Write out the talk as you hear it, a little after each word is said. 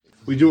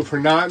We do it for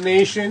Not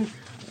Nation.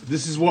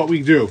 This is what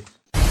we do.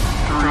 3,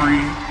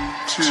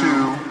 2,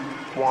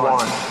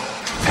 1.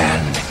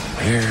 And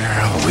here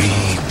we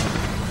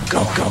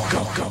go.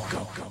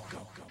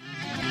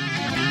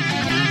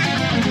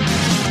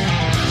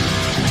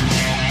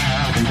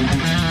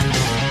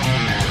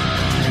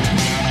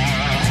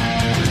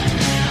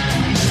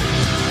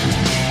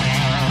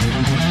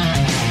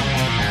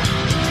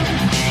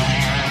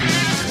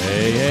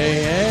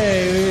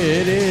 Hey,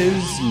 it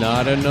is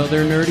Not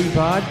Another Nerdy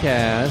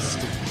Podcast.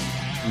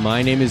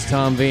 My name is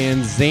Tom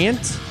Van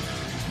Zant.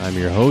 I'm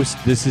your host.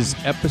 This is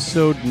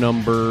episode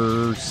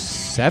number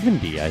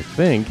 70, I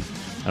think.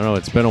 I don't know,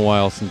 it's been a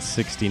while since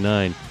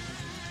 69.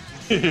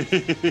 It's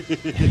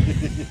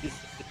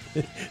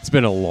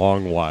been a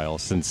long while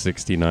since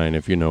 69,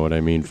 if you know what I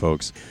mean,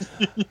 folks.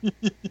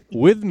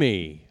 With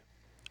me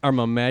are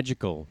my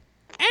magical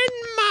and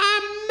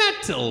my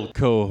metal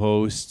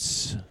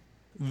co-hosts,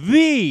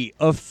 the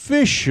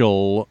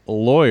official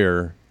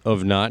lawyer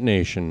of Not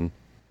Nation,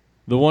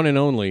 the one and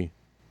only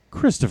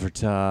Christopher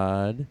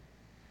Todd.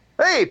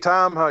 Hey,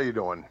 Tom, how you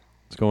doing?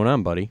 What's going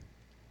on, buddy?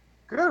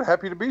 Good.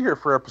 Happy to be here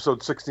for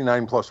episode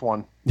 69 plus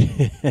 1.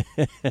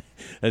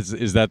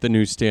 Is that the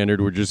new standard?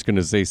 We're just going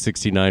to say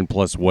 69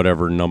 plus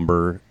whatever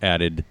number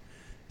added.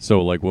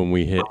 So, like, when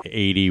we hit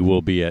 80,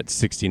 we'll be at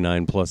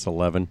 69 plus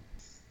 11.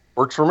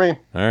 Works for me.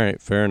 All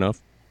right, fair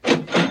enough.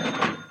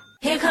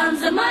 Here comes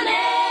the money.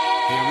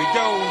 Here we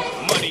go.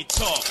 Money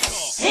talk.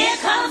 Here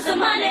comes the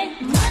money.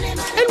 Money.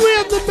 And we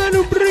have the man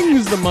who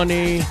brings the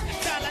money,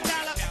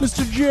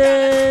 Mr.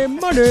 J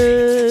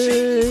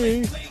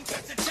Money.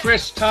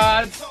 Chris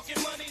Todd,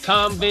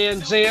 Tom Van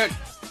Zant,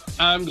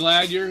 I'm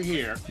glad you're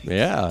here.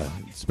 Yeah,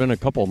 it's been a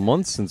couple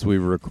months since we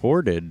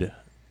recorded.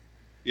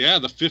 Yeah,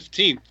 the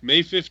 15th,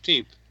 May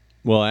 15th.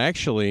 Well,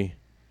 actually,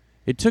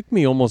 it took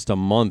me almost a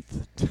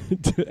month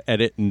to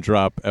edit and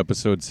drop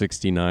episode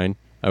 69.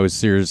 I was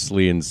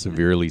seriously and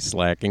severely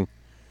slacking.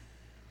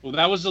 Well,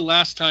 that was the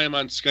last time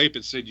on Skype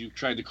it said you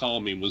tried to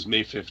call me was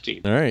May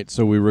 15th. All right,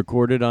 so we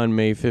recorded on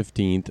May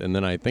 15th, and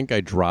then I think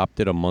I dropped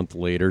it a month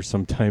later,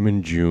 sometime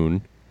in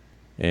June.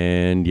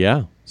 And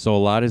yeah, so a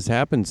lot has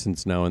happened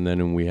since now and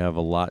then, and we have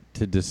a lot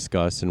to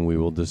discuss, and we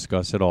will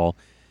discuss it all.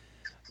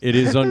 It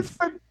is If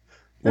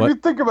you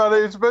think about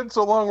it, it's been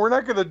so long. We're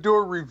not going to do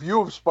a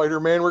review of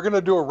Spider-Man. We're going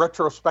to do a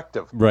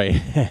retrospective.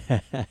 Right.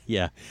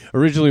 Yeah.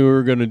 Originally, we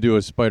were going to do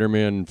a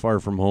Spider-Man Far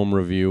From Home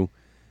review,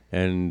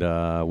 and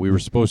we were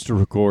supposed to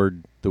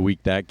record the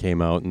week that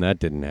came out, and that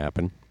didn't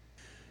happen.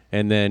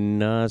 And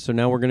then, so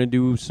now we're going to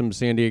do some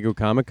San Diego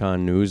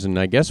Comic-Con news, and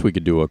I guess we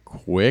could do a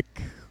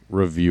quick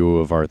review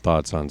of our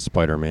thoughts on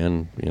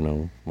Spider-Man. You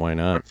know, why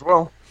not?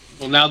 Well,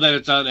 Now that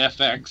it's on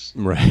FX.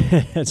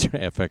 Right. That's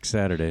right, FX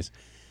Saturdays.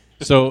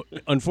 So,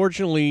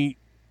 unfortunately,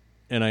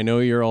 and I know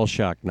you're all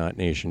shocked, Not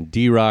Nation,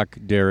 D-Rock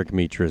Derek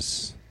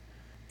Metris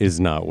is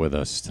not with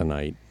us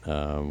tonight.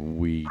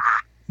 We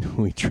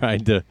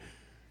tried to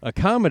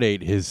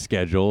accommodate his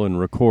schedule and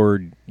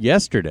record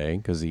yesterday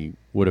because he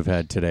would have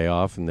had today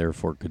off and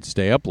therefore could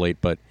stay up late.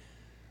 But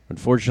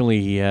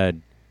unfortunately, he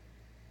had,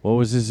 what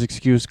was his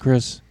excuse,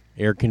 Chris?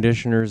 Air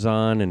conditioners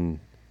on, and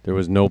there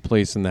was no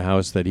place in the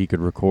house that he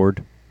could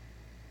record.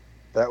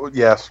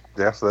 yes,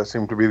 that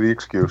seemed to be the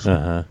excuse.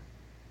 Yeah.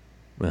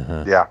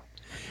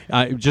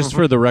 Just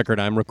for the record,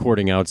 I'm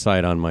recording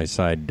outside on my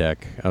side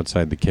deck,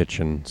 outside the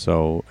kitchen.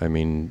 So, I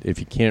mean, if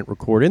you can't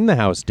record in the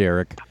house,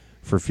 Derek,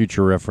 for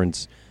future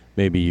reference,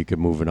 maybe you could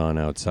move it on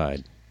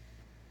outside.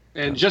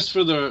 And just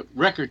for the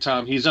record,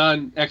 Tom, he's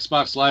on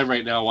Xbox Live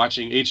right now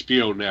watching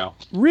HBO now.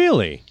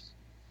 Really?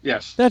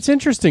 Yes. That's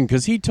interesting,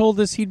 because he told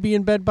us he'd be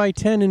in bed by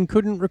 10 and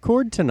couldn't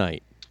record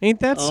tonight.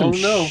 Ain't that some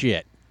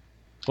shit?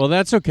 Well,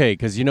 that's okay,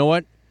 because you know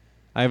what?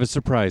 I have a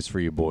surprise for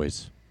you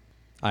boys.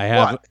 I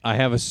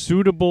have a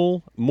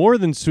suitable, more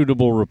than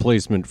suitable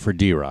replacement for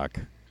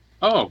D-Rock.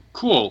 Oh,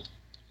 cool.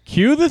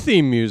 Cue the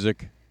theme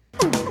music.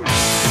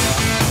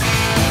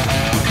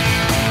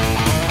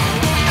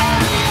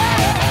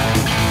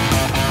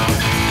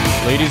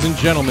 Ladies and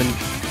gentlemen,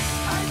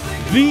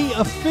 the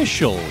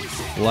official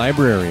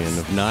librarian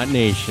of Not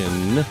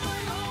Nation,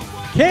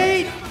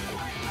 Kate!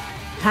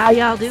 How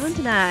y'all doing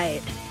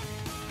tonight?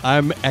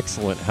 I'm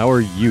excellent. How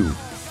are you?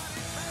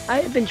 I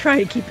have been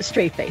trying to keep a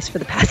straight face for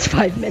the past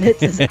 5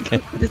 minutes as I go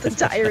through this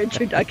entire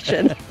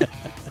introduction.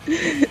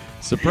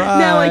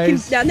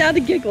 Surprise! Now the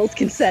giggles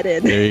can set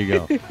in. There you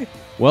go.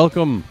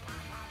 Welcome.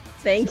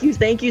 Thank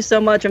you so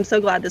much. I'm so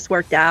glad this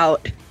worked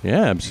out.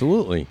 Yeah,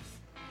 absolutely.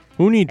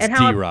 Who needs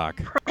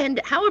D-Rock?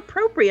 And how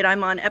appropriate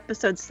I'm on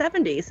episode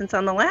 70, since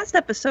on the last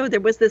episode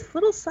there was this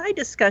little side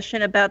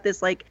discussion about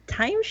this like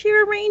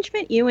timeshare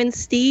arrangement you and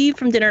Steve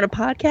from Dinner and a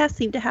Podcast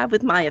seem to have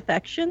with My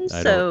Affections.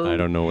 I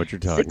don't know what you're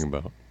talking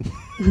about.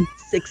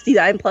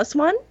 69 plus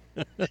 1?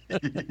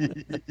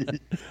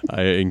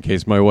 In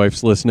case my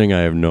wife's listening,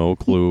 I have no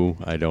clue.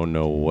 I don't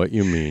know what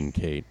you mean,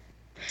 Kate.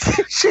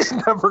 She's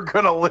never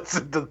going to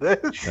listen to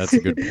this. That's a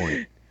good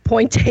point.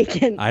 Point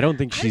taken. I don't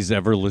think she's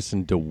ever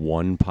listened to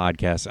one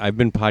podcast. I've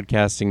been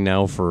podcasting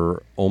now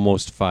for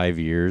almost 5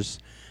 years.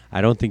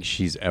 I don't think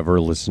she's ever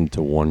listened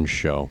to one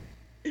show.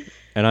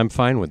 And I'm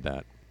fine with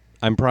that.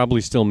 I'm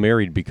probably still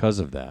married because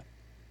of that.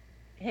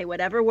 Hey,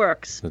 whatever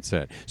works. That's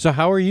it. So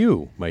how are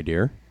you, my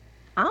dear?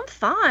 I'm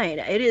fine.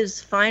 It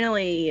is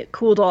finally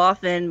cooled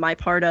off in my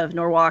part of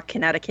Norwalk,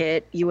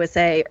 Connecticut,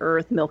 USA,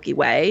 Earth, Milky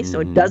Way, so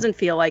it doesn't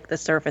feel like the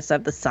surface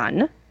of the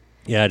sun.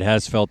 Yeah, it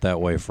has felt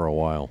that way for a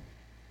while.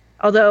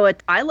 Although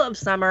I love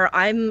summer,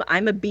 I'm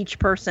a beach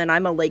person,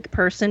 I'm a lake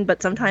person,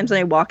 but sometimes when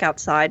I walk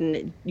outside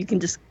and you can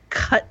just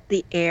cut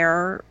the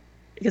air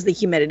because the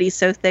humidity is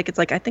so thick, it's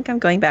like I think I'm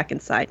going back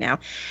inside now.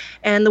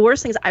 And the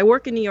worst thing is I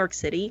work in New York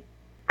City,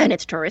 and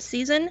it's tourist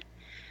season.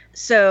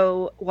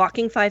 So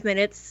walking 5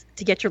 minutes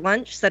to get your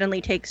lunch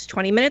suddenly takes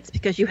 20 minutes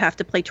because you have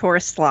to play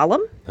tourist slalom.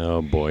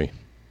 Oh boy.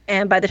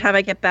 And by the time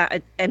I get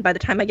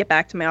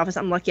back to my office,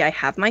 I'm lucky I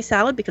have my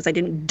salad because I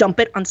didn't dump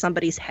it on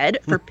somebody's head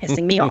for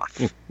pissing me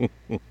off.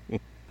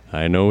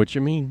 I know what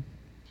you mean.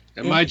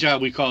 At my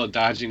job, we call it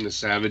dodging the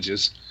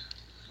savages.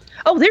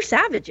 Oh, they're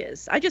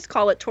savages. I just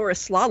call it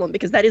tourist slalom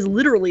because that is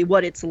literally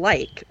what it's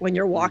like when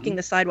you're walking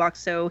the sidewalk.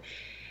 So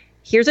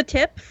here's a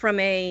tip from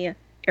a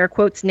air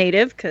quotes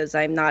native, because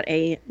I'm not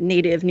a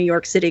native New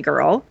York City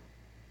girl.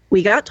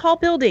 We got tall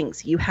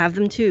buildings. You have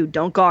them too.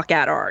 Don't gawk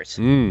at ours.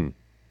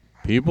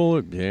 People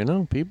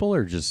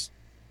are just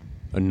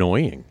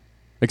annoying,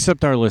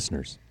 except our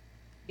listeners.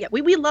 Yeah,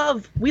 we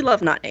love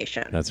Not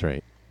Nation. That's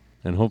right,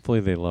 and hopefully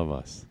they love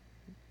us,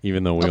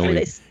 even though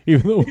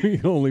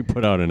we only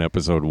put out an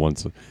episode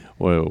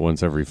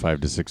once every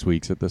 5 to 6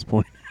 weeks at this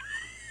point.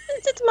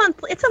 It's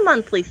monthly. It's a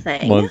monthly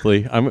thing.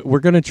 Monthly. We're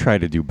gonna try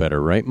to do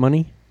better, right,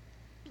 Money?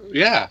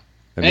 Yeah.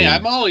 Hey,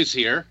 I'm always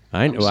here.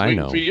 I know. I'm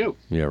waiting for you.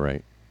 Yeah,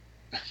 right.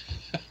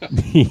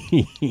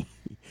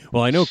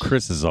 Well, I know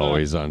Chris is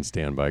always on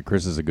standby.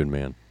 Chris is a good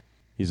man.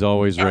 He's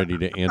always ready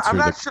to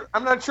answer.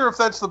 I'm not sure if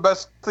that's the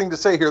best thing to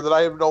say here. That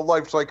I have no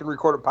life, so I can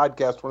record a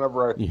podcast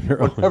whenever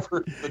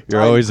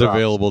You're always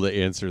available to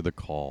answer the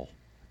call.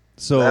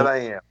 So that I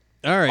am.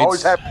 All right.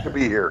 Always happy to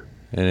be here.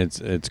 And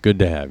it's good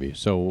to have you.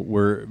 So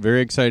we're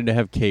very excited to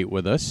have Kate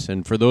with us.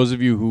 And for those of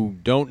you who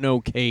don't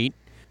know Kate,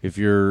 if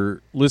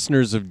you're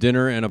listeners of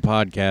Dinner and a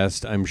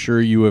Podcast, I'm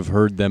sure you have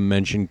heard them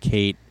mention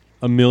Kate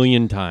a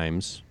million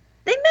times.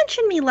 They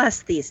mention me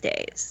less these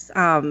days.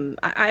 I think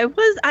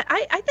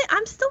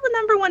I'm still the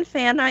number one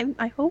fan.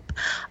 I hope,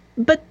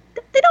 but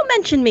they don't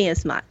mention me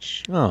as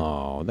much.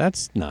 Oh,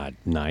 that's not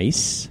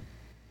nice.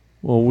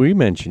 Well, we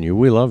mention you.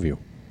 We love you.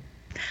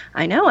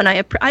 I know, and I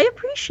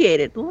appreciate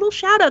it. Little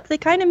shout-outs, they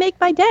kind of make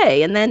my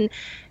day. And then,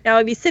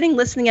 I'd be sitting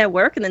listening at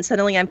work, and then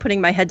suddenly I'm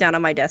putting my head down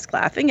on my desk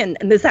laughing. And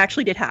this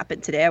actually did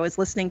happen today. I was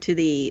listening to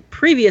the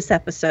previous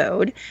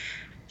episode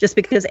just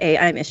because, A,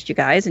 I missed you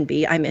guys, and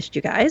B, I missed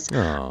you guys.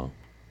 Oh.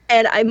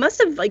 And I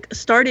must have,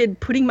 started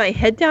putting my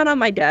head down on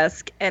my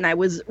desk, and I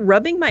was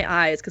rubbing my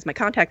eyes because my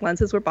contact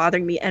lenses were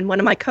bothering me. And one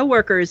of my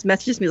coworkers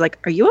messages me, like,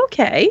 "Are you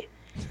okay?"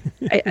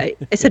 I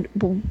said,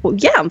 well,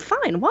 yeah, I'm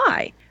fine.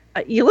 Why?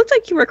 You looked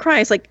like you were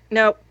crying. It's like,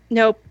 nope,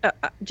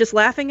 just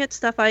laughing at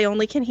stuff I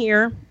only can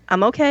hear.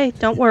 I'm okay.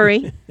 Don't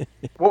worry.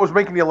 What was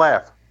making you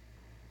laugh?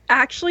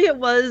 Actually, it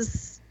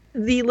was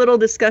the little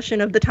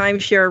discussion of the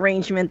timeshare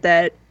arrangement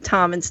that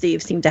Tom and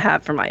Steve seem to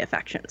have for my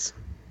affections.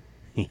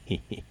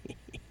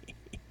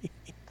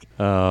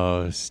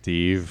 Oh,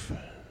 Steve.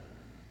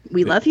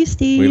 We love you,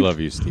 Steve. We love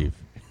you, Steve.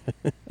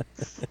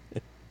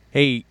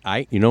 Hey,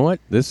 you know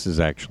what? This is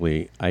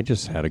actually, I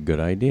just had a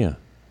good idea.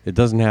 It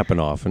doesn't happen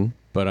often,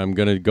 but I'm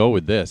going to go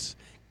with this.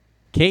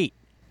 Kate.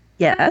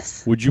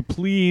 Yes? Would you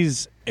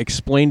please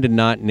explain to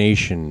Not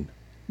Nation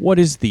what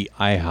is the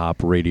IHOP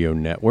Radio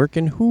Network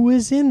and who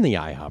is in the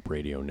IHOP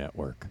Radio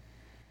Network?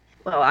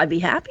 Well, I'd be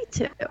happy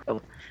to.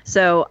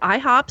 So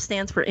IHOP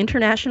stands for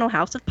International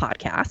House of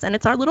Podcasts, and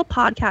it's our little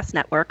podcast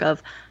network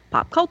of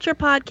pop culture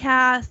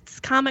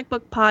podcasts, comic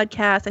book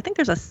podcasts. I think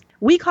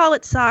we call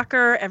it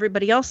soccer.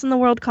 Everybody else in the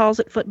world calls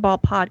it football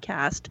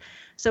podcast.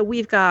 So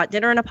we've got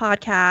Dinner and a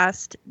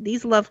Podcast,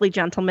 these lovely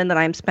gentlemen that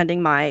I'm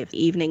spending my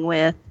evening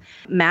with,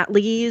 Matt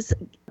Lees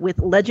with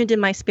Legend in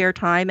My Spare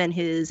Time and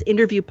his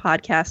interview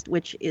podcast,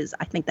 which is,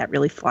 I think that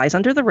really flies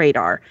under the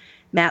radar.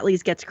 Matt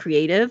Lees Gets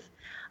Creative,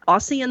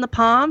 Aussie and the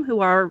Palm, who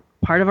are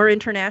part of our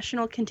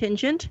international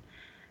contingent,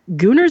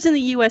 Gooners in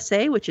the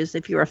USA, which is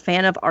if you're a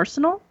fan of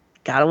Arsenal,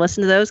 gotta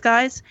listen to those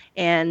guys,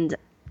 and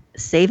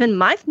saving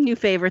my new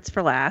favorites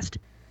for last,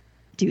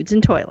 Dudes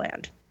in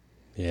Toyland.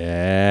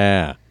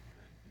 Yeah.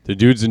 The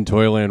Dudes in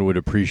Toyland would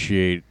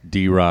appreciate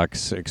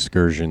D-Rock's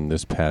excursion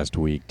this past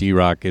week.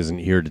 D-Rock isn't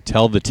here to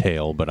tell the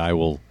tale, but I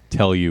will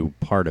tell you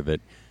part of it.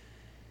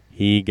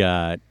 He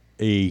got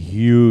a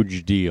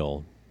huge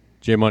deal.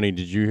 J-Money,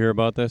 did you hear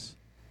about this?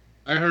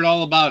 I heard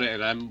all about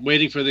it. I'm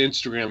waiting for the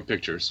Instagram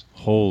pictures.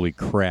 Holy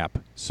crap.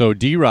 So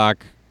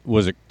D-Rock,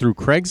 was it through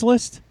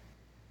Craigslist?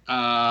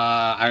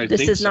 I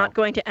this think is so. not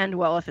going to end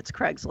well if it's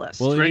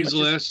Craigslist. Well,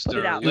 Craigslist or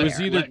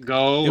it Let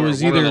Go. It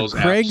was or one either of those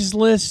apps.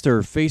 Craigslist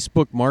or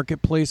Facebook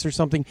Marketplace or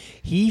something.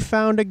 He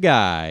found a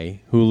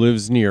guy who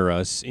lives near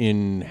us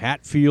in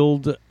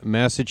Hatfield,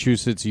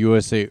 Massachusetts,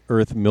 USA,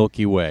 Earth,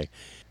 Milky Way.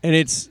 And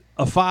it's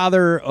a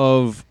father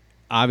of,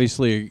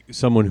 obviously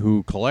someone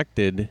who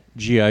collected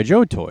G.I.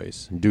 Joe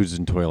toys. Dudes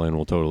in Toyland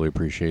will totally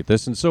appreciate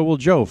this, and so will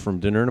Joe from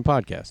Dinner and a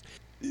Podcast.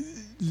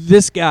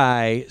 This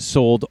guy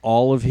sold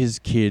all of his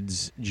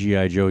kids'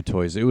 G.I. Joe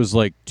toys. It was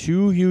like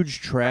 2 huge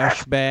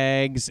trash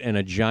bags and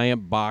a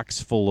giant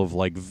box full of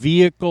like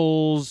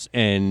vehicles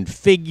and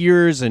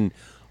figures and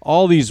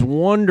all these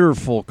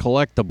wonderful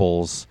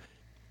collectibles.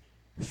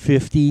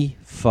 $50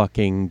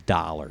 fucking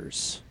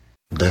dollars.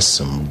 That's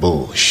some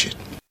bullshit.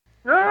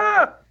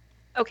 Ah!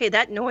 Okay,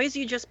 that noise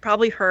you just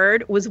probably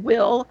heard was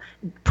Will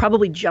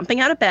probably jumping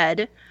out of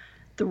bed,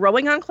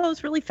 throwing on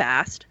clothes really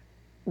fast,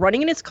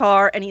 running in his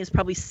car, and he is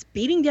probably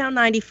speeding down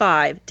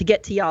 95 to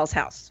get to y'all's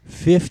house.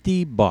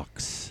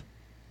 $50.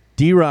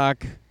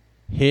 D-Rock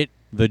hit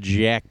the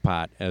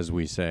jackpot, as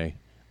we say.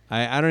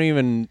 I don't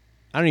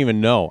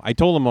even know. I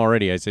told him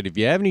already. I said, if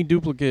you have any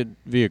duplicate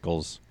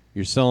vehicles,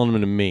 you're selling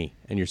them to me,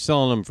 and you're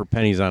selling them for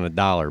pennies on a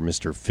dollar,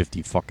 Mr.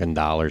 $50 fucking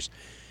dollars.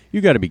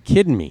 You got to be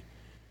kidding me.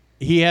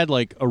 He had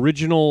like the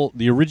original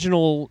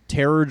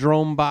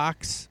Terrordrome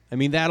box. I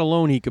mean, that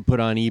alone he could put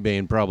on eBay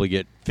and probably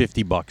get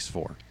 $50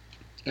 for.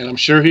 And I'm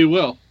sure he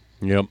will.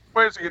 Yep.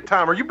 Wait a second,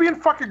 Tom. Are you being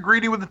fucking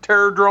greedy with the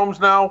Terrordromes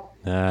now?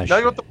 Now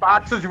you want the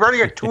boxes? You've already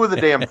got 2 of the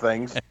damn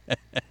things.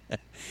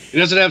 He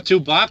doesn't have 2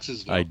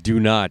 boxes, though. I do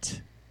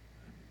not.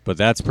 But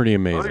that's pretty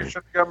Well, you amazing.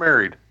 should have got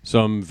married.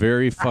 So I'm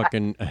very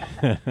fucking...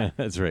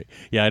 That's right.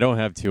 Yeah, I don't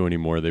have 2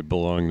 anymore. They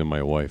belong to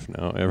my wife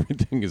now.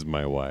 Everything is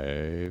my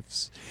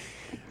wife's.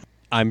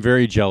 I'm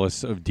very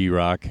jealous of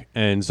D-Rock.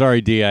 And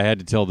sorry, D, I had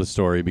to tell the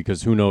story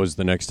because who knows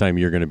the next time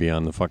you're going to be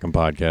on the fucking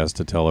podcast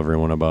to tell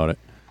everyone about it.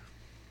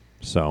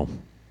 So...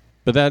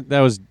 But that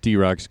was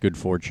D-Rock's good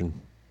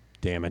fortune.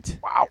 Damn it.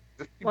 Wow.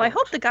 Well, I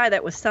hope the guy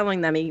that was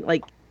selling them,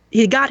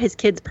 he got his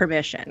kid's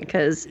permission,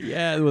 because...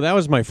 Yeah, well, that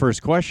was my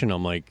first question.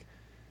 I'm like,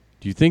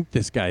 do you think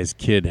this guy's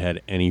kid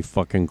had any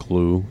fucking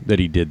clue that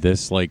he did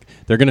this? Like,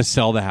 they're going to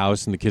sell the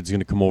house and the kid's going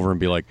to come over and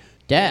be like,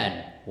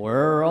 Dad,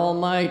 where are all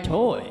my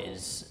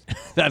toys?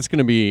 That's going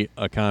to be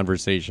a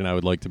conversation I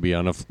would like to be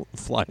on a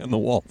fly on the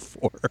wall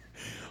for.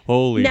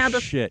 Holy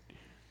shit.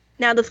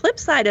 Now, the flip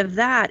side of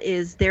that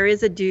is there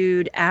is a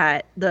dude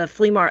at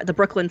the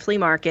Brooklyn flea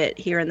market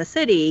here in the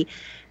city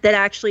that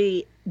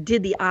actually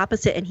did the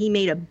opposite, and he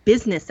made a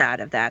business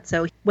out of that.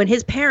 So when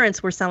his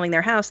parents were selling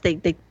their house,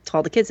 they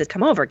told the kids to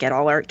come over, get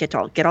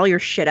all your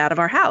shit out of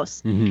our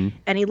house. Mm-hmm.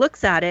 And he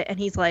looks at it and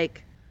he's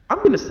like, I'm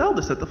going to sell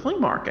this at the flea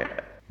market.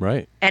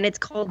 Right. And it's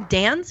called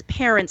Dan's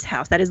Parents'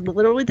 House. That is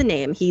literally the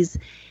name.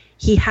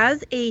 He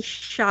has a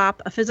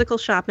physical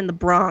shop in the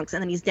Bronx,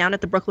 and then he's down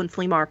at the Brooklyn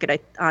Flea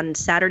Market on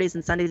Saturdays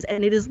and Sundays.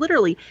 And it is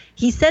literally,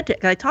 he said,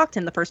 because I talked to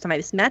him the first time I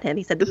just met him,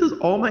 he said, This is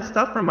all my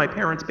stuff from my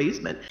parents'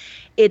 basement.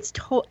 It's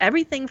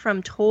everything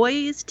from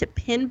toys to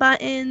pin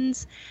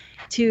buttons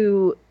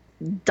to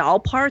doll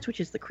parts, which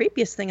is the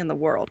creepiest thing in the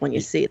world when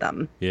you see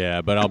them.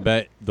 Yeah, but I'll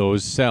bet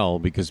those sell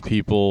because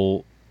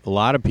a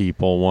lot of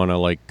people want to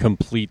like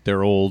complete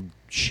their old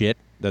shit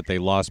that they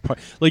lost.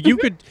 Like you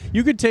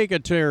could take a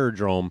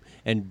Terrordrome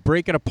and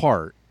break it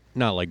apart,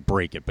 not like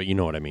break it, but you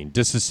know what I mean,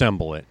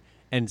 disassemble it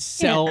and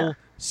sell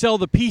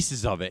the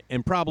pieces of it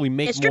and probably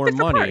make more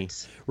money.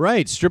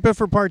 Right, strip it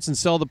for parts and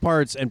sell the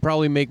parts and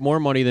probably make more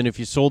money than if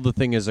you sold the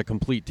thing as a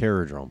complete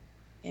Terrordrome.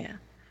 Yeah.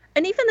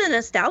 And even the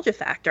nostalgia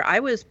factor, I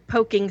was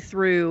poking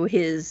through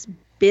his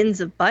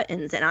bins of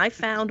buttons and I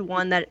found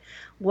one that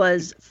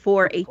was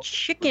for a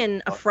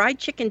fried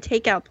chicken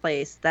takeout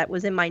place that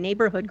was in my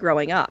neighborhood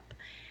growing up.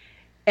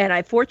 And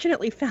I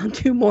fortunately found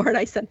 2 more, and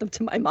I sent them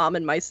to my mom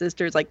and my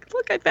sisters. Like,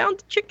 look, I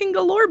found chicken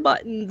galore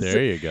buttons.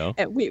 There you go.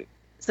 And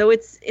so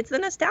it's the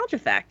nostalgia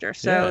factor.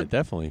 So yeah,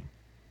 definitely.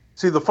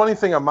 See, the funny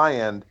thing on my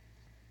end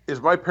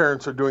is my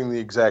parents are doing the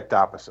exact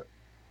opposite.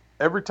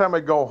 Every time I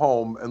go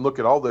home and look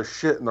at all the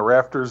shit in the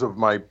rafters of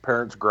my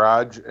parents'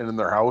 garage and in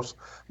their house,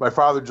 my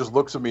father just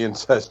looks at me and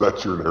says,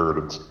 "That's your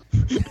inheritance."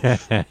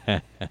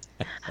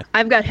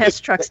 I've got Hess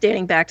trucks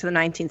dating back to the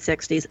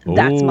 1960s.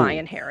 That's my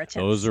inheritance.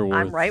 Those are worth.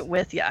 I'm right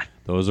with you.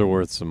 Those are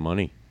worth some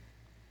money.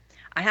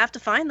 I have to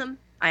find them.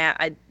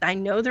 I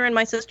know they're in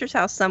my sister's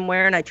house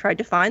somewhere, and I tried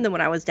to find them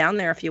when I was down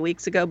there a few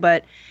weeks ago,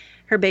 but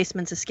her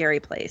basement's a scary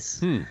place.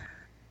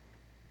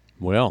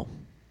 Well,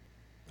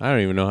 I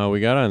don't even know how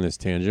we got on this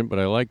tangent, but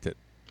I liked it.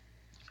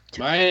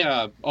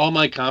 All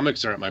my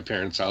comics are at my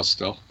parents' house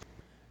still.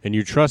 And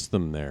you trust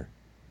them there?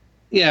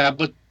 Yeah,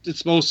 but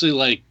it's mostly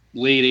like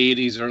late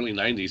 80s, early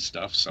 90s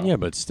stuff. So. Yeah,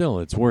 but still,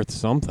 it's worth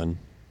something.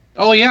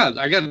 Oh, yeah.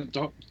 I got an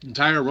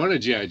entire run of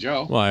G.I.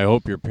 Joe. Well, I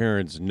hope your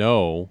parents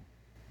know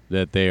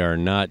that they are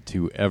not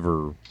to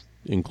ever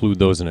include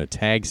those in a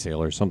tag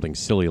sale or something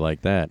silly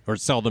like that. Or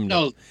sell them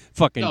to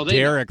fucking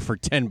Derek for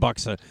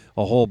 $10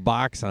 a whole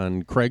box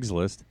on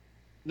Craigslist.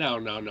 No.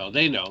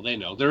 They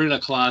know. They're in a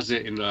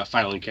closet in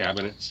filing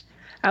cabinets.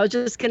 I was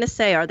just going to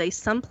say, are they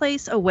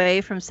someplace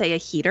away from, say, a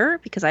heater?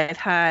 Because I've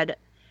had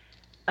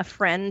a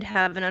friend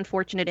have an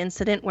unfortunate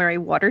incident where a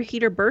water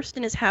heater burst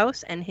in his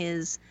house and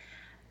his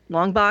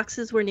long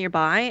boxes were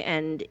nearby,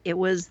 and it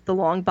was the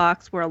long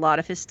box where a lot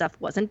of his stuff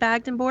wasn't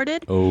bagged and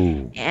boarded.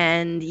 Oh.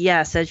 And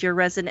yes, as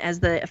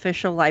the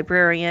official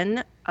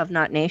librarian, of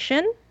Not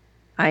Nation.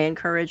 I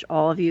encourage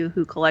all of you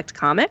who collect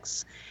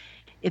comics,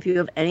 if you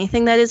have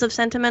anything that is of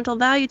sentimental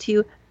value to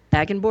you,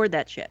 bag and board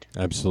that shit.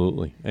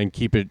 Absolutely. And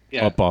keep it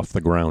up off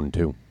the ground,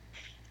 too.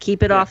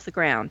 Keep it off the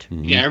ground.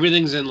 Mm-hmm. Yeah,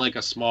 everything's in like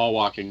a small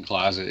walk-in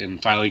closet in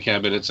filing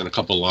cabinets and a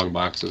couple long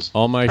boxes.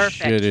 All my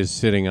Perfect. shit is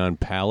sitting on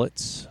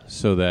pallets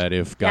so that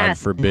if God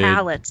forbid...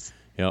 pallets.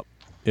 Yep.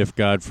 If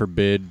God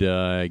forbid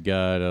I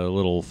got a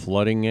little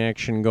flooding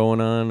action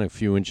going on, a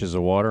few inches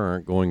of water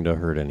aren't going to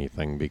hurt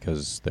anything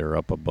because they're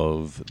up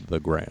above the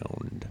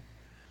ground.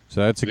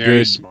 So that's a Very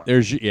good... smart.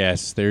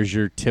 There's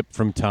your tip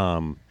from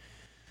Tom.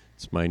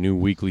 It's my new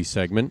weekly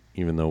segment,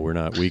 even though we're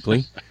not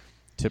weekly.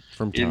 Tip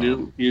from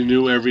Tom. You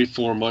knew every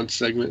 4 month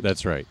segment.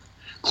 That's right.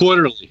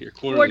 Quarterly here.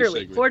 Quarterly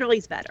segment.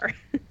 Quarterly's better.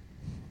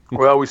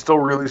 Well, we still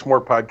release more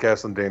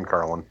podcasts than Dan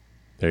Carlin.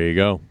 There you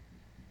go.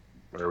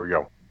 There we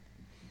go.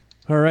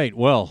 All right.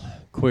 Well,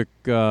 quick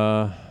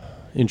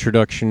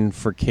introduction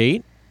for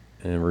Kate.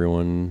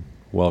 Everyone,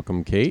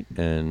 welcome Kate.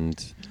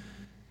 And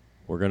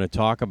we're going to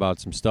talk about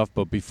some stuff.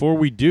 But before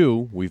we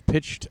do, we've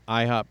pitched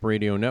IHOP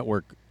Radio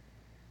Network.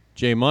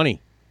 J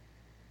Money.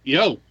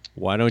 Yo.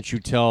 Why don't you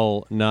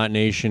tell Not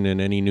Nation and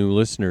any new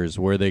listeners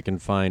where they can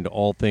find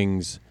all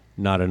things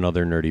Not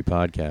Another Nerdy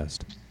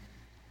Podcast?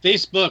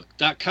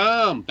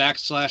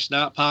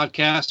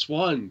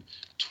 Facebook.com/NotPodcast1.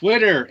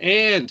 Twitter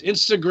and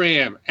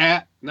Instagram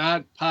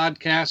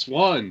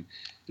 @NotPodcast1. And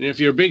if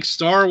you're a big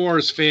Star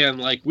Wars fan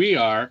like we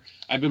are,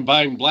 I've been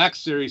buying Black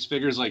Series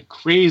figures like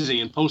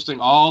crazy and posting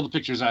all the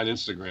pictures on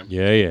Instagram.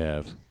 Yeah, you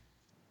have.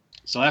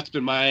 So that's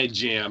been my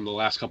jam the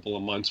last couple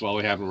of months while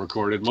we haven't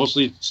recorded.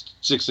 Mostly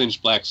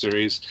 6-inch Black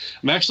Series.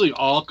 I'm actually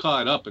all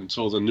caught up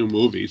until the new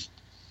movies.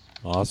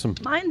 Awesome.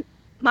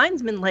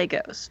 Mine's been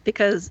Legos,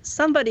 because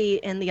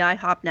somebody in the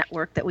IHOP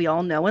network that we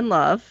all know and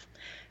love,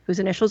 whose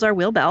initials are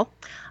Will Bell,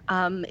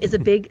 is a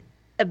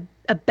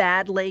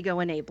bad Lego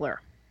enabler.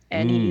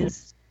 And he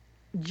has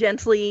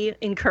gently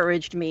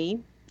encouraged me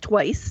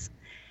twice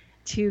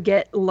to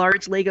get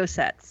large Lego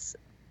sets.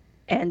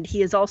 And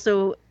he is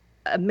also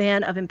a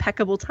man of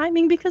impeccable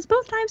timing, because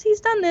both times he's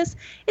done this,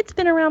 it's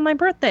been around my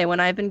birthday when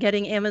I've been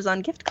getting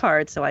Amazon gift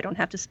cards, so I don't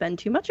have to spend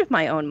too much of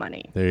my own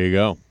money. There you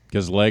go.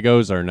 Because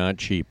Legos are not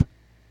cheap.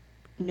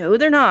 No,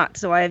 they're not.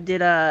 So I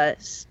did a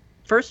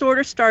First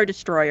Order Star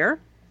Destroyer,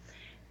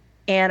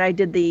 and I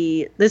did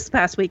this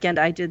past weekend,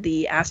 I did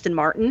the Aston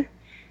Martin.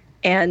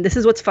 And this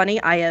is what's funny.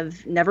 I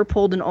have never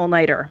pulled an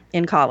all-nighter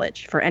in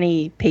college for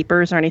any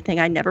papers or anything.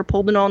 I never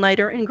pulled an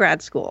all-nighter in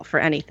grad school for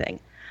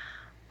anything.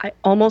 I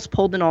almost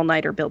pulled an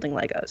all-nighter building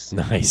Legos.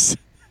 Nice.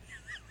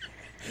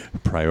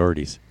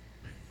 Priorities.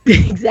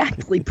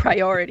 Exactly,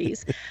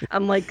 priorities.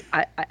 I'm like,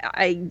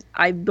 I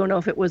don't know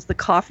if it was the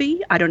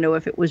coffee. I don't know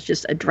if it was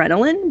just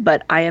adrenaline,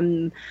 but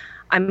I'm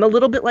a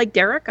little bit like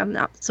Derek. I'm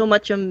not so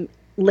much a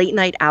late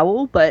night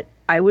owl, but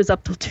I was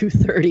up till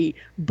 2:30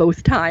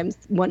 both times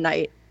one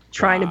night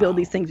trying to build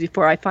these things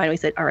before I finally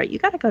said, all right, you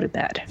got to go to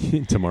bed.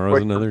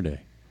 Tomorrow's another day.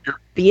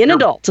 Be an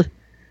adult.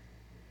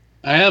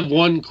 I have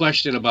one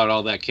question about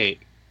all that, Kate.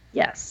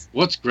 Yes.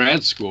 What's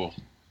grad school?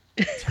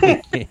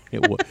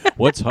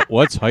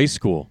 What's high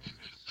school?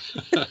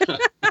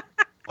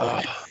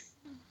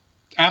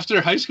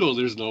 After high school,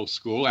 there's no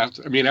school.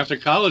 After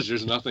college,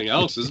 there's nothing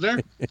else, is there?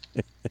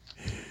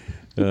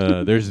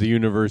 There's the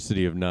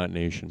University of Not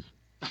Nation.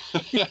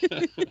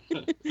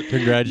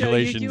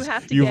 Congratulations. No,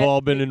 You've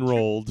all been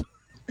enrolled.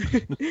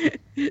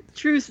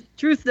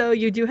 Truth though,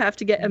 you do have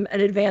to get an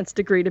advanced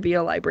degree to be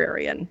a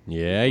librarian.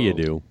 Yeah, you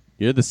do.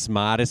 You're the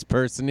smartest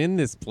person in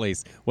this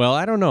place. Well,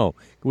 I don't know.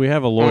 We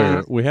have a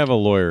lawyer. We have a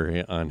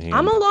lawyer on hand.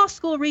 I'm a law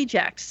school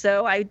reject,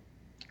 so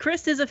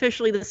Chris is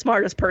officially the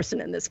smartest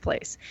person in this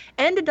place,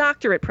 and a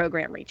doctorate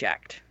program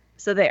reject.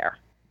 So there.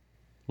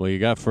 Well, you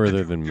got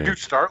further than me. Did you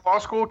start law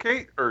school,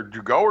 Kate, or did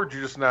you go, or did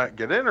you just not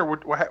get in, or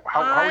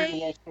how are you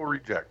a law school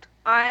reject?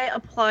 I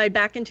applied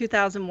back in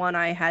 2001.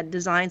 I had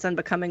designs on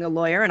becoming a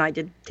lawyer, and I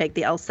did take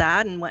the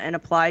LSAT and went and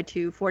applied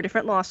to 4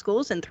 different law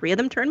schools, and 3 of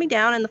them turned me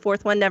down, and the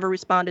 4th one never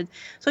responded.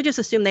 So I just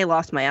assumed they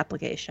lost my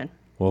application.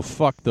 Well,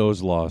 fuck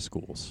those law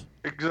schools.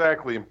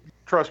 Exactly.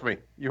 Trust me,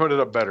 you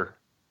ended up better.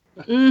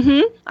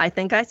 Mm-hmm. I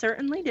think I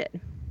certainly did.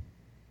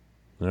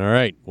 All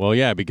right. Well,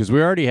 yeah, because we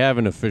already have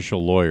an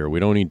official lawyer. We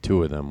don't need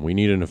 2 of them. We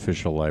need an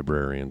official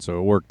librarian, so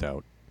it worked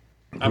out.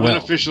 I'm an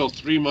official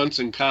 3 months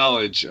in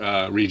college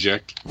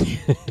reject.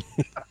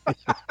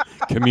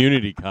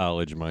 Community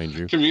college, mind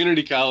you.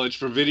 Community college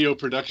for video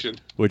production.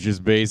 Which is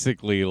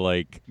basically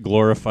like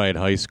glorified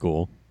high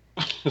school.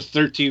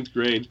 13th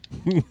grade.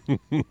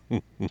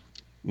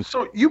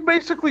 So you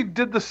basically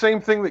did the same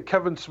thing that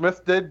Kevin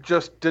Smith did,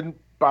 just didn't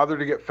bother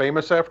to get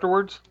famous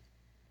afterwards?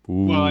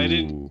 Ooh. Well, I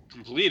didn't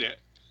complete it.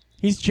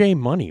 He's J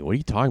Money. What are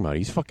you talking about?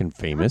 He's fucking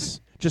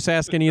famous. Just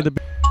ask any of the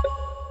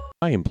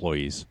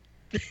employees.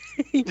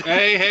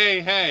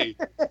 Hey.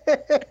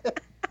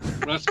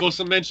 We're not supposed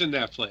to mention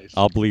that place.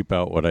 I'll bleep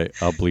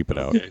it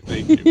out. Okay,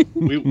 thank you.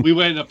 We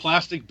went a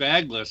plastic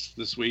bagless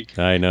this week.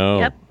 I know.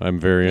 Yep. I'm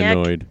very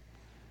annoyed.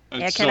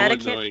 That's so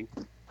Connecticut. annoying.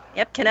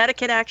 Yep,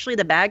 Connecticut actually,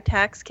 the bag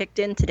tax kicked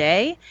in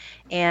today,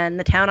 and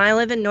the town I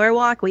live in,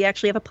 Norwalk, we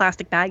actually have a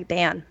plastic bag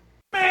ban.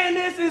 Man,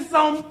 this is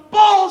some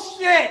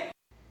bullshit!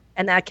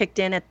 And that kicked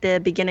in at the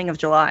beginning of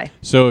July.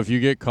 So if you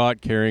get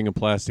caught carrying a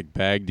plastic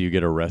bag, do you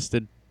get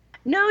arrested?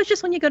 No, it's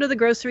just when you go to the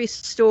grocery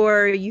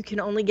store, you can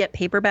only get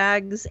paper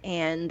bags,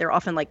 and they're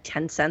often like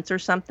 10 cents or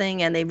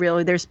something. And they've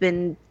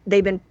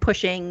been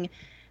pushing,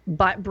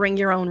 but bring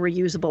your own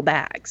reusable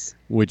bags.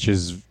 Which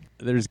is,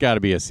 there's got to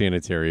be a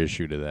sanitary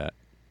issue to that.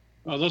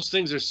 Oh, those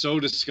things are so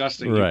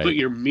disgusting. Right. You put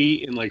your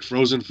meat and like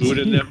frozen food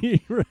in them.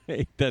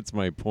 Right. That's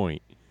my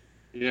point.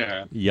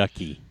 Yeah.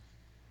 Yucky.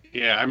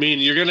 Yeah, I mean,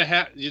 they're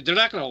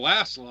not going to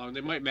last long. They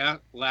might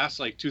last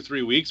like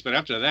 2-3 weeks, but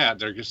after that,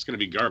 they're just going to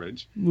be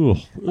garbage. Ugh.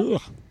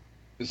 Ugh.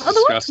 It's Well,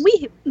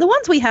 disgusting. the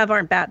ones we have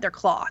aren't bad. They're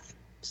cloth.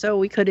 So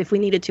we could, if we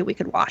needed to, we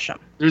could wash them.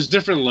 There's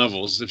different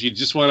levels. If you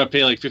just want to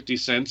pay like 50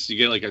 cents, you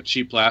get like a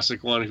cheap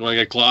plastic one. If you want to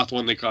get a cloth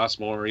one, they cost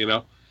more, you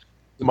know?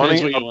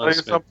 Depends Money, what I'll you tell want you to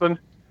spend. something.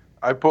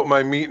 I put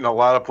my meat in a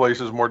lot of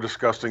places more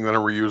disgusting than a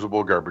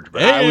reusable garbage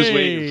bag. I was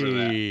waiting for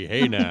that.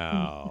 Hey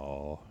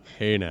now.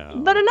 Hey now.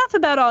 But enough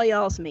about all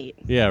y'all's meat.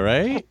 Yeah,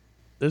 right?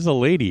 There's a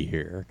lady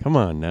here. Come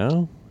on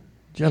now.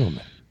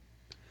 Gentlemen.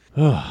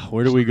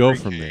 Where do we go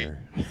from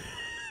there?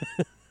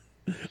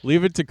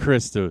 Leave it to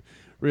Chris to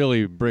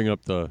really bring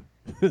up the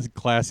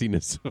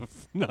classiness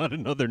of not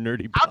another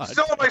nerdy I'm pod.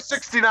 still on my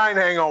 69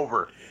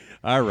 hangover.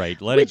 All right,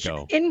 let Which, it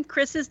go. in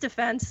Chris's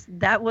defense,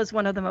 that was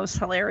one of the most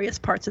hilarious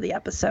parts of the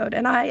episode.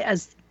 And I,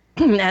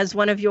 as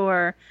one of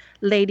your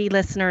lady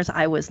listeners,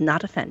 I was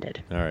not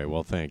offended. All right,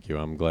 well, thank you.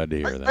 I'm glad to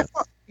hear I that.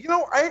 thought,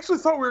 I actually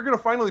thought we were going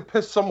to finally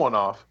piss someone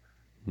off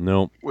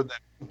Nope. with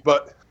that,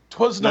 but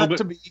 'twas No, not but-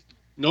 to be.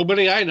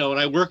 Nobody I know, and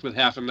I work with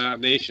half of that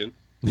nation.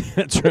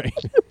 That's right.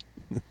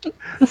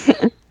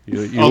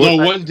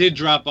 Although one did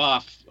drop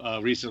off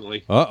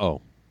recently.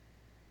 Uh-oh.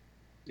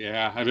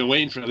 Yeah, I've been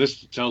waiting for this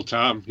to tell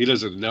Tom. He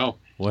doesn't know.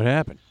 What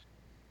happened?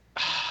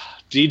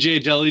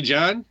 DJ Deli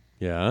John?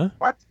 Yeah?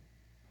 What?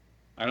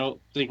 I don't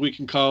think we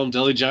can call him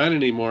Deli John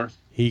anymore.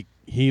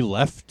 He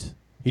left?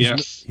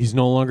 Yes. He's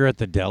no longer at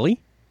the deli?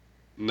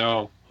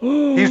 No.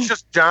 He's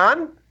just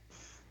John?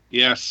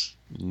 Yes.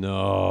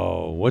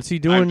 No. What's he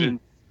doing?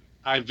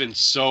 I've been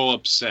so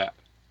upset.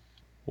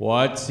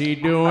 What's he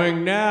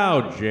doing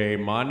now, J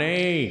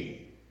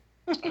Money?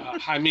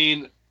 I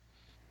mean,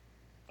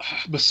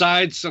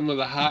 besides some of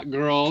the hot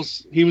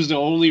girls, he was the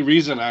only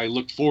reason I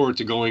looked forward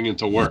to going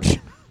into work.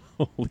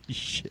 Holy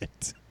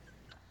shit.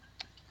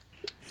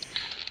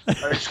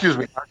 Excuse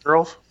me, hot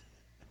girls?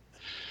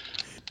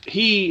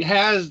 He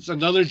has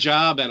another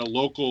job at a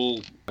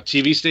local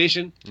TV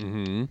station,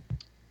 Mm-hmm.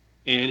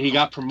 and he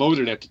got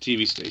promoted at the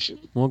TV station.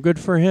 Well, good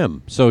for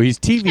him. So he's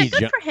TV Yeah, good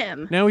John. for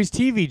him. Now he's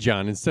TV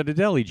John instead of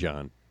Deli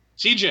John.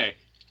 CJ.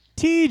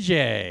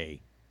 TJ.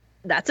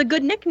 That's a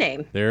good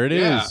nickname. There it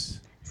is. Yeah.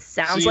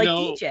 Sounds So, like you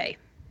know- DJ.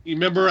 You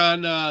remember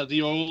on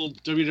the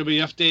old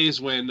WWF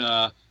days when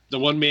the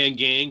one-man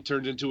gang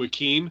turned into a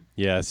Keem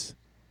Yes.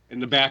 in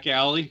the back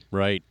alley?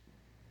 Right.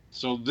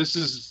 So this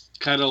is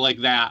kind of like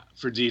that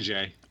for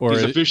DJ. Or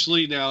He's it-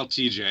 officially now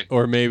TJ.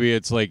 Or maybe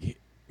it's like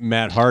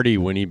Matt Hardy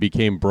when he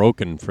became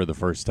broken for the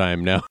first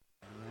time now.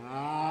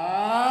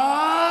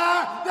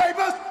 They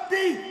must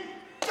be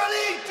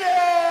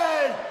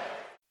deleted!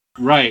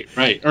 Right.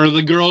 Or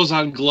the girls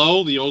on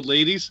Glow, the old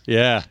ladies.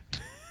 Yeah.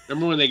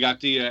 Remember when they got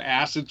the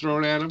acid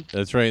thrown at them?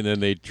 That's right. And then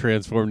they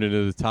transformed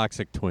into the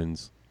Toxic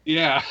Twins.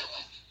 Yeah.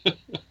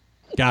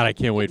 God, I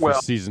can't wait for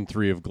Well- season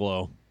 3 of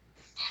Glow.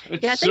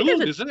 It's Yeah, I think soon, there's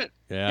a- isn't it?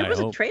 Yeah, There was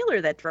I a hope.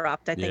 trailer that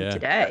dropped, I think, Yeah.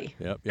 today.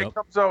 Yep. It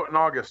comes out in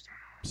August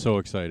So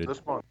excited.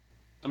 this month.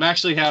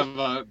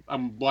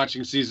 I'm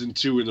watching season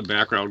 2 in the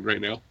background right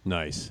now.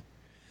 Nice.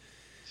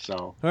 So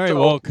All right. So-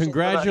 Well,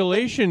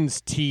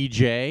 congratulations,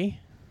 TJ,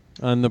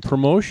 on the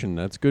promotion.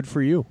 That's good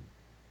for you.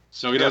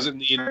 he doesn't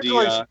need the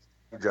Congratulations,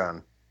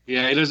 John. he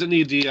doesn't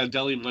need the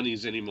deli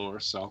monies anymore.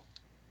 So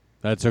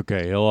That's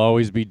okay. He'll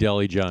always be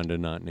Deli John to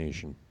Not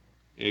Nation.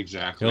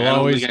 exactly. He'll I don't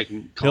always think I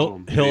can call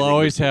him he'll anything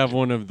always but- have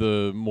one of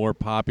the more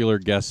popular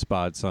guest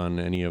spots on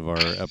any of our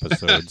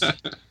episodes,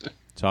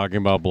 talking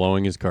about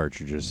blowing his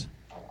cartridges.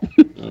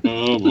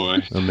 Oh boy.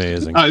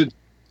 Amazing.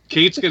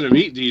 Kate's gonna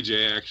meet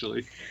DJ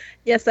actually.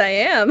 Yes, I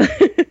am.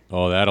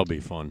 Oh, that'll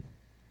be fun.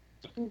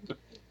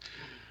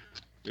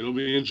 It'll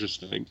be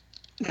interesting.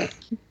 All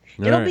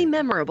It'll right. be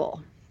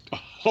memorable.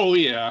 Oh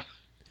yeah.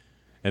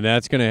 And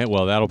that's gonna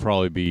that'll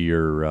probably be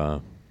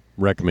your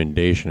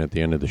recommendation at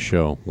the end of the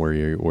show, where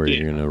you're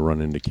gonna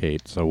run into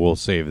Kate. So we'll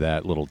save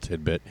that little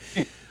tidbit.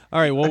 All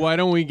right. Well, why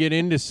don't we get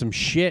into some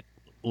shit,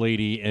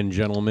 lady and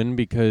gentlemen,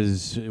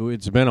 because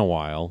it's been a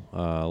while.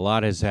 A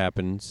lot has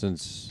happened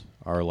since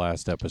our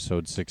last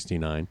episode,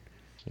 69.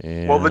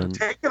 And Well, then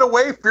take it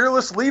away,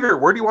 fearless leader.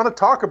 Where do you want to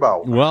talk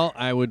about? Well,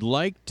 I would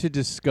like to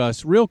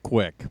discuss real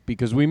quick,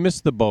 because we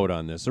missed the boat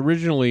on this.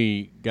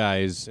 Originally,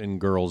 guys and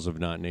girls of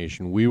Not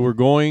Nation, we were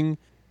going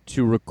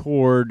to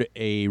record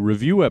a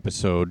review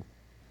episode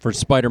for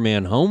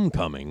Spider-Man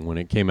Homecoming when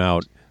it came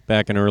out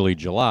back in early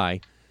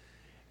July.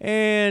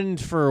 And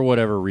for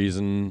whatever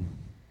reason,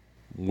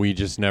 we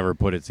just never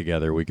put it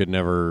together. We could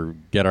never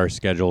get our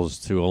schedules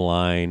to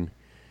align.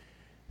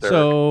 Derek.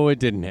 So it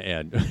didn't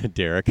add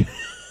Derek.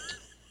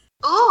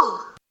 Ooh.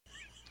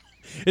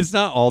 It's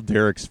not all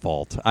Derek's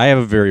fault. I have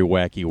a very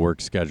wacky work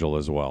schedule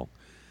as well.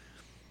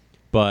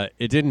 But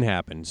it didn't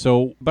happen.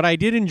 So, but I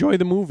did enjoy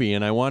the movie,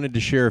 and I wanted to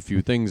share a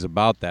few things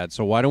about that.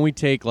 So why don't we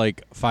take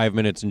like 5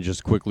 minutes and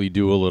just quickly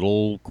do a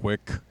little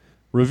quick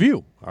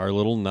review, our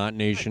little Not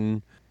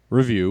Nation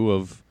review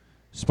of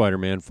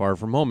Spider-Man Far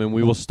From Home. And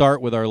we will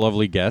start with our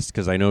lovely guest,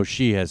 because I know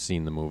she has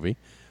seen the movie.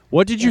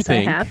 What did you Yes, I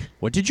think? have.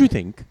 What did you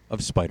think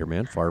of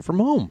Spider-Man Far From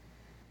Home?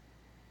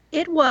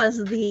 It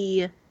was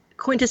the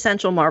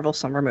quintessential Marvel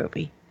summer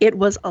movie. It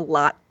was a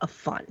lot of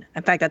fun.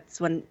 In fact, that's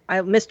when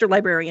Mr.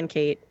 Librarian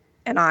Kate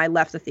and I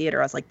left the theater.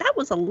 I was like, that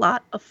was a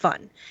lot of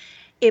fun.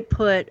 It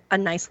put a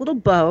nice little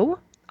bow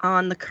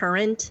on the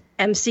current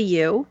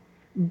MCU,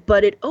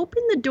 but it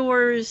opened the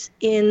doors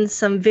in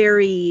some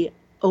very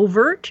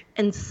overt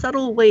and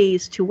subtle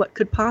ways to what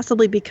could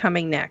possibly be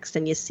coming next.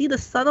 And you see the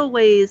subtle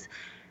ways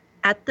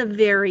at the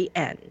very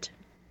end.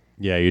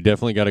 Yeah, you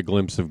definitely got a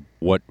glimpse of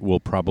what will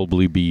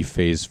probably be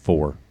Phase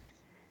 4.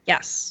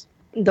 Yes,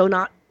 though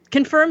not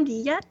confirmed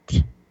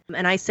yet.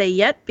 And I say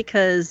yet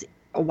because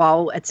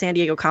while at San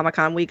Diego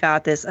Comic-Con, we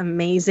got this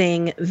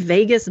amazing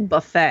Vegas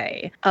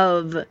buffet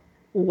of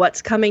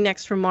what's coming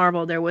next from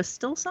Marvel. There was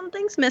still some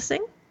things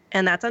missing,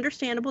 and that's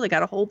understandable. They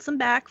got to hold some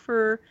back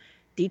for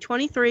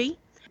D23,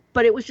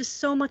 but it was just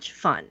so much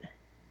fun.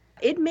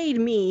 It made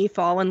me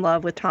fall in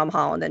love with Tom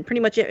Holland, and pretty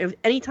much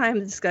any time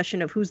the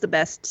discussion of who's the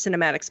best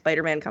cinematic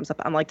Spider-Man comes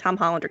up, I'm like, Tom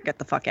Holland or get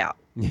the fuck out.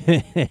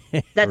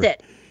 That's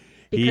it.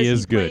 He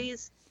is good.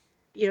 Plays,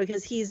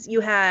 because you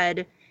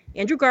had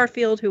Andrew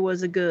Garfield, who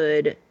was a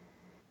good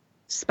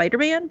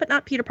Spider-Man, but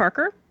not Peter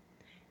Parker.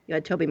 You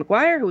had Tobey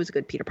Maguire, who was a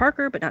good Peter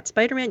Parker, but not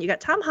Spider-Man. You got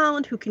Tom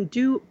Holland, who can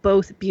do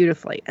both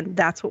beautifully, and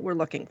that's what we're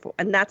looking for.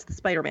 And that's the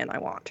Spider-Man I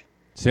want.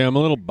 See, I'm a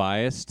little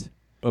biased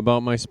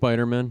about my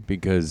Spider-Man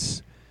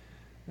because,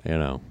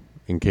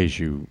 in case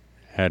you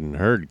hadn't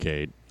heard,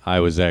 Kate, I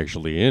was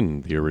actually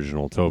in the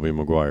original Tobey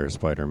Maguire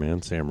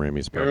Spider-Man, Sam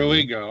Raimi Spider-Man. There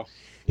we go.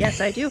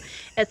 Yes, I do.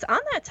 It's on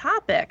that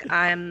topic.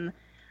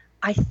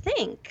 I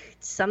think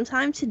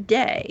sometime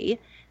today,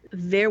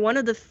 one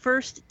of the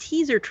first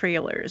teaser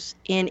trailers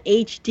in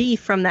HD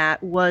from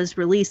that was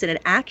released, and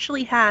it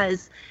actually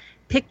has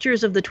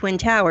pictures of the Twin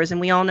Towers, and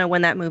we all know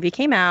when that movie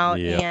came out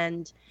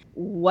and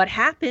what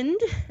happened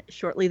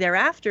shortly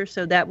thereafter.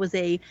 So that was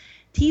a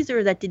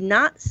teaser that did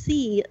not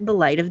see the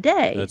light of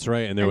day. That's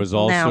right, and there was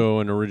also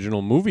an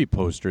original movie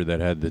poster that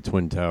had the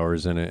Twin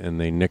Towers in it,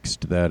 and they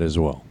nixed that as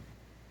well.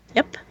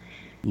 Yep.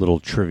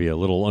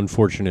 Little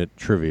unfortunate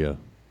trivia.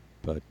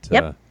 But,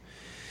 Yep.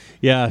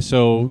 yeah,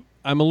 so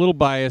I'm a little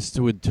biased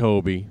with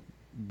Tobey,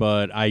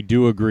 but I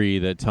do agree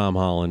that Tom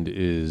Holland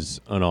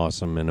is an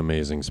awesome and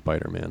amazing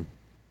Spider-Man.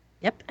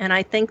 Yep, and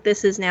I think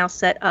this is now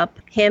set up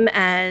him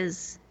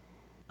as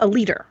a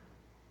leader.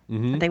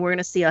 Mm-hmm. I think we're going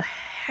to see a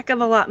heck of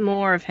a lot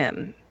more of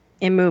him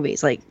in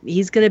movies. Like,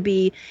 he's going to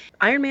be...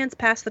 Iron Man's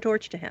passed the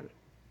torch to him.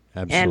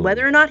 Absolutely. And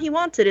whether or not he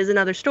wants it is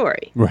another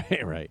story.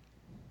 Right.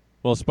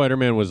 Well,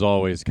 Spider-Man was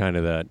always kind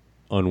of that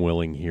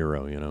unwilling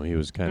hero, He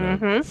was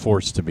kind of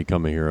forced to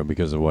become a hero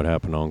because of what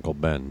happened to Uncle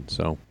Ben.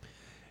 So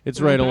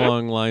it's right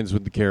along lines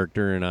with the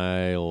character, and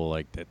I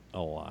liked it a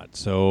lot.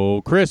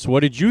 So, Chris, what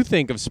did you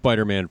think of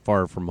Spider-Man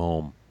Far From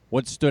Home?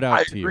 What stood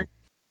out to agree.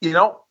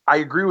 you? I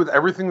agree with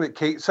everything that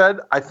Kate said.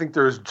 I think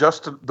there's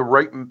just the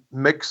right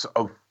mix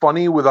of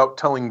funny without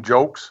telling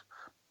jokes.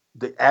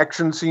 The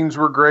action scenes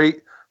were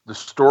great. The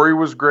story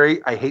was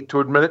great. I hate to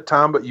admit it,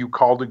 Tom, but you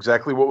called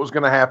exactly what was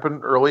going to happen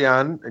early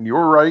on, and you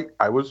were right.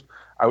 I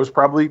was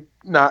probably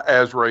not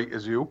as right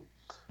as you.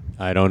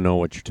 I don't know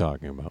what you're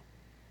talking about,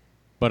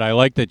 but I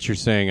like that you're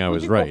saying I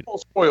was right. Full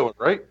spoiler,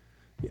 right?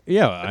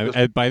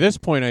 Yeah, by this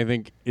point, I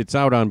think it's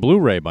out on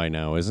Blu-ray by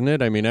now, isn't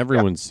it? I mean,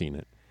 everyone's seen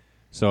it.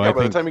 So I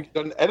by think the time you get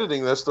done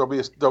editing this,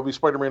 there'll be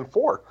Spider-Man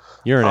 4.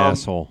 You're an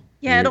asshole.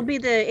 Yeah, it'll be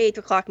the 8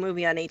 o'clock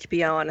movie on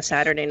HBO on a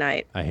Saturday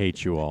night. I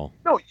hate you all.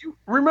 No,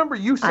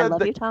 you said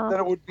love you, Tom. that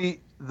it would be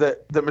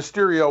that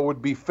Mysterio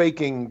would be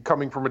faking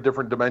coming from a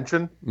different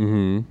dimension.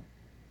 Mm-hmm.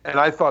 And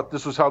I thought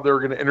this was how they were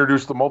going to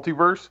introduce the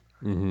multiverse.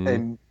 Mm-hmm.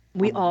 And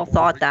We all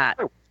thought that.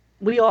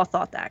 We all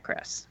thought that,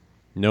 Chris.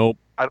 Nope.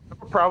 I don't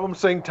have a problem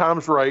saying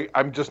Tom's right.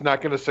 I'm just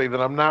not going to say that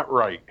I'm not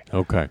right.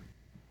 Okay.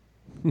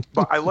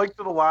 But I liked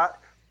it a lot.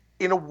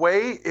 In a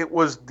way, it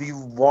was the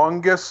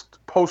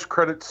longest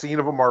post-credit scene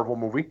of a Marvel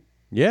movie.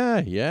 Yeah,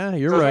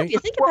 you're right. If you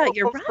think about it,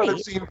 you're post-credit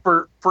right. scene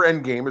for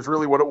Endgame is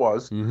really what it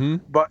was. Mm-hmm.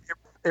 But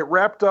it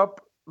wrapped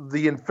up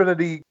the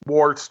Infinity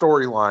War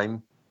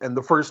storyline and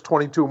the first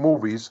 22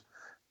 movies.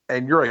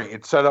 And you're right,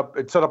 it set up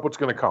what's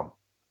going to come.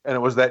 And it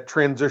was that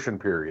transition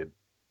period.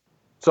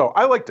 So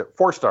I liked it.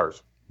 4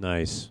 stars.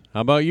 Nice.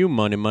 How about you,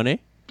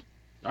 Money?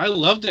 I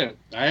loved it.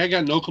 I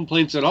got no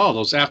complaints at all.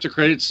 Those after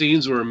credit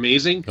scenes were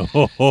amazing.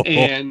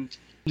 And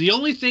the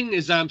only thing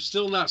is I'm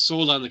still not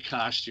sold on the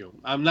costume.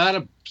 I'm not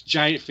a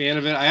giant fan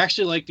of it. I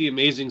actually like the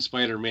Amazing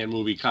Spider-Man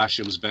movie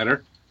costumes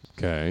better.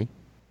 Okay.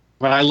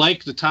 But I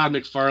like the Todd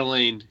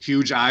McFarlane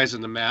huge eyes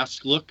and the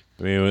mask look.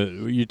 I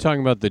mean, you talking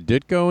about the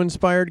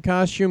Ditko-inspired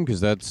costume? Because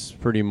that's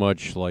pretty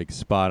much like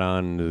spot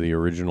on to the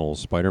original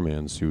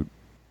Spider-Man suit.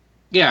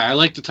 Yeah, I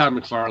like the Todd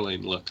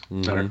McFarlane look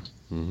better.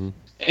 Mm-hmm.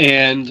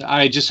 And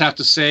I just have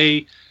to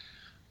say,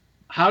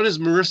 how does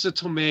Marissa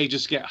Tomei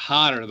just get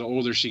hotter the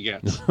older she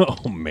gets?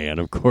 Oh, man,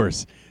 of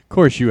course. Of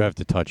course you have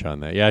to touch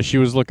on that. Yeah, she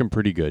was looking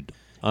pretty good.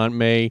 Aunt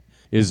May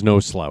is no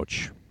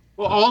slouch.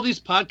 Well, all these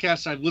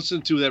podcasts I've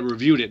listened to that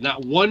reviewed it,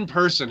 not one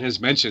person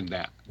has mentioned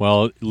that.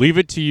 Well, leave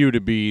it to you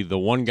to be the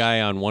one guy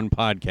on one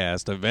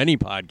podcast of any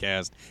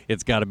podcast.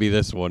 It's got to be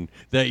this one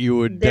that you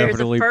would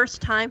definitely. There's a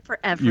first time for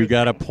everything. You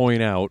got to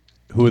point out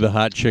who the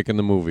hot chick in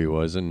the movie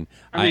was, and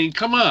I mean,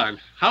 come on,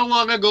 how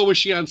long ago was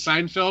she on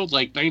Seinfeld?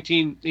 Like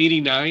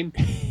 1989.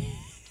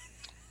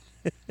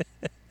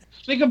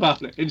 Think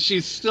about it, and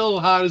she's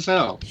still hot as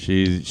hell.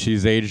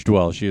 She's aged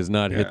well. She has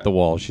not hit the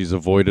wall. She's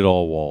avoided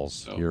all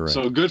walls. You're right.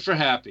 So good for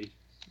Happy.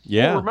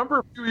 Yeah. Well, remember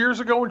a few years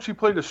ago when she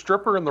played a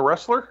stripper in The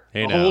Wrestler?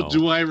 Hey, now.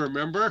 Do I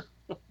remember?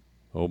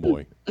 Oh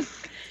boy.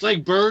 It's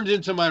like burned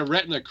into my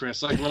retina,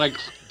 Chris. Like when I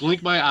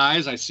blink my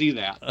eyes, I see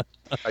that.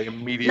 I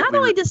immediately Not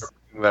only does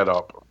that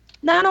up.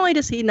 Not only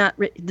does he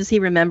does he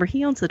remember,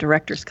 he owns the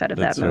director's cut of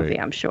That's that movie, right.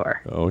 I'm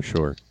sure. Oh,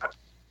 sure.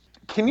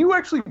 Can you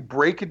actually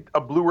break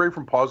a Blu-ray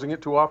from pausing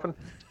it too often?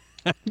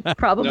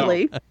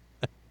 Probably.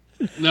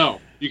 No,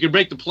 you can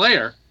break the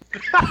player.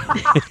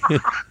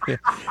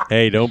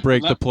 Hey, don't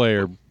break the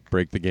player.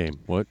 Break the game.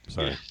 What?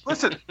 Sorry.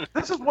 Listen,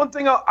 this is one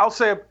thing I'll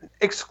say,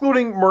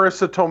 excluding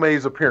Marissa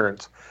Tomei's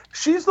appearance.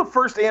 She's the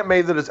first Aunt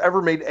May that has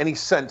ever made any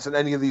sense in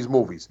any of these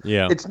movies.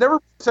 Yeah. It's never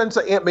made sense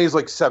that Aunt May's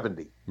like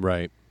 70.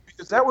 Right.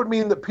 Because that would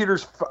mean that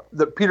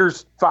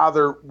Peter's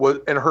father was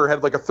and her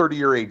had like a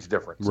 30-year age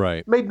difference. Right.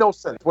 It made no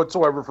sense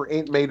whatsoever for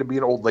Aunt May to be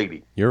an old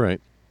lady. You're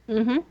right.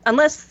 Mm-hmm.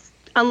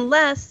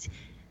 Unless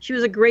she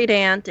was a great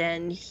aunt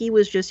and he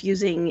was just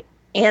using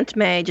Aunt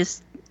May,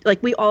 just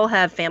like we all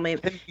have family,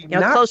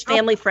 close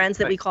family friends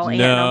that we call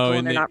aunt and uncle,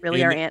 and they're not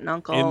really our aunt and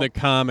uncle. In the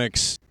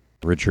comics,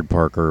 Richard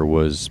Parker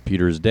was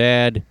Peter's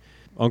dad.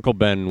 Uncle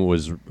Ben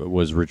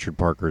was Richard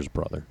Parker's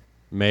brother.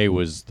 May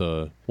was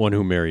the one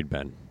who married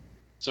Ben.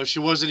 So she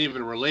wasn't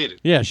even related.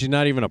 Yeah, she's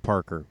not even a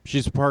Parker.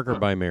 She's a Parker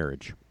by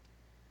marriage.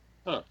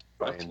 Huh.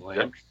 That's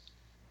lame.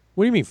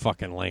 What do you mean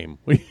fucking lame?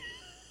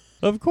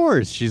 Of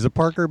course, she's a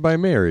Parker by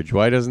marriage.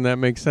 Why doesn't that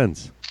make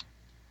sense?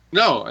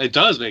 No, it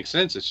does make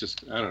sense. It's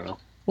just, I don't know.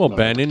 Well,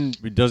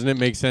 doesn't it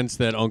make sense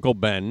that Uncle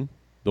Ben,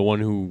 the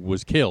one who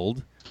was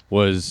killed,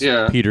 was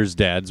Peter's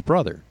dad's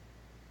brother?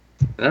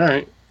 All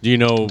right. Do you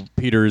know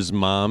Peter's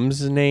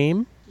mom's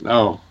name?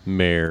 No.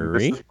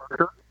 Mary.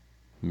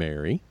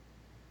 Mary.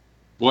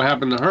 What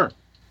happened to her?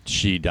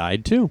 She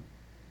died too.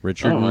 I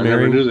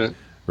never knew that.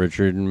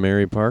 Richard and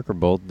Mary Parker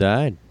both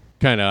died.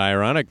 Kind of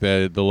ironic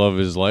that the love of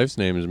his life's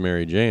name is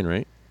Mary Jane,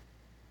 right?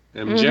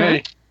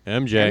 MJ.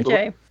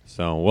 MJ.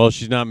 So, well,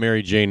 she's not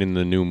Mary Jane in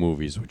the new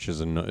movies, which is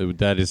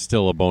that is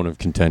still a bone of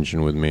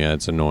contention with me.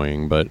 It's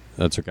annoying, but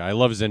that's okay. I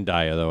love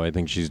Zendaya, though. I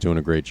think she's doing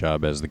a great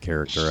job as the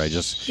character.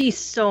 She's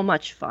so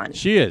much fun.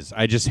 She is.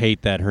 I just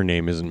hate that her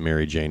name isn't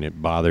Mary Jane.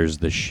 It bothers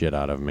the shit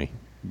out of me.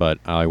 But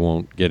I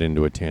won't get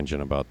into a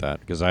tangent about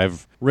that because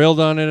I've railed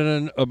on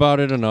it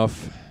about it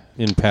enough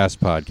in past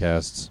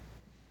podcasts.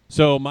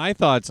 So my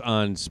thoughts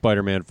on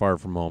Spider-Man Far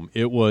From Home.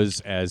 It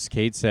was, as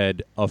Kate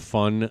said, a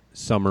fun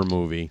summer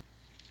movie.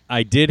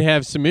 I did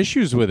have some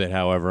issues with it,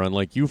 however,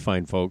 unlike you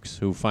fine folks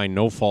who find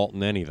no fault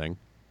in anything.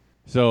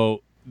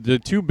 So the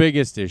two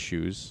biggest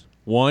issues.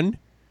 One,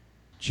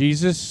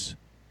 Jesus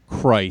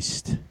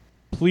Christ.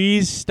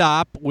 Please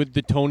stop with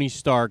the Tony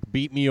Stark,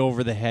 beat me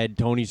over the head,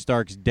 Tony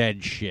Stark's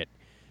dead shit.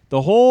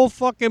 The whole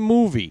fucking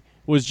movie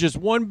was just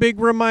one big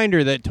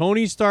reminder that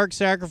Tony Stark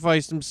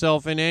sacrificed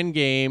himself in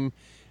Endgame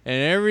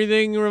and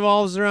everything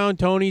revolves around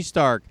Tony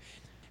Stark.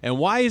 And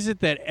why is it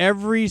that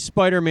every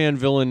Spider-Man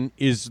villain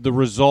is the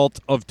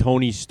result of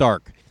Tony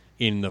Stark?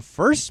 In the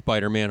first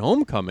Spider-Man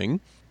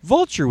Homecoming,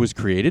 Vulture was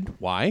created.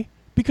 Why?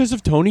 Because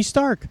of Tony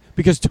Stark.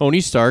 Because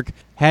Tony Stark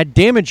had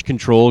damage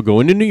control go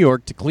into New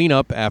York to clean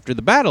up after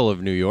the Battle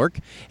of New York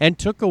and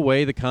took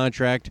away the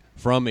contract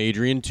from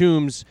Adrian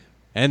Toomes,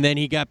 and then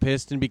he got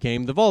pissed and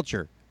became the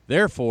Vulture.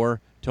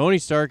 Therefore, Tony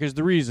Stark is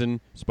the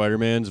reason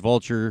Spider-Man's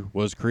Vulture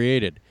was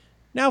created.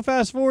 Now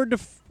fast forward to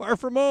Far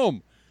From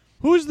Home.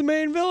 Who's the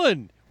main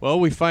villain? Well,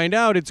 we find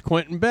out it's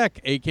Quentin Beck,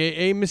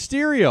 a.k.a.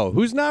 Mysterio,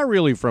 who's not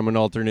really from an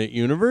alternate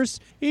universe.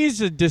 He's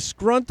a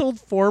disgruntled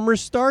former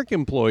Stark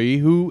employee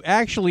who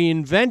actually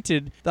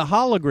invented the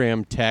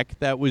hologram tech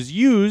that was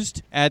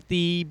used at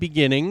the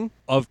beginning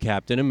of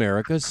Captain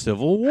America's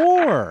Civil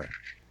War.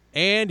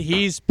 And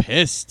he's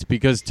pissed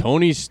because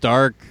Tony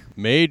Stark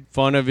made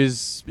fun of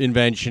his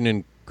invention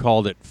and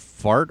called it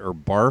fart or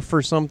barf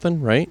or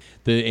something, right?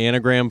 The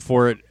anagram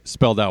for it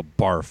spelled out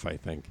barf, I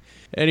think.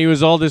 And he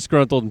was all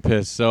disgruntled and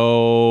pissed,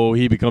 so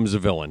he becomes a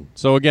villain.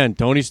 So again,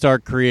 Tony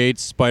Stark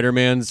creates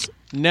Spider-Man's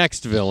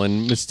next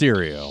villain,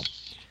 Mysterio.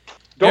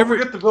 Don't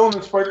forget the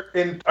villain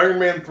in Iron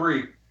Man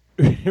 3.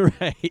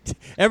 Right.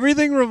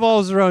 Everything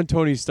revolves around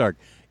Tony Stark.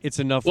 it's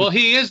enough. Well,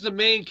 he is the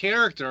main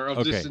character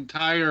of this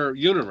entire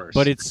universe.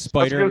 But it's I was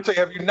Spider. going to say,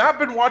 have you not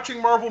been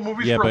watching Marvel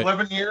movies for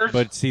 11 years?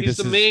 But see, he's this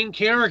the is main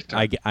character.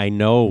 I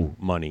know,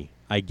 Money.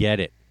 I get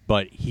it.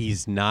 But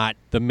he's not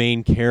the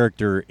main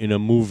character in a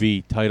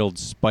movie titled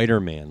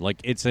Spider-Man. Like,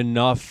 it's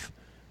enough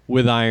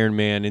with Iron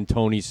Man and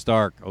Tony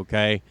Stark,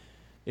 okay?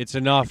 It's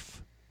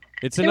enough.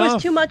 There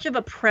was too much of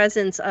a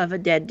presence of a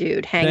dead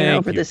dude hanging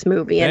over this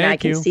movie, and I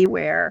can see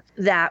where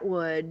that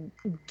would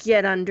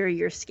get under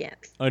your skin.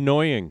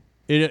 Annoying.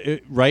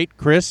 Right,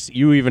 Chris?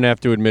 You even have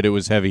to admit it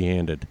was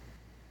heavy-handed.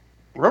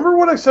 Remember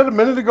what I said a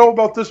minute ago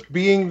about this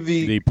being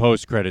the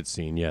post-credit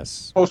scene,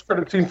 yes.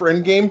 Post-credit scene for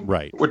Endgame?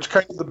 Right. Which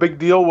kind of the big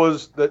deal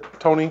was that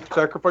Tony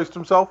sacrificed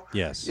himself?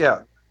 Yes.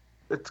 Yeah.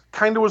 It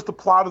kind of was the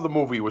plot of the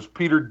movie, was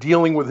Peter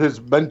dealing with his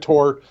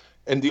mentor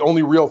and the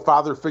only real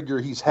father figure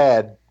he's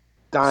had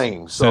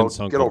dying. Since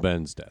Uncle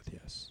Ben's death,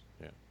 yes.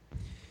 Yeah.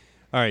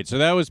 All right, so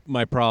that was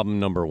my problem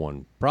number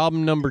 1.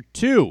 Problem number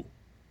 2.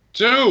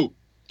 Two.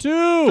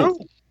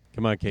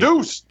 Come on, Kate.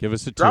 Deuce. Give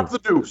us a 2. Drop the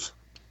deuce.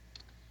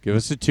 Give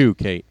us a 2,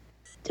 Kate.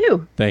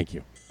 2. Thank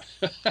you.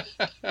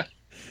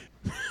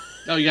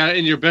 No, you got it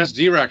in your best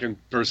D-Rock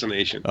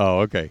impersonation.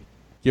 Oh, okay.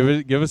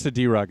 Give us a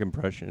D-Rock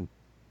impression.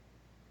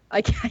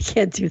 I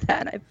can't do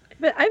that.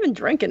 I haven't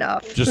drank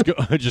enough. Just go.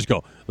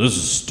 This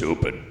is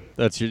stupid.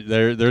 That's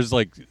your. There's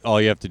like all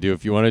you have to do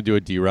if you want to do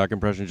a D-Rock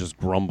impression. Just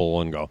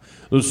grumble and go.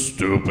 This is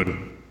stupid.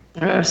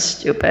 Oh,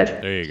 stupid.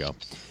 There you go.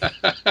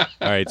 All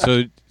right.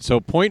 So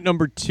point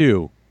number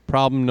 2.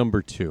 Problem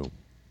number 2.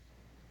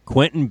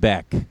 Quentin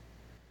Beck.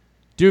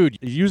 Dude,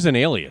 use an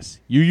alias.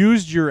 You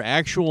used your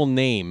actual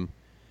name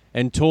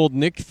and told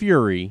Nick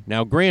Fury.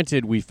 Now,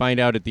 granted, we find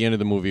out at the end of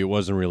the movie it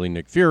wasn't really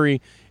Nick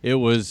Fury. It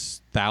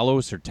was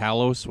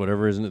Talos,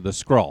 whatever, isn't it? The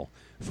Skrull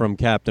from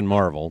Captain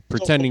Marvel,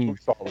 pretending.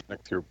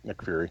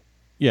 Nick Fury.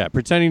 Yeah,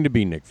 pretending to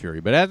be Nick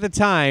Fury. But at the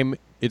time,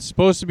 it's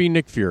supposed to be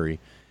Nick Fury.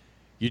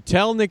 You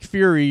tell Nick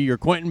Fury you're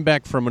Quentin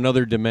Beck from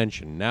another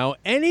dimension. Now,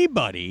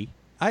 anybody,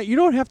 you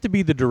don't have to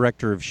be the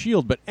director of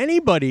S.H.I.E.L.D., but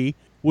anybody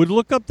would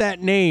look up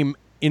that name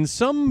in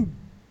some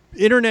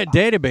internet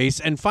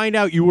database and find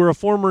out you were a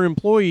former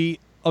employee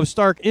of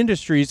Stark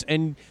Industries.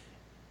 And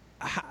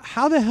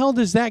how the hell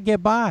does that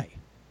get by?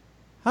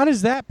 How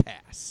does that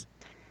pass?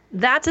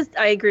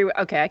 I agree with.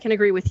 Okay, I can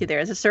agree with you there.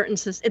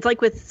 It's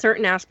like with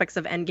certain aspects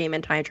of Endgame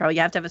and time travel,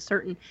 you have to have a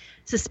certain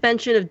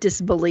suspension of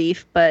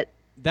disbelief. But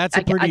that's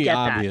pretty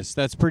obvious.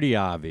 That's pretty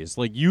obvious.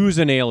 Like, use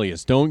an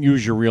alias. Don't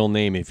use your real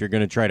name if you're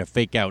going to try to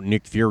fake out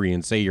Nick Fury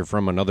and say you're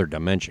from another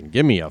dimension.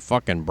 Give me a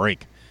fucking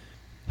break.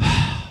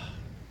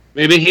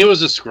 Maybe he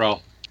was a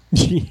Skrull.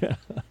 Yeah,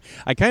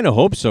 I kind of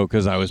hope so,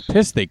 because I was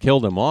pissed they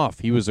killed him off.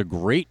 He was a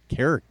great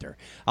character.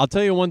 I'll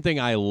tell you one thing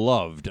I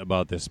loved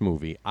about this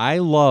movie. I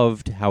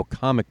loved how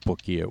comic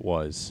booky it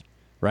was,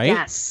 right?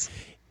 Yes.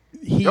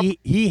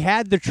 He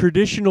had the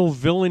traditional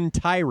villain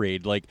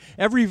tirade. Like,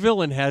 every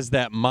villain has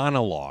that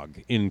monologue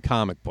in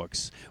comic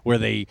books where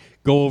they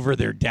go over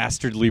their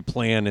dastardly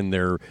plan and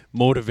their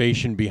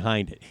motivation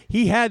behind it.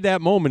 He had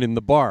that moment in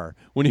the bar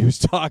when he was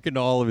talking to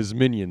all of his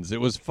minions.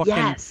 It was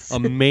fucking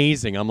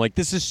amazing. I'm like,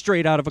 this is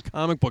straight out of a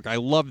comic book. I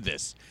love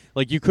this.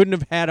 Like, you couldn't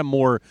have had a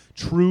more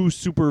true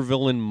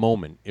supervillain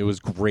moment. It was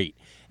great.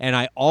 And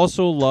I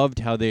also loved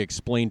how they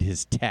explained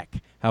his tech,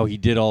 how he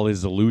did all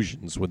his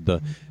illusions with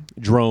the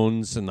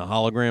drones and the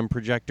hologram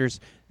projectors.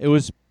 It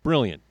was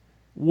brilliant.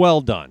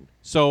 Well done.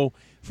 So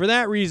for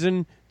that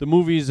reason, the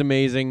movie is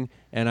amazing,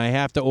 and I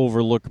have to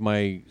overlook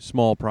my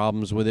small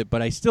problems with it,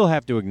 but I still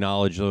have to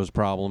acknowledge those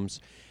problems.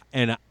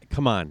 And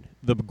come on,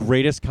 the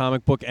greatest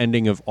comic book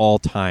ending of all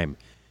time.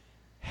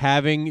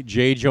 Having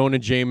J. Jonah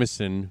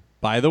Jameson,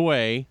 by the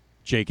way,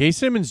 J.K.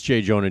 Simmons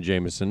J. Jonah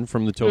Jameson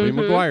from the Tobey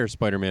Maguire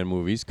Spider-Man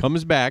movies,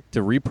 comes back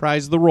to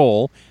reprise the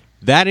role.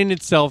 That in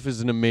itself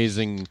is an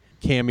amazing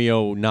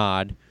cameo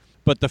nod.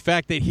 But the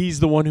fact that he's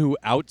the one who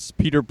outs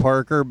Peter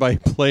Parker by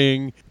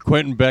playing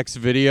Quentin Beck's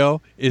video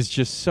is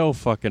just so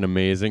fucking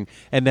amazing.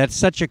 And that's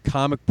such a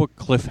comic book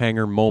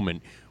cliffhanger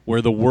moment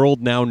where the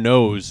world now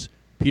knows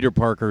Peter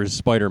Parker is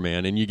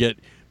Spider-Man, and you get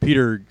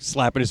Peter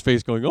slapping his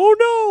face going, "Oh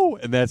no!"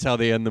 And that's how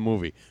they end the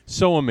movie.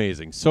 So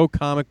amazing. So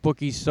comic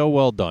booky. So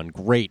well done.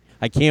 Great.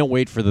 I can't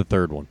wait for the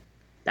third one.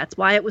 That's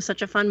why it was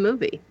such a fun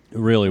movie. It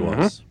really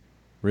was.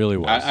 Really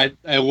was.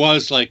 It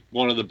was like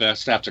one of the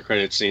best after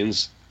credit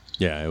scenes.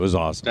 Yeah, it was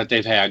awesome. That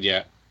they've had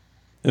yet.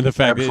 And the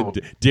fact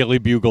that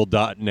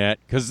DailyBugle.net,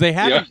 because they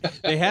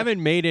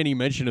haven't made any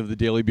mention of the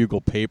Daily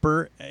Bugle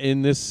paper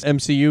in this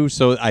MCU,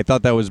 so I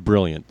thought that was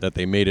brilliant that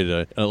they made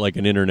it like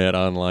an internet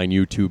online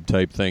YouTube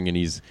type thing, and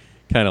he's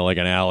kind of like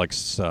an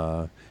Alex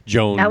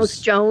Jones. Alex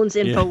Jones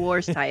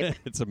InfoWars type.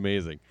 It's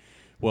amazing.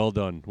 Well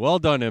done. Well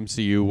done,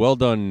 MCU. Well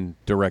done,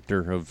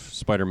 director of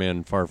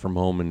Spider-Man Far From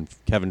Home and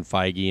Kevin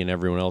Feige and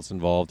everyone else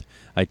involved.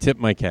 I tip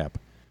my cap.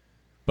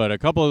 But a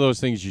couple of those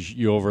things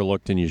you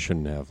overlooked and you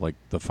shouldn't have, like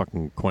the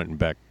fucking Quentin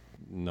Beck.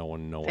 No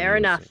one. Fair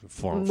enough.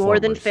 More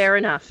than fair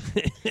enough.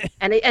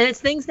 and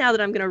it's things now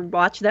that I'm going to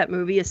watch that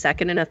movie a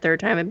second and a third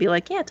time and be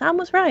like, yeah, Tom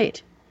was right.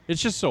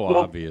 It's just so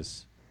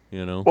obvious,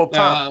 you know. Well,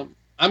 Tom,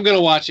 I'm going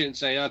to watch it and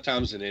say, oh,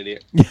 Tom's an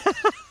idiot.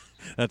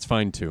 That's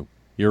fine too.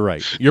 You're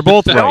right. You're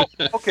both right.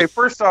 Okay,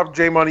 first off,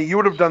 J Money, you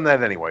would have done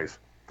that anyways.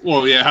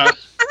 Well, yeah.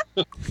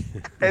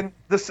 And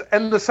the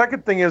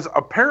second thing is,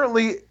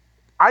 apparently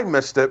I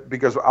missed it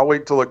because I'll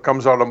wait till it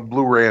comes out on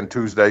Blu-ray on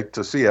Tuesday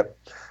to see it.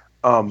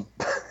 I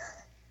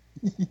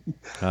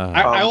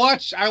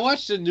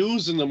watched the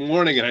news in the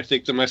morning and I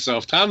think to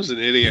myself, Tom's an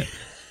idiot.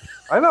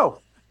 I know.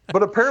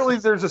 But apparently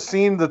there's a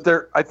scene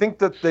that I think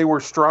that they were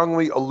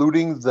strongly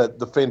alluding that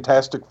the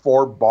Fantastic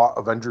Four bought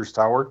Avengers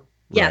Tower.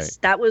 Yes, Right.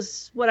 that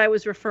was what I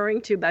was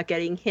referring to about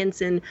getting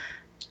hints in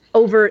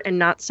overt and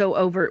not so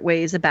overt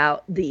ways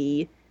about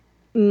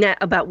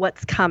about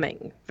what's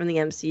coming from the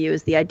MCU.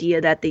 Is the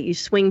idea that you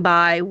swing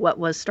by what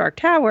was Stark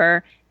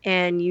Tower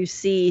and you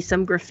see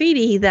some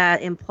graffiti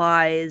that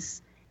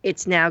implies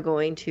it's now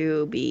going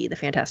to be the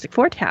Fantastic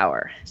Four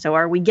Tower. So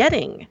are we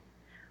getting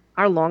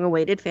our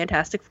long-awaited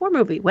Fantastic Four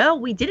movie? Well,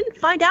 we didn't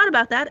find out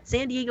about that at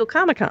San Diego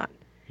Comic-Con.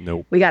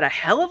 Nope. We got a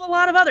hell of a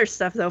lot of other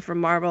stuff, though, from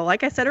Marvel.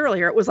 Like I said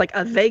earlier, it was like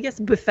a Vegas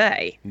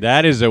buffet.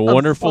 That is a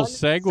wonderful fun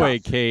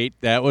segue, stuff. Kate.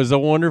 That was a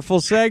wonderful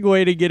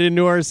segue to get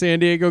into our San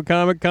Diego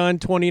Comic-Con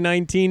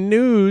 2019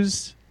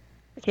 news.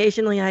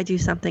 Occasionally, I do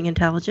something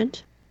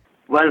intelligent.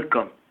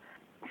 Welcome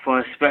for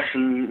a special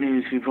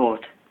news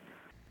report.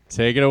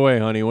 Take it away,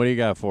 honey. What do you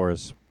got for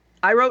us?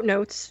 I wrote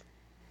notes,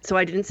 so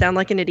I didn't sound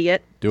like an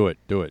idiot. Do it.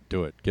 Give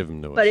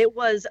them to us. But it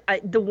was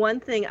the one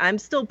thing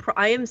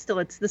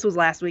this was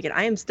last weekend.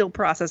 I am still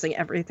processing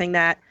everything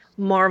that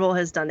Marvel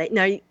has done.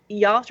 Now,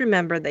 y'all have to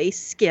remember they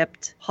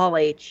skipped Hall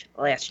H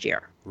last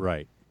year.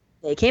 Right.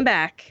 They came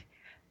back,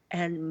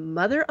 and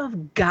mother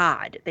of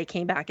God, they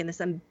came back in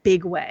this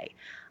big way.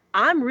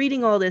 I'm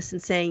reading all this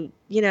and saying,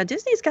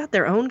 Disney's got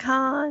their own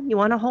con. You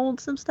want to hold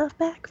some stuff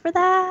back for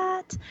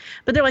that?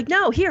 But they're like,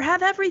 no, here,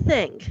 have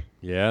everything.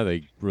 Yeah,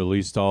 they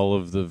released all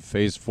of the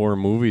Phase 4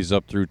 movies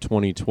up through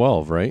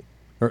 2012, right?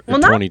 Or Well,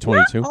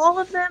 2022. not all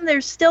of them.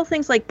 There's still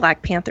things like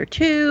Black Panther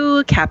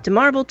 2, Captain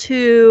Marvel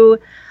 2,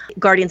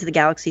 Guardians of the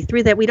Galaxy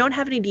 3 that we don't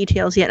have any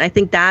details yet. And I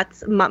think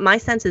that's my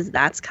sense is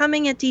that's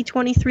coming at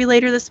D23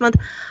 later this month.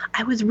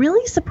 I was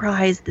really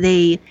surprised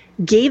they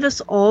gave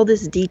us all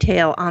this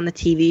detail on the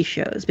TV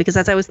shows, because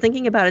as I was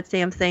thinking about it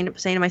today, I'm saying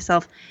to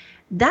myself,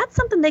 that's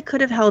something they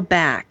could have held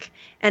back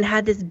and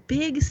had this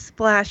big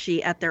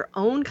splashy at their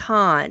own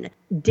con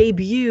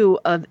debut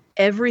of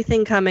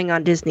everything coming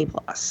on Disney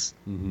Plus.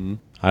 Mm-hmm.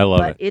 I love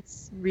But it.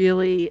 it's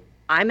really,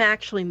 I'm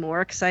actually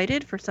more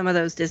excited for some of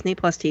those Disney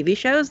Plus TV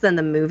shows than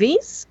the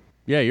movies.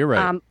 Yeah, you're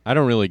right. I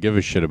don't really give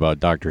a shit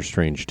about Doctor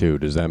Strange 2.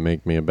 Does that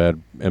make me a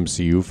bad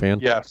MCU fan?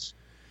 Yes.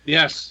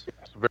 Yes.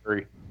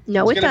 Very.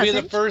 No, It's it going to be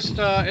doesn't. the first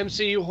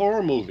MCU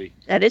horror movie.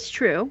 That is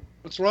true.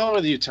 What's wrong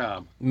with you,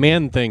 Tom?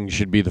 Man-Thing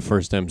should be the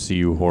first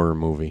MCU horror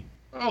movie.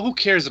 Oh, who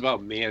cares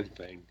about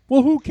Man-Thing?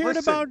 Well, who cared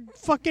Listen. about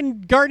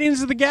fucking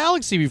Guardians of the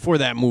Galaxy before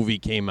that movie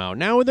came out?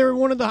 Now they're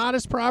one of the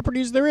hottest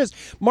properties there is.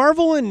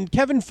 Marvel and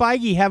Kevin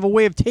Feige have a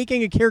way of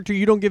taking a character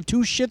you don't give two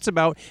shits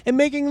about and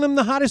making them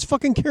the hottest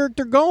fucking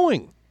character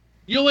going.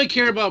 You only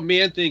care about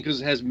Man-Thing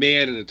because it has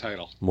man in the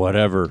title.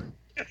 Whatever.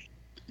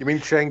 You mean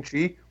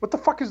Shang-Chi? What the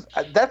fuck is...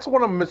 That's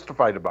what I'm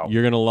mystified about.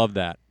 You're going to love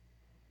that.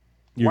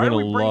 You're Why are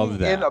going we to love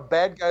bringing that. in a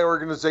bad guy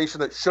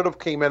organization that should have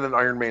came in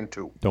Iron Man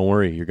 2? Don't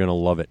worry. You're going to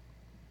love it.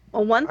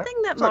 Well, one thing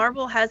that so-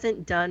 Marvel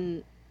hasn't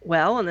done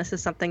well, and this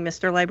is something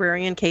Mr.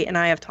 Librarian Kate and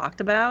I have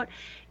talked about,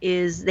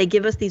 is they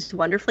give us these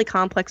wonderfully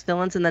complex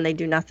villains and then they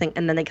do nothing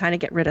and then they kind of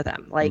get rid of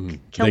them. Like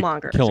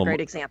Killmonger is a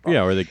great example.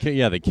 Yeah, or they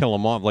kill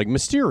him off. Like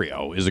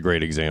Mysterio is a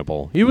great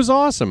example. He was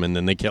awesome, and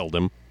then they killed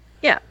him.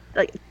 Yeah,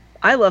 like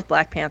I love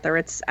Black Panther.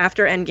 It's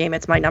after Endgame,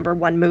 it's my number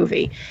one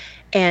movie.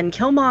 And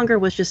Killmonger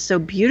was just so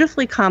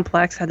beautifully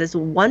complex, had this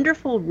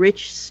wonderful,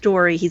 rich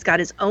story. He's got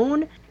his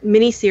own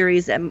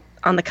miniseries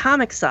on the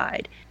comic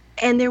side.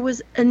 And there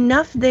was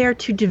enough there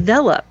to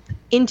develop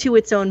into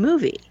its own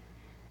movie.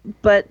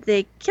 But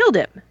they killed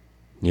him.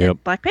 Yep.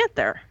 Black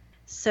Panther.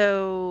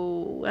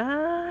 So,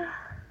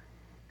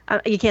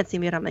 you can't see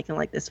me, but I'm making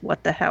like this,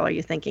 what the hell are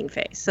you thinking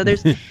face. So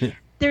there's,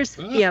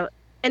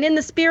 and in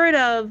the spirit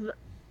of,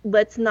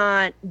 let's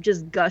not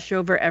just gush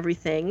over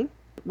everything.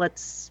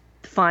 Let's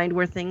find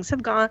where things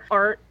have gone,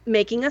 aren't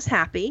making us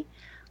happy.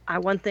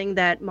 One thing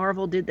that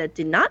Marvel did that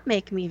did not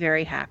make me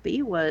very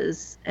happy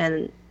was,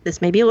 and this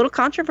may be a little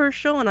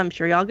controversial, and I'm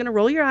sure y'all going to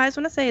roll your eyes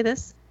when I say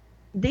this,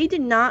 they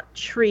did not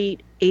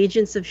treat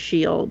Agents of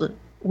S.H.I.E.L.D.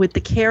 with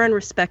the care and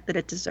respect that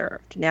it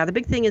deserved. Now, the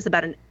big thing is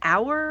about an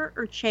hour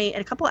or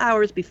a couple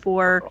hours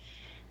before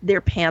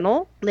their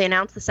panel, they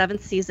announced the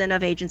 7th season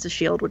of Agents of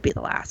S.H.I.E.L.D. would be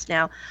the last.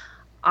 Now,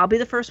 I'll be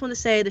the first one to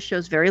say the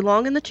show's very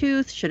long in the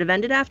tooth, should have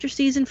ended after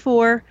season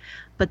 4,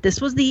 but this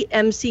was the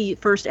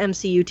first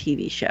MCU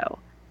TV show.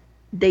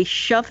 They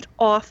shoved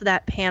off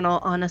that panel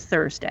on a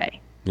Thursday.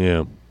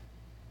 Yeah.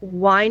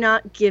 Why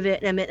not give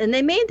it a minute? And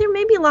there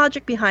may be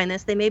logic behind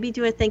this. They may be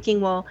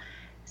thinking, well,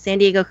 San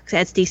Diego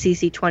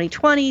SDCC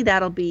 2020,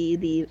 that'll be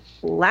the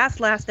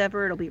last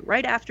ever. It'll be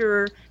right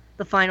after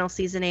the final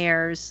season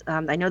airs.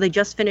 I know they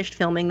just finished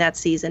filming that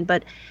season,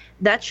 but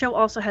that show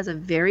also has a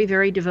very,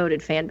 very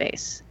devoted fan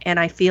base.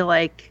 And I feel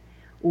like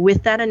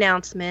with that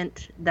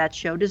announcement, that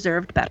show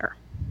deserved better.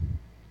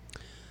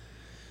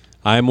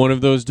 I'm one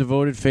of those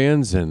devoted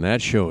fans, and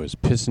that show is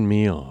pissing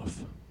me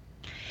off.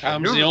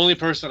 Tom's the only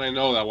person I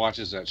know that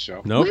watches that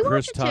show. No, We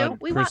Chris watch it too. Todd.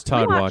 We Chris wa- we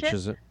Todd watch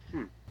watches it.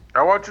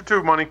 I watch it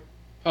too, Money.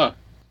 Huh.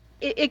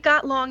 It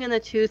got long in the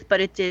tooth,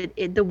 but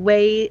the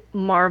way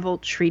Marvel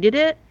treated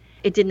it,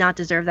 it did not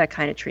deserve that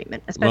kind of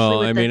treatment,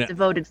 especially with the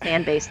devoted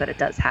fan base that it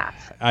does have.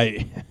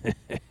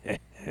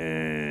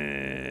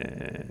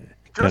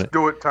 Just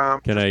do it, Tom.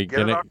 Can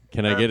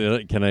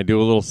I do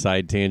a little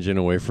side tangent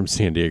away from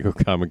San Diego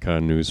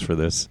Comic-Con news for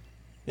this?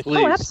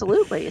 Please. Oh,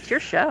 absolutely. It's your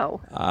show.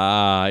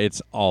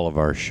 It's all of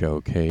our show,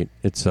 Kate.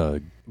 It's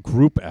a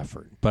group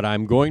effort, but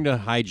I'm going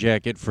to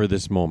hijack it for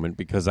this moment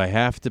because I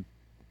have to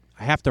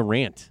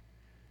rant.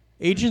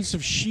 Agents of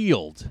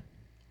S.H.I.E.L.D.,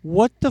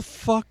 what the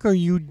fuck are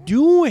you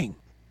doing?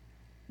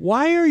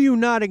 Why are you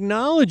not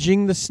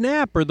acknowledging the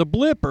snap or the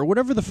blip or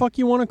whatever the fuck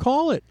you want to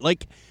call it?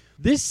 Like,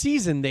 this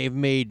season, they've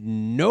made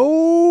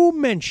no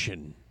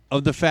mention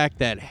of the fact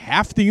that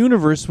half the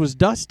universe was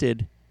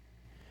dusted.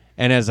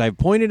 And as I've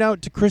pointed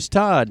out to Chris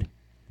Todd,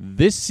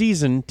 this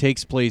season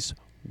takes place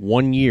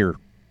 1 year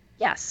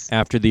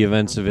after the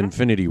events of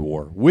Infinity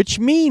War, which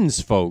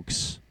means,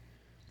 folks,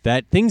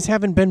 that things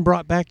haven't been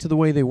brought back to the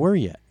way they were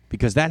yet,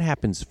 because that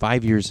happens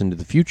 5 years into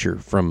the future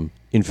from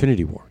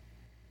Infinity War.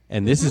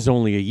 And this is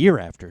only a year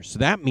after, so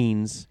that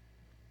means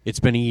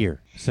it's been a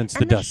year since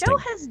the dusting. And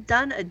the show has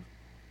done a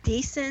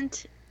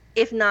decent,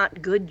 if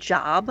not good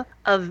job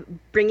of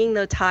bringing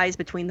the ties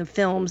between the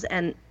films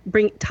and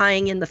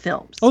tying in the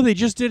films. Oh, they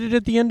just did it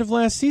at the end of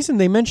last season.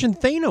 They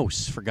mentioned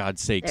Thanos, for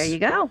God's sakes. There you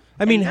go.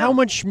 I mean, how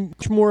much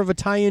more of a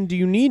tie-in do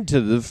you need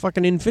to the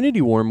fucking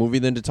Infinity War movie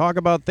than to talk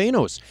about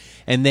Thanos?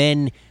 And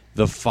then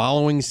the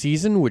following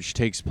season, which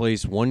takes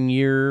place 1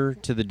 year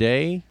to the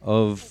day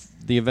of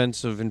the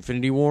events of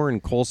Infinity War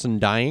and Coulson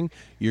dying,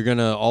 you're going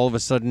to all of a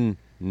sudden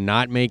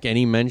not make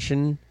any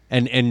mention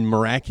and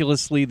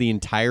miraculously the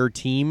entire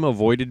team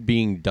avoided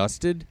being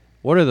dusted?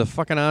 What are the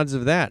fucking odds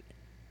of that?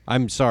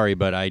 I'm sorry,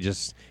 but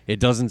it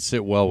doesn't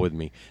sit well with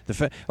me.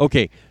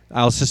 Okay,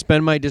 I'll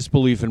suspend my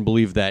disbelief and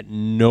believe that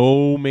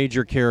no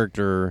major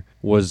character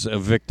was a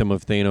victim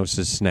of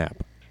Thanos'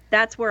 snap.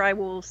 That's where I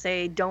will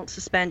say don't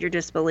suspend your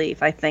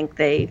disbelief. I think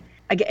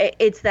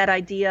it's that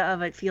idea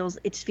of it feels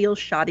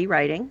shoddy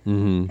writing.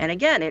 Mm-hmm. And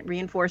again, it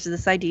reinforces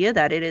this idea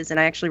that it is, and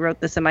I actually wrote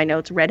this in my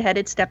notes,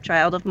 redheaded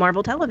stepchild of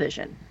Marvel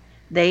Television.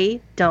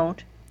 They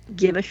don't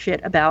give a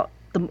shit about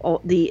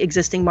the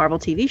existing Marvel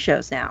TV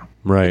shows now.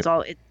 Right.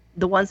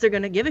 The ones they're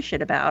going to give a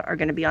shit about are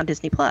going to be on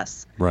Disney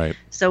Plus. Right.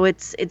 So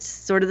it's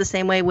sort of the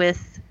same way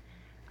with.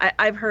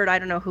 I've heard, I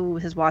don't know who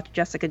has watched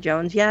Jessica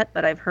Jones yet,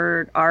 but I've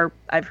heard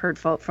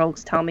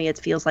folks tell me it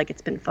feels like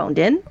it's been phoned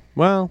in.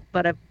 Well,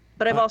 but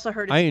I've also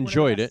heard it's I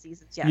enjoyed it.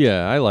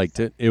 Yeah, I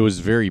liked it. It was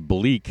very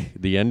bleak.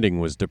 The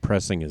ending was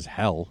depressing as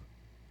hell.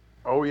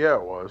 Oh yeah,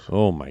 it was.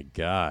 Oh my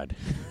God.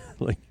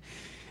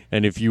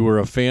 And if you were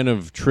a fan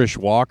of Trish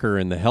Walker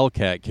and the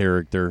Hellcat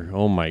character,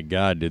 oh my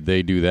God, did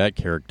they do that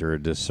character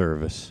a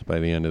disservice by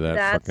the end of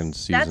that fucking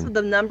season? That's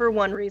the number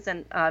one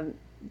reason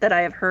that I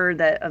have heard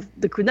the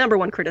number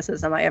one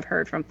criticism I have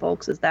heard from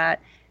folks is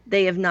that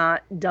they have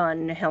not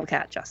done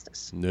Hellcat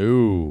justice.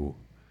 No,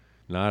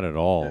 not at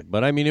all.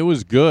 But I mean, it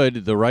was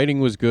good. The writing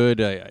was good.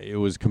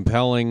 It was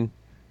compelling.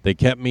 They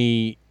kept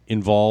me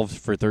involved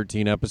for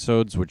 13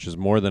 episodes, which is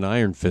more than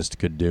Iron Fist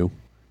could do.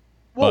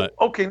 Well,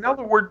 okay, now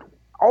that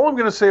all I'm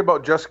going to say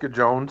about Jessica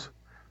Jones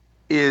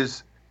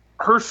is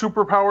her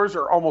superpowers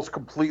are almost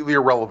completely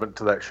irrelevant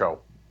to that show.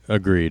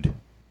 Agreed.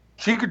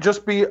 She could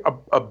just be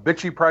a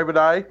bitchy private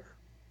eye,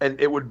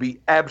 and it would be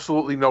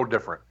absolutely no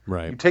different.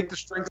 Right. You take the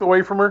strength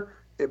away from her,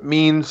 it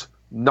means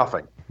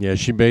nothing. Yeah,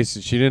 she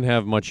didn't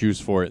have much use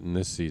for it in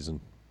this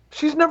season.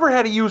 She's never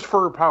had a use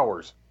for her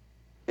powers.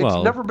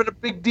 It's never been a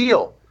big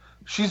deal.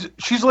 She's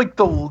like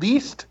the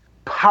least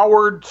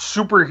powered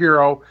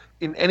superhero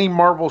in any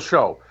Marvel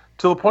show,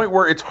 to the point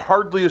where it's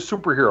hardly a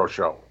superhero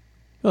show.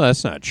 Well,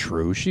 that's not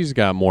true. She's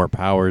got more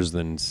powers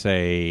than,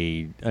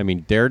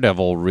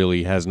 Daredevil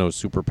really has no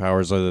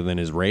superpowers other than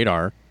his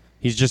radar.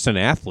 He's just an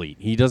athlete.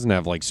 He doesn't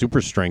have,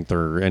 super strength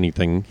or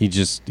anything.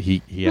 He's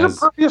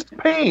impervious to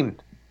pain.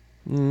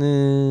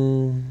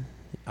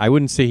 I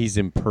wouldn't say he's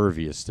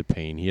impervious to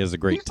pain. He has a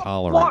great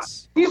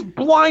tolerance. He's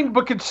blind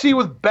but can see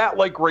with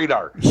bat-like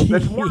radar.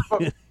 That's more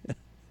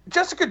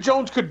Jessica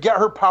Jones could get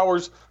her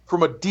powers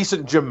from a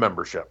decent gym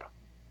membership.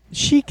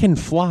 She can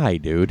fly,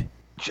 dude.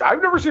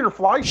 I've never seen her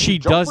fly. She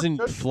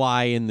doesn't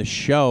fly in the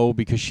show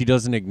because she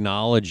doesn't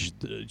acknowledge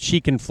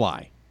she can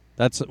fly.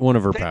 That's one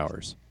of her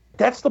powers.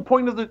 That's the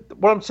point of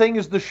what I'm saying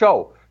is the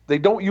show. They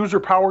don't use her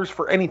powers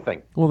for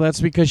anything. Well, that's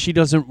because she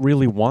doesn't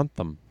really want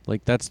them.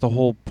 That's the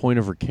whole point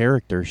of her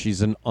character.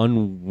 She's an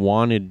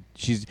unwanted.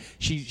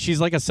 She's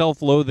like a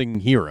self-loathing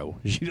hero.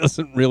 She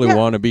doesn't really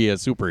want to be a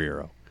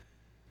superhero.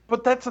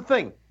 But that's the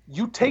thing.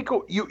 You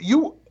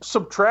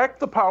subtract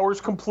the powers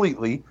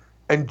completely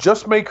and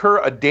just make her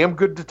a damn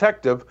good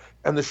detective,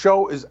 and the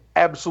show is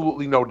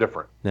absolutely no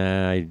different.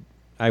 Nah,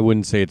 I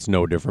wouldn't say it's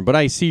no different, but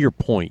I see your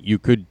point. You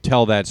could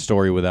tell that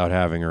story without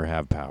having her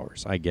have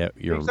powers. I get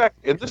your...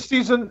 Exactly. In this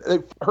season,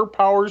 her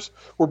powers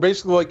were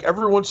basically like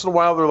every once in a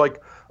while, they're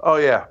like, oh,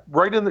 yeah,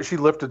 right in that she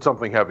lifted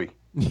something heavy.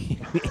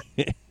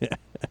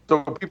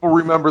 So people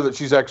remember that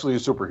she's actually a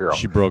superhero.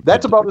 She broke.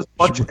 That's about as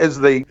much as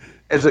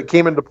it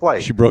came into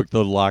play. She broke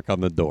the lock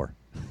on the door.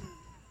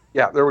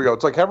 Yeah, there we go.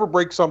 It's like have her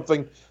break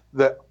something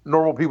that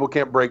normal people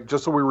can't break,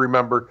 just so we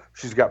remember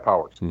she's got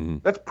powers. Mm-hmm.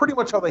 That's pretty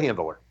much how they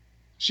handle her.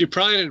 She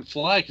probably didn't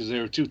fly because they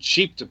were too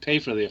cheap to pay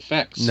for the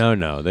effects. No.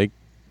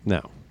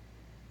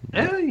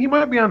 You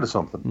might be onto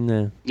something.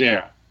 No.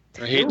 Yeah.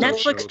 I hate those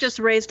Netflix shows. just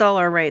raised all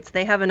our rates.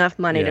 They have enough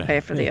money to pay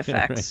for the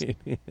effects.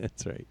 Right.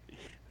 That's right.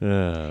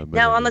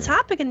 Now, on the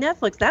topic of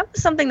Netflix, that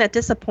was something that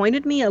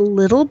disappointed me a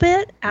little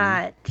bit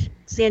at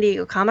San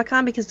Diego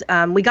Comic-Con because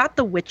we got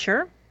The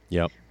Witcher,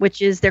 which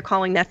is they're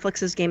calling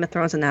Netflix's Game of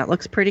Thrones, and that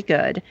looks pretty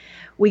good.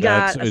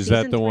 Is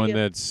that the one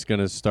that's going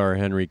to star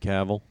Henry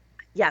Cavill?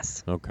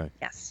 Yes. Okay.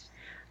 Yes.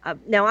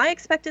 Now, I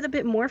expected a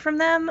bit more from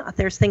them.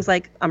 There's things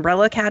like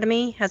Umbrella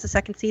Academy has a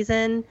second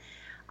season.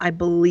 I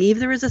believe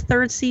there is a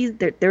third season.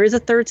 There is a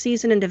third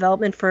season in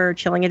development for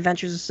Chilling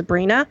Adventures of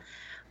Sabrina.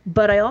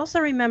 But I also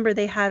remember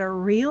they had a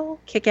real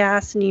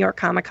kick-ass New York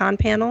Comic-Con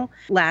panel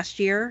last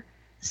year.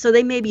 So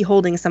they may be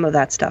holding some of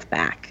that stuff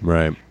back.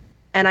 Right.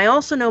 And I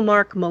also know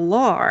Mark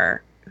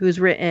Millar,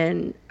 who's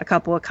written a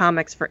couple of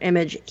comics for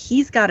Image.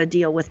 He's got a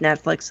deal with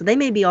Netflix. So they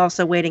may be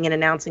also waiting and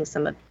announcing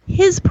some of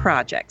his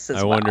projects as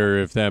well. I wonder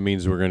if that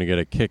means we're going to get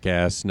a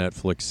kick-ass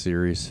Netflix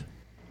series.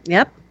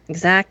 Yep,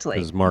 exactly.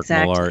 Because Mark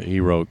Millar, he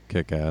wrote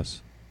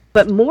Kick-Ass.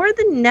 But more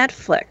than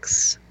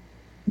Netflix,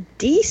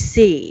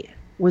 DC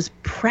was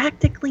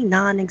practically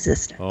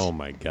non-existent. Oh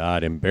my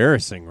God,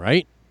 embarrassing,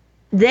 right?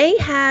 They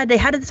had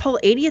this whole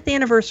 80th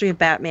anniversary of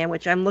Batman,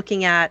 which I'm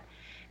looking at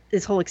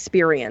this whole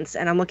experience,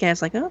 and I'm looking at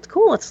it's like, oh, it's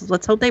cool.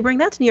 Let's hope they bring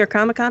that to New York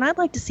Comic Con. I'd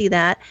like to see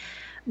that.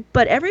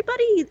 But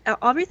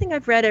everything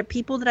I've read,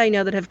 people that I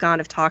know that have gone,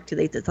 have talked to,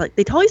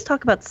 they always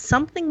talk about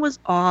something was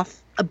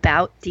off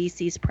about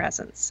DC's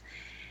presence,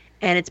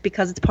 and it's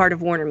because it's part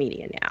of Warner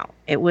Media now.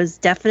 It was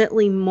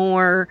definitely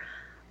more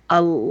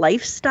a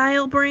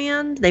lifestyle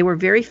brand. They were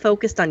very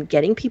focused on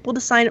getting people to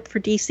sign up for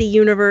DC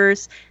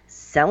Universe,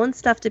 selling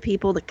stuff to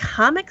people. The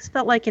comics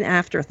felt like an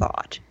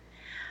afterthought.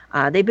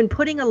 They've been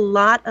putting a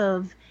lot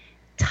of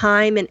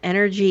time and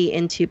energy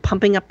into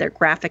pumping up their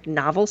graphic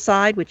novel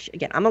side, which,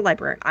 again, I'm a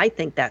librarian. I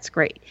think that's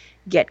great.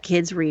 Get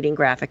kids reading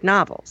graphic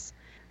novels.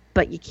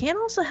 But you can't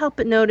also help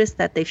but notice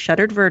that they've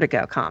shuttered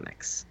Vertigo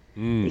Comics.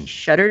 They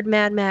shuttered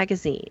Mad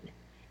Magazine.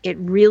 It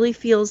really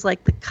feels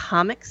like the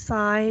comic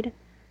side,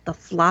 the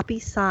floppy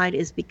side,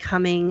 is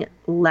becoming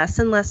less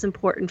and less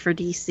important for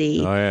DC.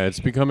 Oh, yeah, it's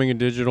becoming a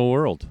digital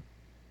world.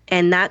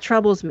 And that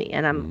troubles me.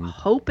 And I'm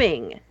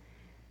hoping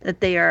that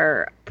they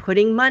are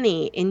putting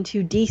money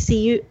into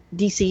DC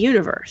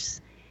Universe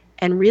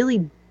and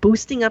really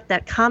boosting up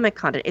that comic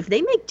content. If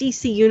they make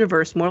DC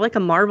Universe more like a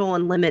Marvel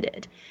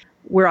Unlimited,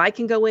 where I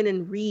can go in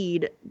and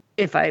read,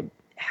 if I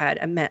had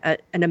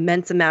an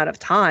immense amount of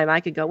time, I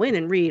could go in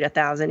and read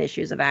 1,000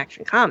 issues of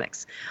Action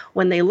Comics.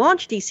 When they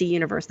launched DC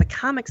Universe, the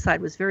comic side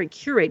was very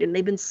curated, and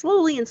they've been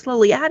slowly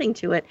adding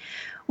to it,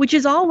 which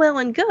is all well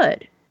and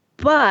good.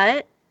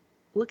 But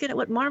look at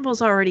what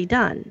Marvel's already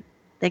done.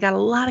 They got a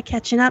lot of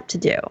catching up to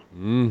do.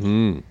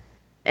 Mm-hmm.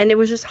 And there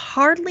was just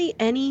hardly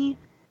any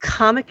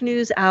comic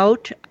news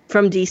out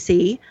from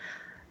DC.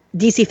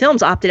 DC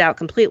Films opted out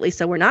completely,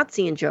 so we're not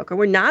seeing Joker.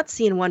 We're not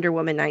seeing Wonder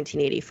Woman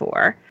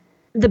 1984.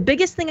 The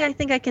biggest thing I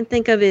think I can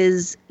think of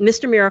is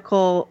Mr.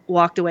 Miracle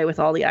walked away with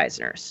all the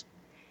Eisners.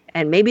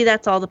 And maybe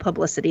that's all the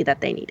publicity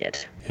that they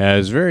needed. Yeah,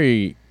 it's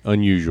very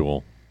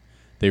unusual.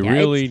 They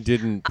really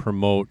didn't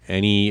promote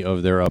any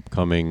of their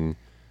upcoming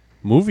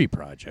movie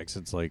projects.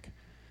 It's like...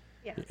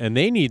 Yeah. And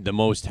they need the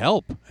most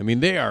help. I mean,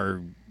 they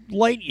are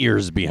light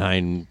years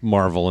behind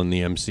Marvel and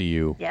the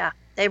MCU. Yeah,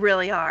 they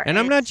really are. And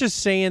I'm not just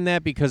saying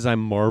that because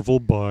I'm Marvel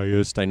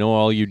biased. I know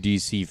all you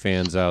DC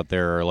fans out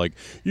there are like,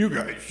 you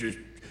guys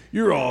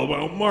you're all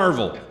about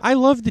Marvel. I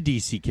love the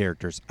DC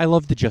characters. I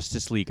love the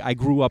Justice League. I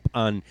grew up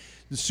on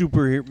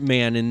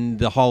Superman and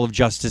the Hall of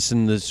Justice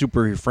and the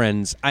Super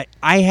Friends.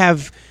 I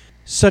have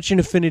such an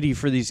affinity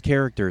for these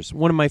characters.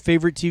 One of my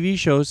favorite TV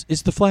shows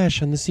is The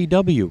Flash on the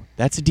CW.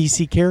 That's a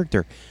DC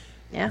character.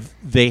 Yeah.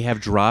 They have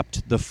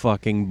dropped the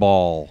fucking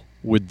ball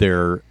with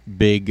their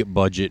big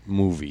budget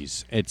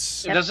movies.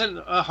 Doesn't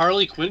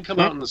Harley Quinn come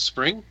out in the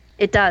spring?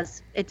 It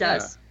does. It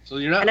does. Yeah. So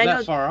you're not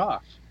that far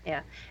off.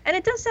 Yeah. And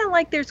it does sound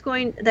like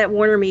that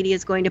Warner Media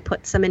is going to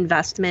put some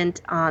investment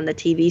on the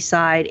TV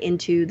side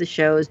into the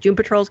shows. Doom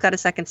Patrol's got a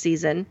second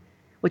season,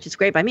 which is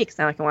great by me because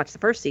now I can watch the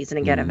first season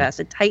and get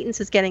invested.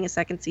 Titans is getting a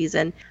second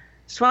season.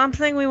 Swamp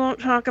Thing we won't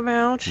talk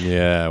about.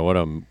 Yeah, what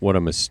a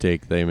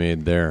mistake they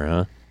made there,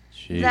 huh?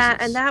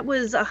 Jesus. That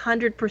was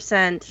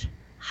 100%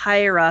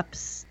 higher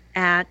ups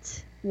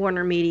at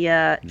Warner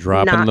Media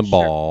dropping the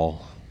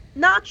ball.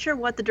 Not sure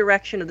what the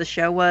direction of the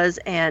show was,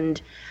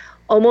 and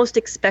almost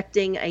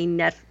expecting a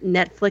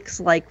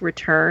Netflix-like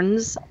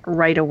returns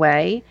right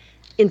away.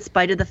 in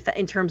spite of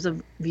in terms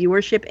of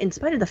viewership, in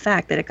spite of the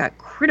fact that it got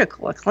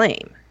critical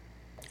acclaim.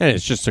 And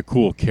it's just a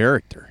cool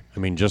character. I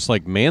mean, just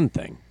like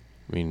Man-Thing.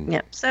 I mean,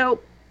 yeah. So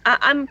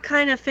I'm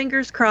kind of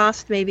fingers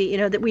crossed, maybe,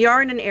 that we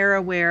are in an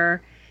era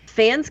where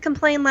fans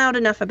complain loud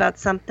enough about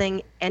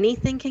something,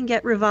 anything can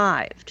get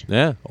revived.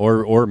 Yeah,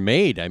 or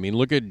made. I mean,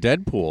 look at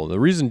Deadpool. The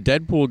reason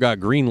Deadpool got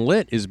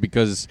green-lit is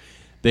because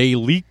they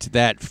leaked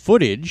that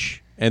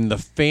footage, and the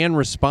fan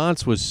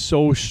response was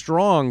so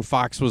strong,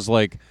 Fox was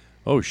like,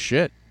 oh,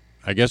 shit,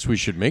 I guess we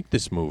should make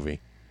this movie.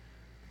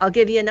 I'll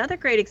give you another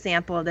great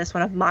example of this,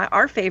 one of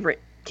our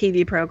favorite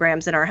TV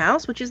programs in our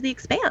house, which is The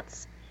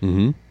Expanse.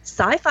 Mm-hmm.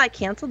 Sci-Fi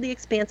canceled The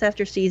Expanse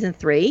after season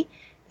 3,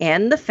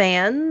 and the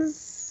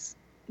fans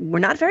were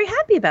not very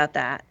happy about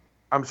that.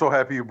 I'm so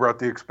happy you brought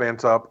The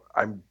Expanse up.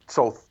 I'm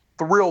so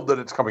thrilled that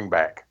it's coming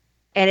back.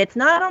 And it's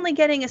not only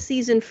getting a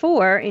season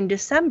 4 in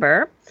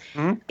December,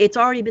 it's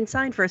already been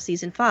signed for a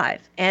season 5.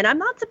 And I'm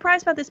not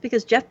surprised about this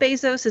because Jeff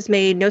Bezos has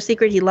made no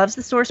secret he loves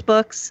the source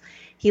books.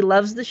 He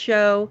loves the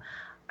show.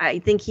 I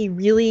think he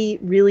really,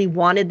 really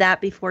wanted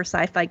that before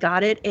Sci-Fi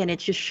got it. And it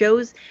just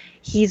shows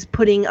he's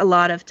putting a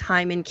lot of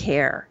time and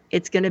care.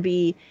 It's going to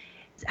be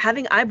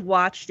I've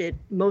watched it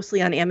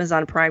mostly on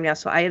Amazon Prime now.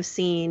 So I have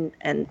seen,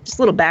 and just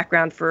a little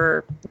background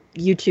for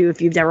you two,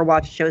 if you've never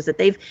watched shows, that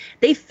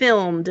they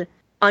filmed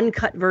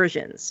uncut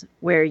versions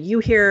where you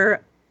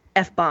hear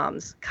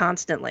F-bombs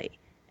constantly,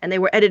 and they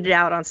were edited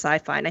out on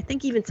Sci-Fi. And I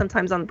think even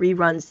sometimes on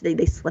reruns,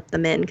 they slip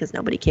them in because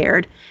nobody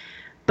cared.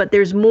 But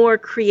there's more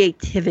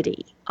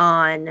creativity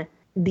on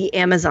the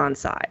Amazon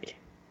side,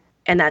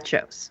 and that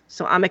shows.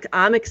 So I'm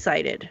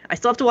excited. I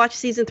still have to watch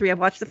season 3. I've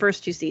watched the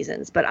first 2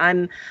 seasons, but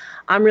I'm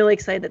really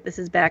excited that this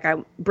is back.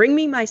 Bring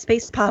me my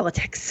space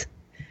politics.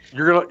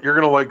 You're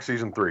gonna like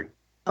season 3.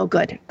 Oh,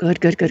 good.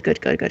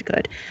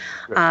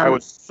 I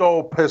was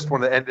so pissed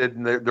when it ended,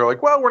 and they're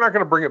like, "Well, we're not going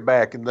to bring it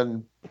back," and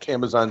then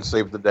Amazon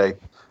saved the day.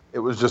 It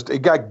was just, it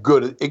got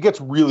good. It gets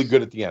really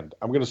good at the end.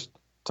 I'm going to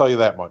tell you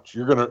that much.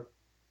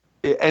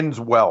 It ends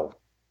well.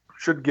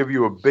 Should give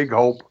you a big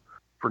hope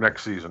for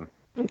next season.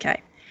 Okay.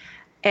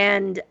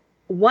 And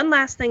one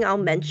last thing I'll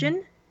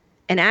mention,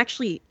 and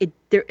actually,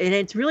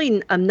 it's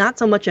really not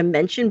so much a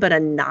mention, but a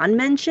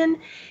non-mention,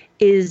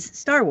 is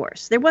Star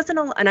Wars. There wasn't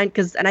and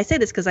I say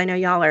this because I know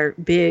y'all are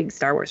big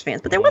Star Wars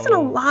fans, but there wasn't a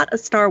lot of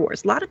Star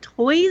Wars, a lot of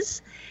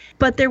toys,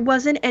 but there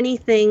wasn't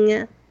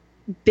anything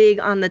big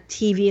on the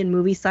TV and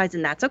movie sides,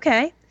 and that's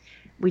okay.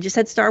 We just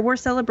had Star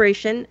Wars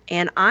Celebration,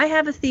 and I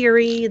have a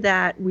theory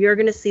that we are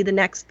going to see the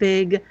next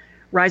big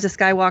Rise of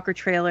Skywalker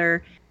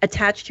trailer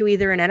attached to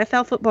either an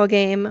NFL football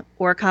game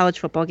or a college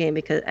football game,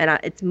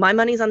 it's my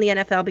money's on the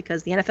NFL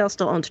because the NFL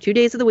still owns 2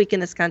 days of the week in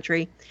this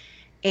country.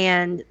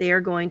 And they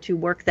are going to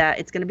work that.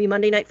 It's going to be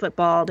Monday Night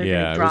Football. They're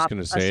going to drop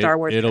a Star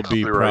Wars. It'll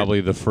be probably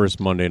the first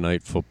Monday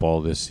Night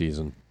Football this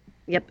season.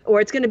 Yep,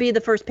 or it's going to be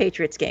the first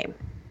Patriots game.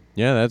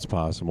 Yeah, that's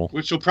possible.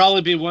 Which will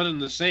probably be one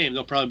and the same.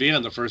 They'll probably be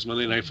on the first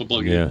Monday Night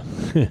Football game.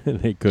 Yeah,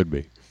 they could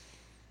be.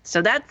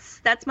 So that's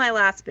my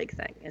last big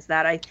thing, is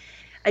that I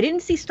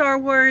didn't see Star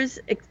Wars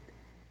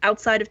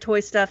outside of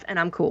toy stuff, and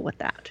I'm cool with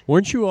that.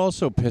 Weren't you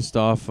also pissed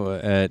off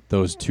at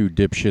those 2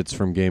 dipshits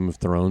from Game of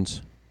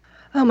Thrones?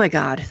 Oh my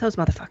God, those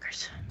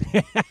motherfuckers!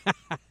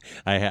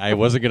 I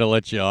wasn't gonna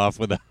let you off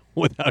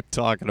without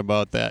talking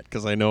about that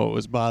because I know it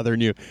was bothering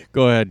you.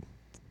 Go ahead,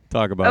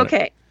 talk about it.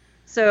 Okay,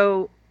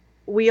 so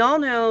we all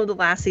know the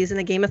last season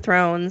of Game of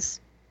Thrones,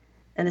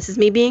 and this is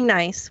me being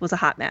nice, was a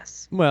hot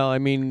mess. Well, I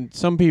mean,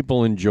 some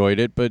people enjoyed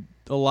it, but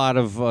a lot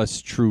of us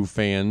true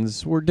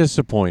fans were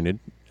disappointed.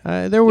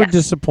 There were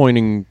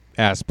disappointing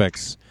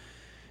aspects.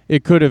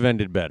 It could have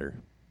ended better.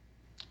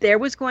 There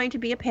was going to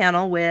be a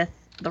panel with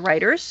the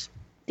writers,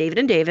 David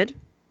and David,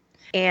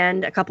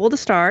 and a couple of the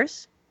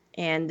stars,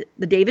 and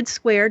the David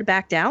squared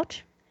backed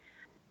out.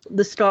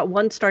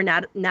 One star,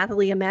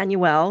 Nathalie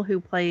Emmanuel,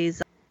 who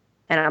plays,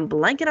 and I'm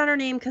blanking on her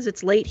name because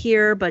it's late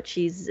here, but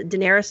she's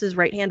Daenerys'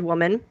 right-hand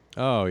woman.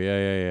 Oh,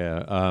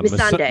 yeah.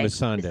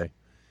 Missandei.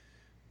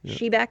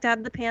 She backed out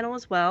of the panel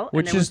as well.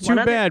 Which is too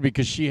bad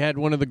because she had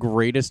one of the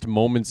greatest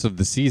moments of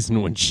the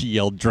season when she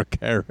yelled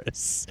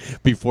Dracarys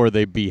before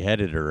they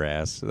beheaded her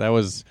ass. That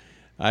was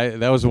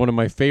one of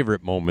my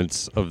favorite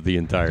moments of the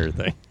entire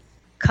thing.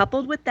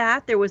 Coupled with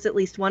that, there was at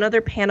least one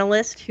other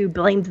panelist who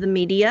blamed the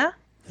media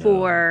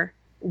for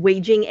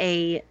waging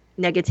a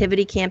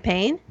negativity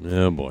campaign.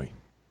 Oh, boy.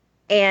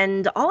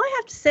 And all I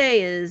have to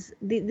say is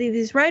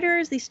these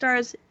writers, these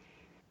stars,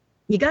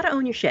 you got to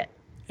own your shit.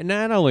 And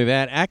not only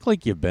that, act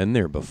like you've been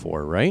there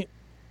before, right?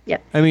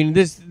 Yep. I mean,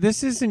 this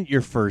isn't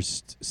your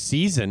first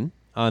season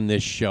on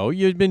this show.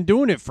 You've been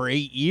doing it for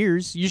 8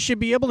 years. You should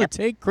be able to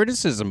take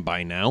criticism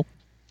by now.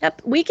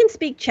 Yep. We can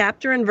speak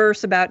chapter and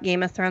verse about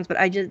Game of Thrones, but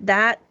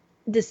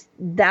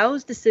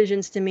those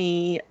decisions to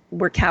me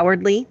were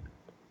cowardly.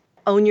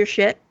 Own your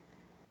shit.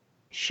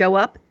 Show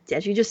up,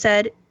 as you just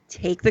said,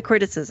 take the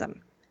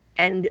criticism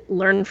and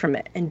learn from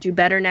it and do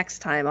better next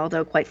time.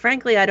 Although, quite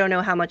frankly, I don't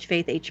know how much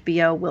faith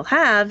HBO will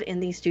have in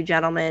these 2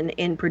 gentlemen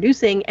in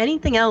producing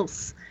anything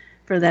else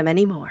for them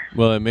anymore.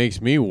 Well, it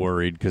makes me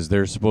worried because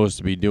they're supposed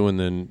to be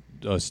doing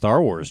a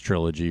Star Wars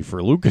trilogy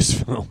for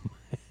Lucasfilm.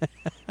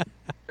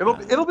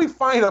 It'll be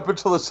fine up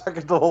until the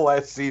second to the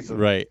last season.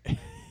 Right.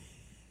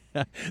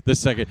 The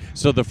second.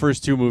 So the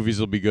first 2 movies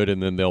will be good,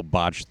 and then they'll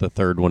botch the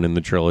third one in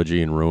the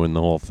trilogy and ruin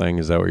the whole thing.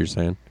 Is that what you're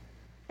saying?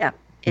 Yeah,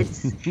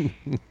 it's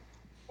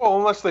Well,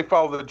 unless they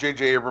follow the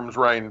J.J. Abrams,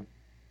 Ryan,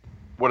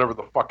 whatever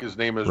the fuck his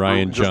name is.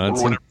 Ryan just ruin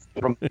Johnson.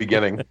 it from the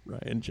beginning.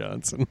 Ryan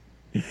Johnson.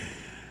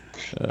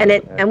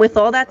 and with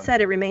all that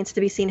said, it remains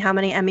to be seen how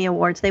many Emmy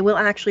Awards they will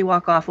actually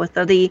walk off with.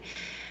 Though They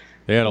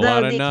had a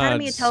lot of the nods.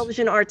 Academy of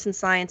Television Arts and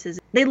Sciences,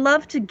 they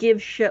love to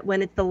give shit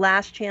when it's the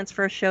last chance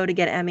for a show to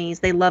get Emmys.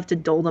 They love to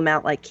dole them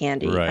out like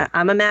candy. Right.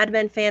 I'm a Mad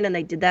Men fan, and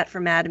they did that for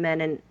Mad Men,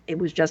 and it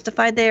was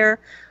justified there.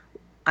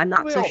 I'm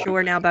not so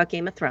sure now about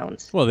Game of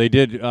Thrones. Well, they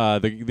did.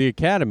 The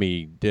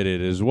Academy did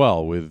it as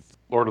well with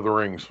Lord of the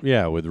Rings.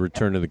 Yeah, with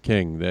Return of the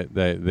King. That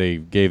they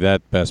gave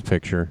that Best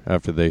Picture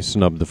after they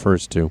snubbed the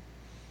first 2.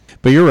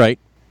 But you're right,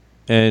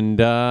 and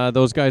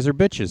those guys are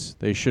bitches.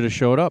 They should have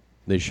showed up.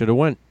 They should have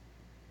went.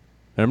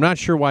 And I'm not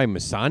sure why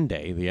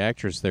Missandei, the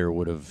actress there,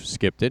 would have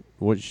skipped it.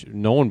 Which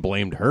no one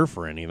blamed her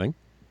for anything.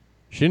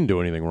 She didn't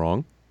do anything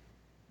wrong.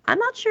 I'm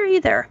not sure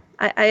either.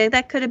 I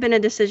that could have been a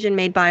decision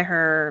made by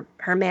her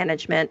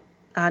management,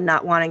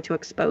 not wanting to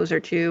expose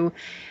her to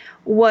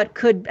what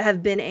could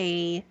have been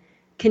a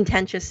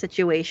contentious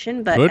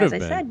situation. But Could as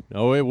have I been. said,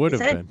 Oh, it would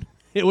have been.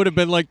 It would have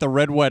been like the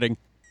Red Wedding.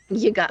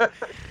 you got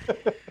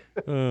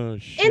Oh,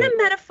 shit. in a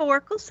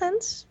metaphorical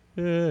sense.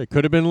 Yeah, it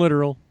could have been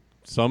literal.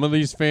 Some of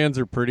these fans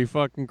are pretty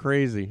fucking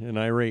crazy and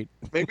irate.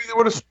 Maybe they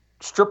would have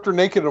stripped her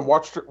naked and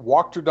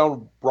walked her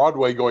down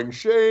Broadway going,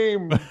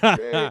 shame.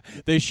 Shame.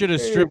 They should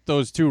have stripped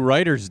those 2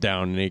 writers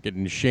down naked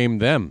and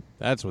shamed them.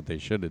 That's what they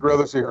should have I'd done.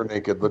 rather see her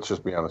naked. Let's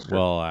just be honest here.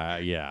 Well,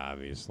 yeah,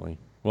 obviously.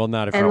 Well,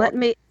 not if And you're- let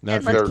me not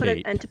and if you're let's put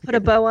Kate. and to put a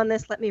bow on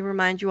this, let me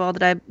remind you all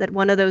that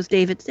one of those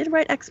Davids did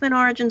write X-Men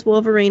Origins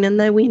Wolverine, and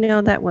that we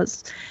know that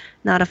was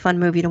not a fun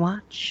movie to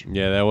watch.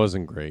 Yeah, that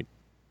wasn't great.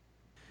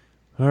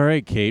 All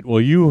right, Kate.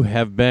 Well, you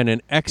have been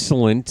an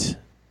excellent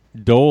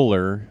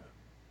doler.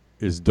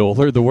 Is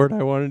doler the word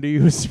I wanted to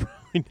use?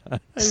 Probably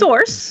not.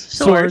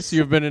 Source.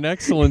 You've been an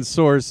excellent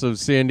source of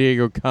San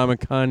Diego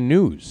Comic-Con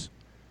news.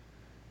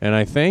 And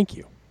I thank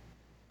you.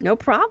 No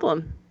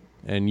problem.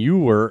 And you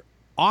were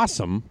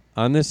awesome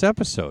on this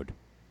episode.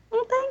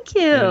 Well, thank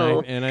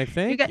you. And I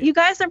thank you. You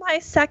guys are my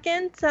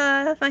second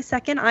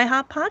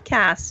IHOP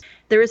podcast.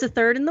 There is a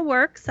third in the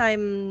works.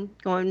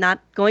 Not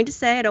going to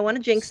say. I don't want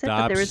to jinx it,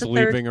 but there is a third.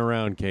 Stop sleeping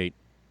around, Kate.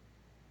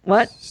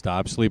 What?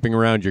 Stop sleeping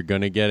around. You're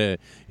gonna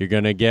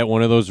get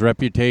one of those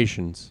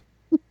reputations.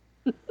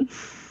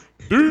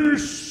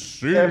 This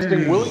Casting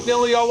is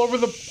willy-nilly all over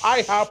the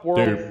IHOP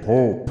world. the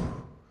Pope.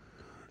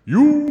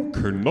 You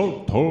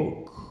cannot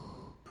talk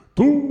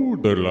to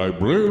the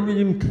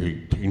librarian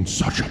Kate in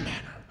such a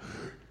manner.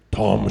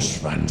 Thomas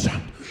Van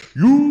Zandt,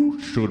 you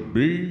should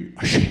be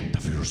ashamed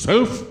of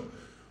yourself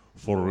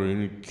for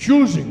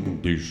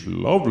accusing this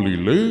lovely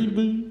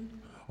lady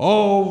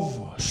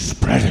of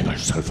spreading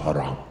herself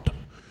around.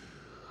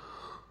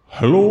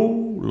 Hello,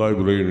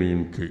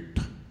 librarian Kate.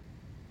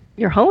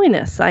 Your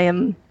Holiness, I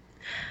am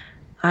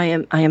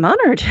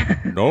honored.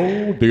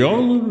 No, the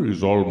honor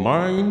is all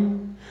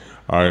mine.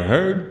 I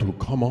had to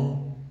come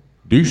on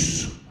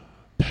this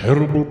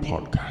terrible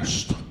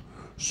podcast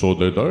so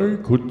that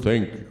I could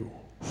thank you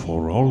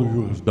for all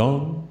you have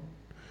done.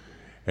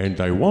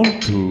 And I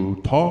want to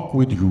talk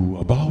with you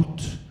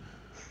about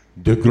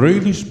the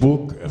greatest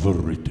book ever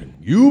written.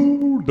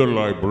 You, the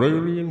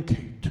librarian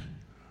Kate,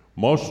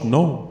 must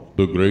know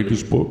the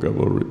greatest book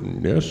ever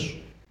written, yes?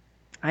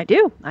 I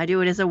do. It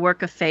is a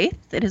work of faith.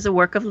 It is a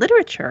work of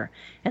literature.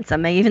 And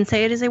some may even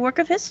say it is a work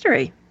of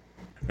history.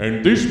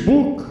 And this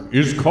book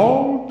is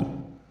called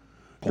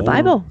The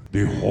Bible.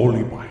 The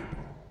Holy Bible.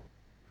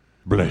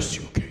 Bless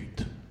you,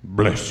 Kate.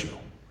 Bless you.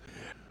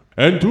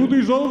 And to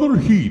these other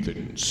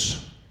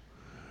heathens,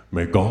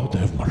 may God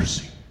have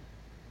mercy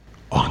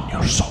on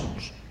your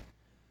souls.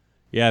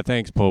 Yeah,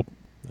 thanks, Pope.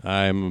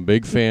 I'm a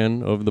big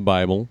fan of the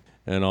Bible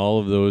and all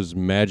of those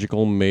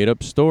magical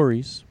made-up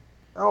stories.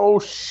 Oh,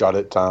 shut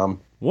it, Tom.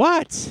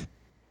 What?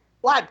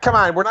 What? Come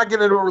on, we're not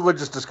getting into a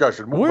religious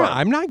discussion. Move on.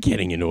 I'm not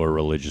getting into a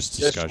religious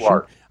Yes, you discussion.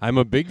 are. I'm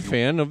a big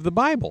fan of the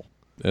Bible.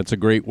 That's a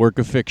great work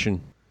of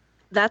fiction.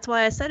 That's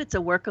why I said it's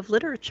a work of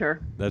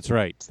literature. That's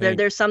right.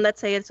 There's some that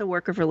say it's a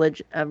work of a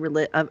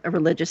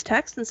religious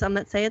text, and some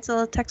that say it's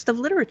a text of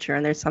literature,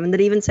 and there's some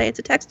that even say it's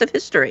a text of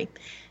history.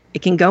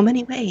 It can go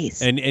many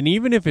ways. And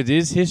even if it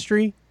is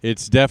history,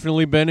 it's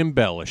definitely been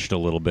embellished a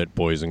little bit,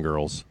 boys and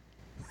girls.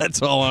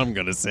 That's all I'm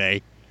going to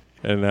say.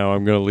 And now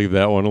I'm going to leave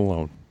that one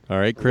alone. All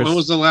right, Chris? When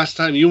was the last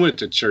time you went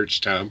to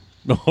church, Tom?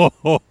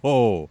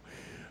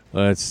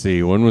 Let's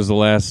see. When was the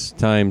last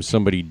time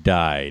somebody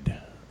died?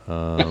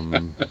 I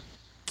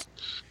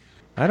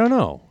don't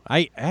know.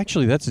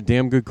 Actually, that's a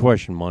damn good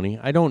question, Money.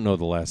 I don't know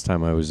the last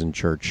time I was in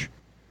church.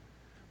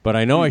 But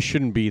I know I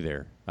shouldn't be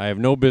there. I have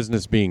no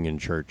business being in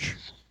church.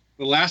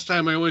 The last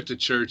time I went to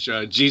church,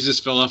 Jesus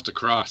fell off the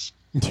cross.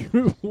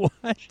 What?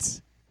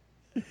 That's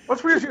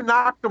because you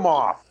knocked him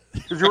off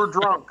because you were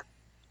drunk.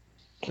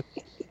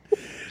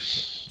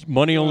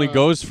 Money only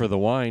goes for the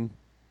wine.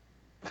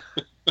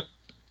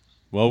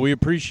 Well, we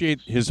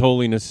appreciate His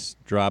Holiness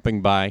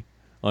dropping by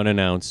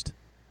unannounced.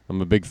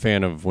 I'm a big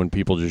fan of when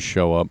people just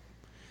show up.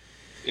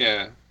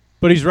 Yeah.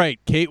 But he's right.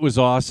 Kate was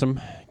awesome.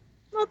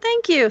 Well,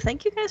 thank you.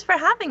 Thank you guys for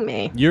having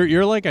me.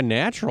 You're like a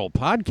natural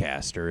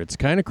podcaster. It's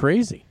kind of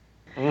crazy.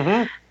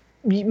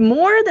 Mm-hmm.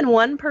 More than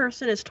one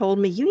person has told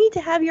me, you need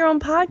to have your own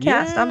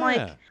podcast. I'm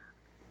like,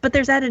 but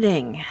there's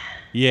editing.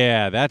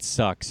 Yeah, that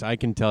sucks. I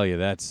can tell you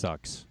that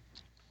sucks.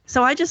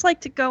 So I just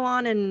like to go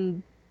on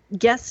and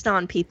guest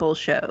on people's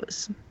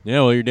shows.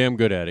 Yeah, well, you're damn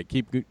good at it.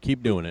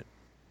 Keep doing it.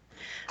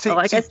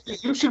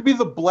 You should be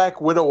the Black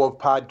Widow of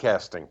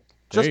podcasting.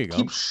 There Just you go.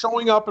 keep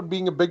showing up and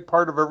being a big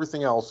part of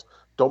everything else.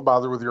 Don't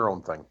bother with your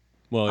own thing.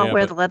 Well, I'll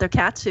wear the leather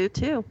catsuit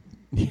too.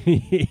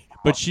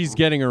 But she's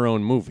getting her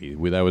own movie.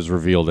 That was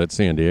revealed at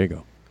San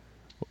Diego.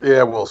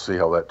 Yeah, we'll see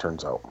how that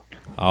turns out.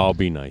 I'll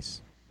be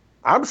nice.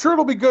 I'm sure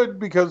it'll be good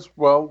because,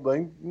 well,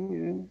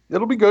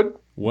 it'll be good.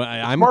 Well,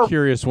 I'm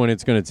curious when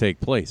it's going to take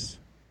place.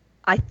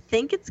 I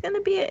think it's going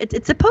to be.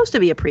 It's supposed to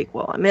be a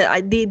prequel.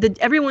 I mean,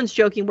 everyone's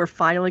joking we're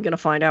finally going to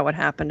find out what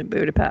happened in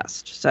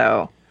Budapest.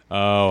 So.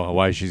 Oh,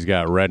 why she's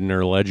got red in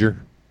her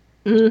ledger?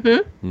 Mm-hmm.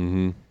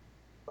 Mm-hmm.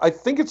 I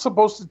think it's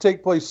supposed to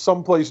take place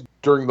someplace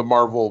during the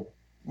Marvel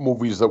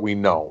movies that we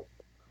know.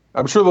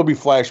 I'm sure there'll be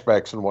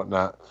flashbacks and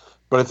whatnot,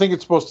 but I think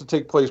it's supposed to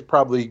take place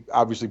probably,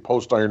 obviously,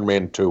 post Iron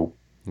Man 2.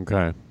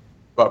 Okay.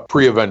 But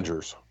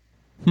pre-Avengers.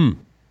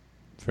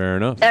 Fair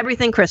enough.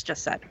 Everything Chris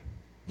just said.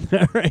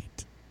 All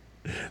right.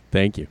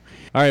 Thank you.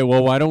 All right,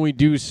 well, why don't we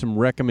do some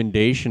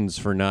recommendations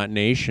for Not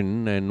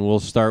Nation, and we'll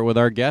start with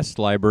our guest,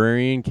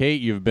 Librarian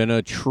Kate. You've been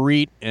a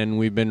treat, and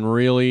we've been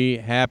really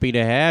happy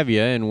to have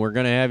you, and we're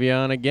going to have you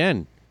on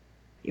again.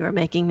 You're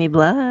making me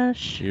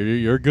blush.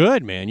 You're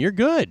good, man. You're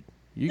good.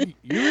 You're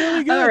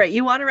really good. All right,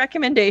 you want a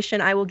recommendation?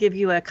 I will give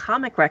you a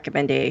comic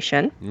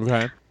recommendation.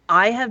 Okay.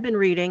 I have been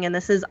reading, and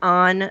this is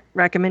on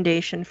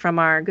recommendation from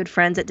our good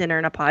friends at Dinner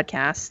and a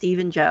Podcast, Steve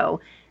and Joe,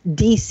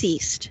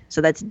 Deceased.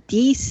 So that's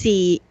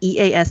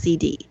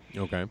DCEASED.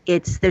 Okay.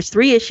 There's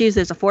 3 issues.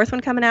 There's a 4th one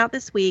coming out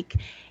this week.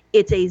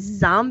 It's a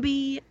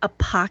zombie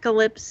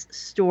apocalypse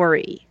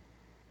story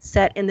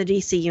set in the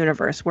DC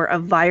universe where a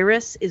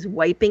virus is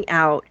wiping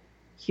out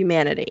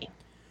humanity.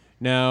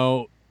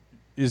 Now,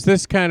 is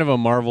this kind of a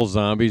Marvel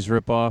Zombies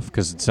ripoff?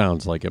 Because it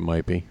sounds like it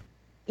might be.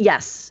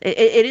 Yes,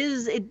 it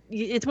is.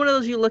 It's one of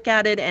those you look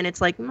at it and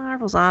it's like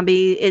Marvel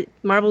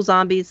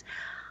Zombies.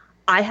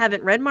 I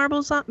haven't read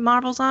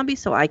Marvel Zombies,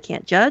 so I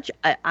can't judge.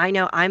 I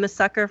know I'm a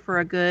sucker for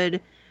a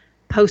good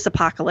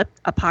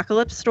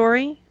post-apocalypse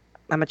story.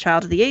 I'm a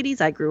child of the 80s.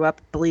 I grew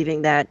up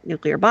believing that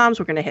nuclear bombs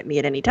were going to hit me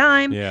at any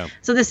time. Yeah.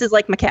 So this is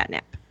like my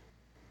catnip.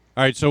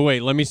 All right, so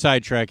wait, let me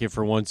sidetrack you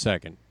for 1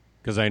 second,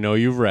 because I know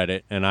you've read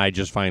it, and I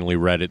just finally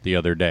read it the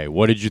other day.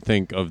 What did you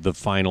think of the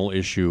final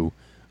issue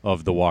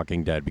of The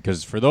Walking Dead?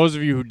 Because for those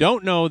of you who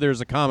don't know, there's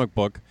a comic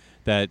book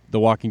that The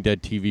Walking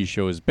Dead TV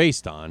show is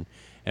based on,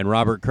 and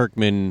Robert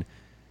Kirkman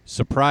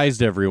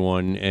surprised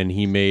everyone, and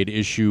he made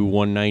issue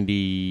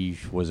 190,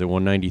 was it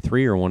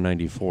 193 or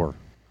 194? It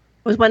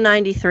was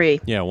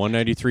 193. Yeah,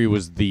 193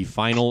 was the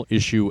final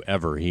issue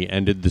ever. He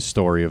ended the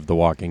story of The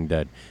Walking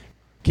Dead.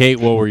 Kate,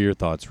 what were your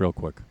thoughts real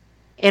quick?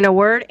 In a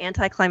word,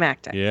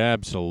 anticlimactic. Yeah,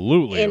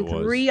 absolutely. In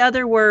 3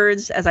 other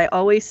words, as I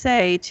always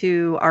say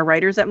to our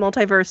writers at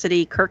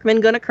Multiversity,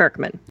 Kirkman gonna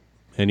Kirkman.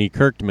 And he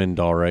Kirkman'd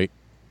all right.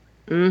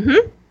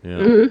 Mm-hmm. Yeah.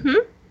 Mm-hmm.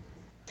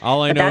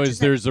 All I know is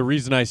there's a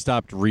reason I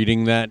stopped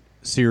reading that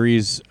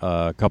series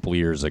a couple of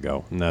years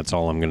ago, and that's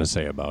all I'm going to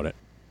say about it.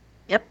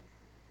 Yep.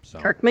 So.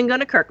 Kirkman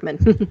gonna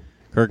Kirkman.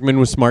 Kirkman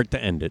was smart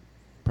to end it.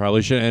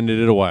 Probably should have ended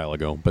it a while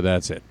ago, but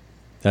that's it.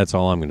 That's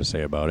all I'm going to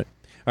say about it.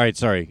 All right,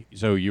 sorry.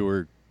 So you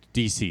were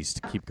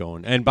Deceased. Keep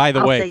going. And by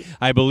the way,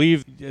 I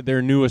believe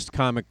their newest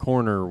comic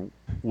corner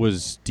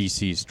was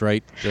Deceased,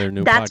 right? Their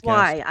new That's podcast.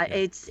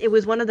 why it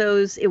was one of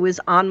those. It was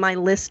on my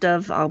list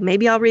of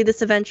maybe I'll read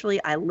this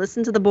eventually. I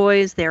listened to the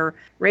boys. They're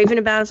raving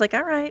about it. I was like,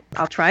 all right,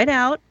 I'll try it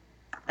out.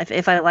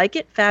 If I like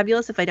it,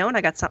 fabulous. If I don't,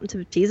 I got something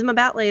to tease them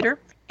about later.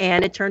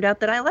 And it turned out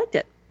that I liked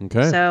it.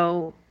 Okay.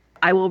 So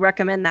I will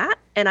recommend that,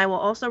 and I will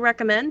also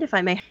recommend, if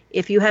I may,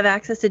 if you have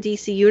access to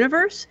DC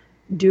Universe,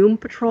 Doom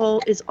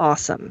Patrol is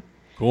awesome.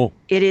 Cool.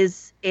 It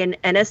is an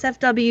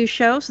NSFW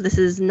show, so this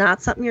is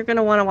not something you're going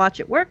to want to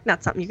watch at work,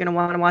 not something you're going to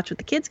want to watch with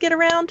the kids get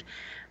around,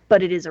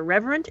 but it is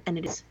irreverent, and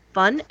it is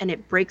fun, and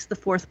it breaks the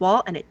fourth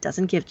wall, and it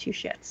doesn't give 2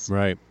 shits.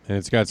 Right, and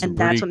it's got some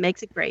that's what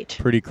makes it great.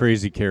 Pretty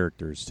crazy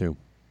characters, too.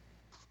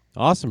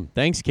 Awesome.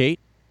 Thanks, Kate.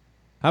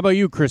 How about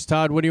you, Chris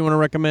Todd? What do you want to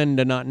recommend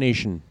to Not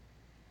Nation?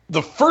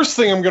 The first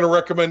thing I'm going to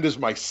recommend is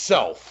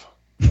myself.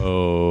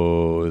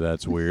 Oh,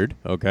 that's weird.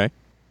 Okay.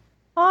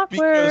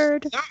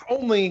 Awkward. Because not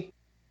only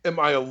am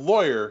I a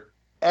lawyer,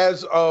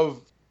 as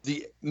of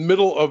the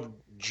middle of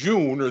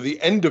June or the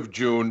end of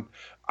June,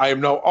 I am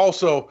now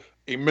also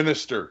a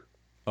minister.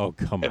 Oh,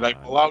 come on. And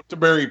I'm allowed to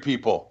marry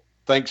people,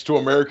 thanks to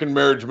American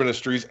Marriage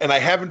Ministries. And I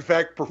have, in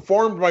fact,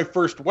 performed my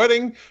first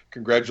wedding.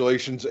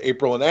 Congratulations,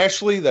 April and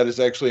Ashley. That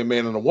is actually a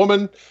man and a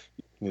woman.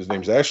 His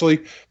name's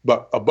Ashley.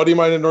 But a buddy of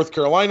mine in North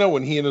Carolina,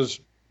 when he and his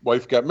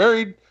wife got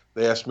married.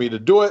 They asked me to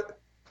do it.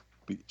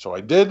 So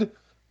I did.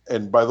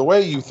 And by the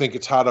way, you think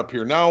it's hot up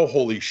here now.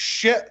 Holy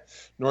shit.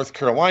 North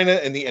Carolina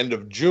in the end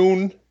of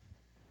June.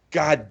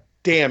 God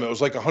damn, it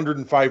was like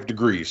 105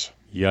 degrees.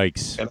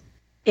 Yikes. And,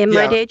 in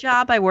my day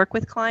job, I work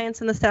with clients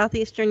in the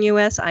southeastern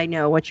U.S. I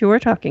know what you were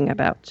talking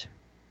about.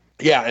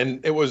 Yeah, and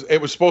it was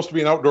supposed to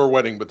be an outdoor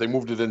wedding, but they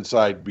moved it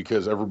inside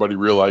because everybody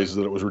realized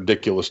that it was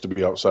ridiculous to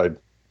be outside.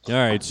 All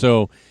right,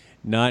 so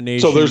Not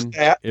Nation, so there's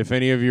that. If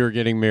any of you are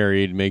getting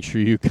married, make sure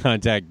you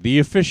contact the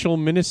official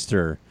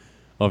minister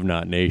of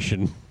Not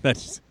Nation.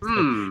 That's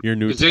your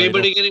new Is title.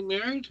 anybody getting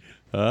married?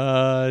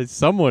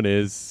 Someone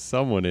is.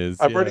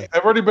 I've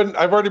already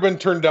been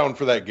turned down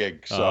for that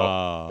gig.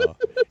 So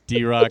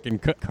D-Rock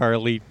and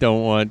Carly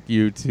don't want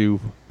you to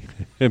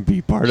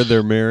be part of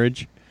their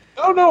marriage.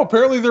 No.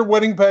 Apparently their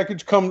wedding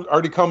package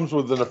already comes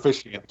with an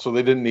officiant, so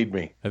they didn't need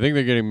me. I think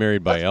they're getting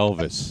married by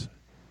Elvis.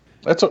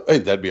 Hey,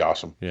 that'd be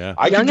awesome. Yeah.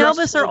 Young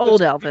Elvis or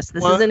old Elvis?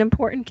 This is an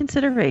important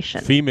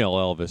consideration. Female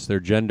Elvis. They're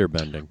gender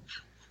bending.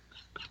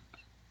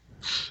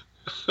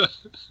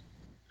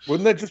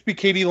 Wouldn't that just be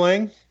Katie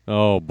Lang?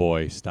 Oh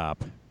boy,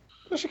 stop.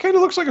 She kind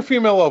of looks like a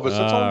female Elvis.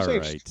 That's all I'm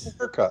saying. Right. She's a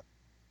haircut.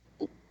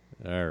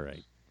 All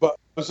right. But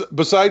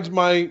besides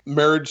my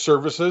marriage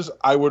services,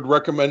 I would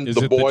recommend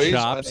The Boys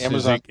on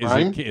Amazon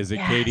Prime. Is it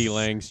Katie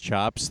Lang's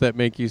chops that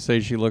make you say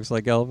she looks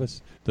like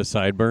Elvis? The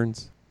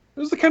sideburns? It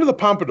was the kind of the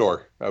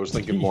pompadour. I was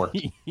thinking more.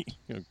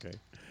 Okay.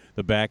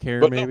 The back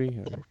hair, maybe?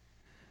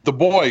 The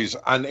Boys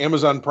on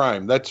Amazon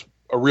Prime. That's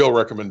a real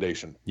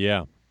recommendation.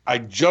 Yeah. I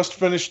just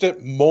finished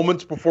it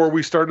moments before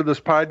we started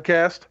this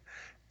podcast,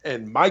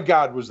 and my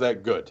God, was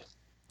that good.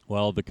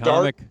 Well, the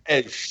comic... Dark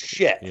as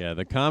shit. Yeah,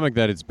 the comic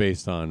that it's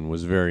based on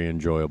was very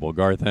enjoyable.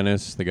 Garth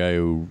Ennis, the guy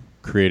who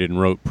created and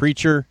wrote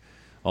Preacher,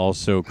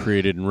 also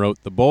created and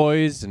wrote The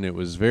Boys, and it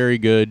was very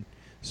good.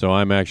 So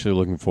I'm actually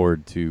looking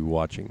forward to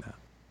watching that.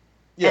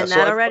 Yeah, and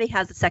that already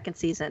has a second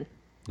season.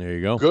 There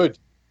you go. Good.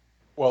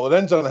 Well, it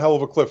ends on a hell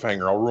of a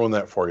cliffhanger. I'll ruin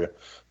that for you.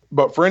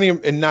 But for any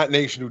in Not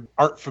Nation who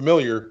aren't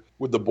familiar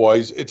with The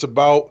Boys, it's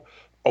about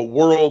a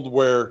world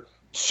where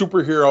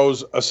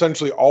superheroes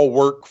essentially all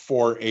work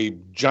for a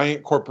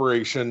giant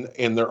corporation,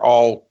 and they're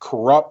all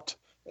corrupt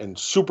and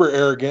super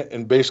arrogant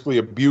and basically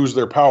abuse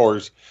their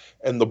powers.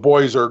 And the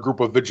boys are a group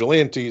of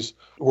vigilantes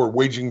who are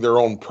waging their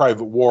own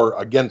private war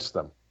against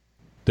them.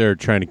 They're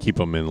trying to keep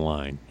them in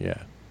line,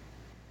 yeah.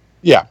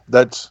 Yeah,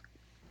 that's...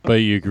 But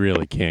you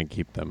really can't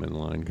keep them in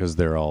line because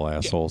they're all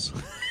assholes.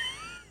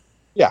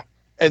 Yeah,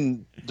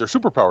 and they're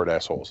superpowered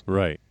assholes.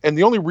 Right. And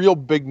the only real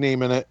big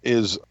name in it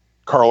is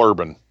Carl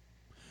Urban.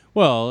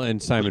 Well,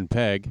 and Simon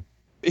Pegg.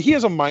 He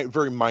has a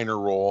very minor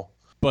role.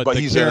 But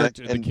he's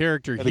the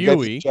character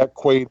Huey... Jack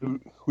Quaid,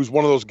 who's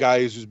one of those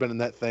guys who's been in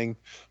that thing.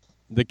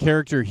 The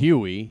character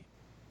Huey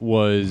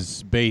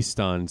was based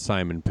on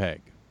Simon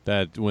Pegg.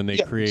 That when they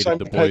created Simon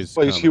The Pegg Boys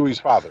plays comic. Huey's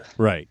father.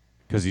 Right,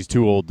 because he's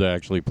too old to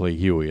actually play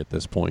Huey at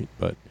this point.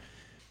 But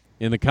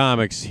in the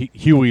comics,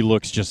 Huey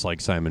looks just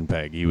like Simon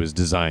Pegg. He was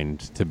designed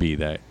to be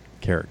that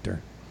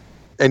character.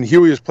 And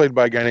Huey is played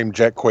by a guy named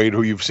Jack Quaid,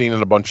 who you've seen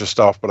in a bunch of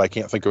stuff, but I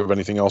can't think of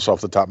anything else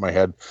off the top of my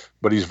head.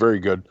 But he's very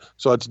good.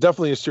 So it's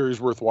definitely a series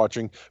worth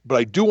watching. But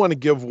I do want to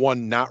give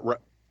one not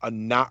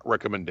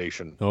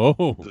recommendation.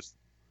 Oh.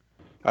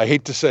 I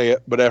hate to say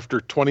it, but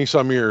after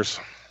 20-some years,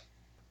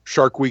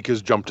 Shark Week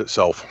has jumped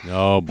itself.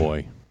 Oh,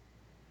 boy.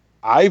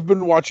 I've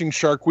been watching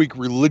Shark Week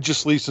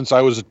religiously since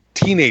I was a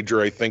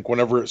teenager, I think,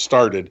 whenever it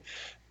started.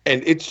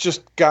 And it's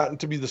just gotten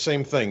to be the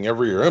same thing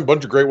every year. A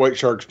bunch of great white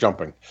sharks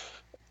jumping.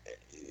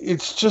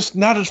 It's just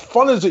not as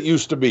fun as it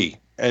used to be.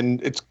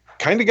 And it's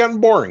kind of gotten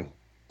boring.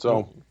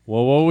 So,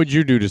 well, what would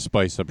you do to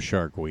spice up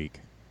Shark Week?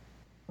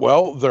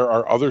 Well, there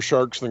are other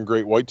sharks than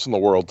great whites in the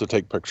world to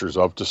take pictures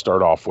of to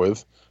start off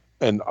with.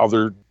 And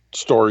other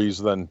stories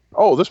than,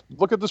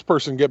 look at this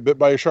person get bit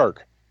by a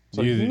shark.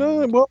 Do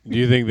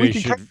you think they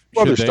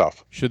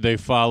should they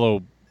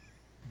follow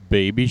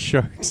baby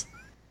sharks?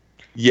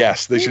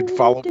 Yes, they should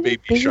follow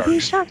baby sharks. Baby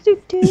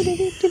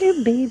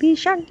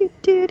shark.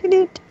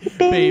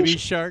 Baby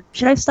shark.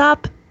 Should I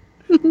stop?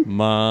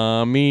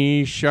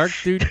 Mommy shark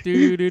do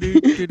do do do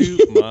do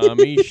do.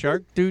 Mommy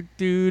shark do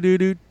do do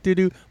do do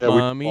do.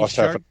 Mommy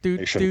shark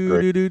do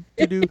do do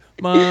do do.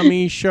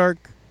 Mommy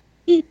shark.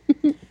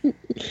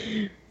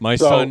 My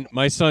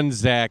son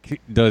Zach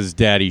does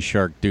Daddy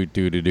Shark do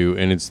do do do,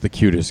 and it's the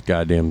cutest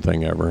goddamn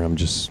thing ever. I'm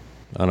just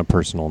on a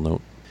personal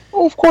note.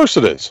 Oh, of course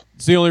it is.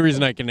 It's the only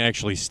reason I can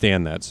actually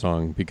stand that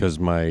song because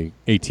my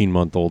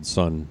 18-month-old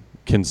son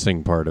can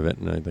sing part of it,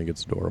 and I think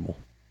it's adorable.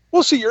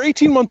 Well, see, your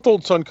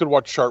 18-month-old son could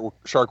watch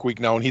Shark Week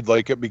now, and he'd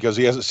like it because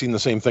he hasn't seen the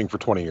same thing for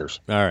 20 years.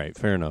 All right,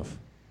 fair enough.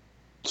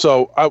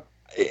 So,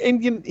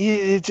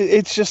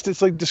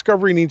 it's like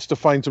Discovery needs to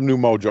find some new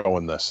mojo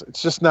in this.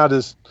 It's just not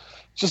as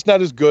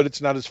good.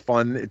 It's not as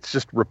fun. It's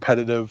just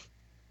repetitive.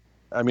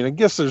 I mean, I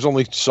guess there's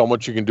only so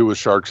much you can do with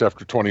sharks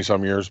after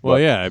 20-some years. Well,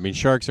 yeah. I mean,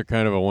 sharks are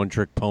kind of a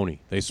one-trick pony.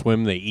 They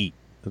swim, they eat.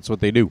 That's what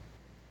they do.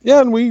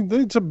 Yeah, and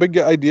it's a big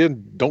idea.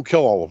 Don't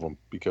kill all of them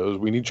because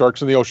we need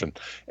sharks in the ocean.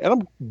 And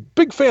I'm a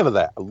big fan of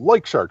that. I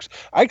like sharks.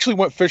 I actually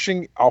went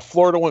fishing off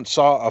Florida once,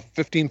 saw a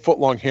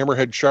 15-foot-long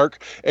hammerhead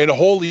shark, and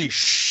holy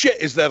shit,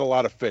 is that a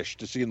lot of fish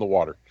to see in the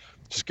water.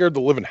 It scared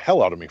the living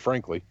hell out of me,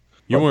 frankly.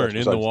 You weren't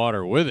in the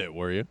water with it,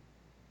 were you?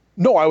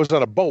 No, I was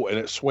on a boat, and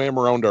it swam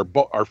around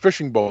our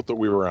fishing boat that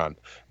we were on.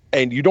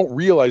 And you don't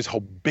realize how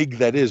big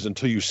that is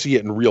until you see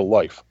it in real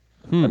life.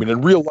 I mean,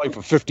 in real life,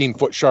 a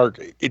 15-foot shark,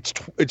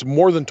 it's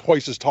more than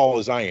twice as tall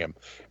as I am.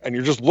 And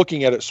you're just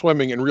looking at it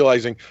swimming and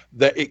realizing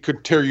that it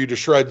could tear you to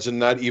shreds and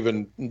not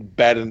even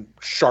bat a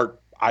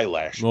sharp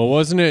eyelash. Well,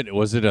 was it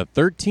a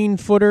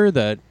 13-footer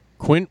that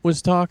Quint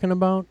was talking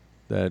about?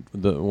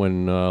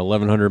 When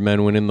 1,100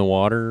 men went in the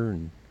water?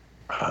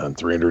 And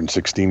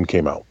 316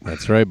 came out.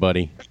 That's right,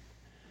 buddy.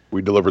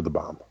 We delivered the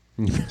bomb.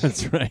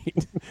 That's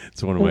right.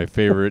 It's one of my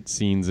favorite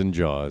scenes in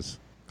Jaws.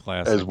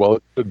 Classic. As well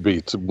it should be.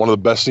 It's one of the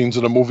best scenes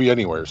in a movie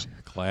anywheres.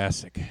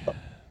 Classic.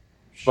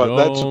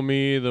 But Show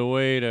me the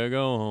way to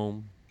go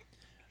home.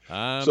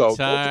 I'm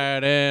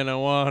tired and I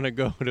want to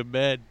go to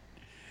bed.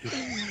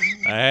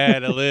 I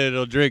had a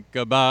little drink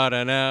about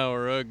an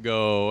hour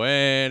ago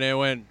and it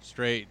went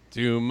straight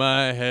to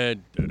my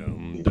head.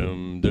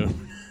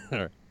 Dum-dum-dum.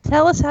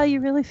 Tell us how you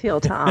really feel,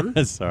 Tom.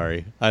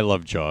 Sorry. I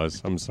love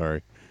Jaws. I'm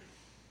sorry.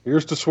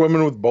 Here's to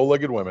swimming with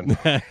bow-legged women.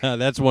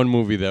 That's one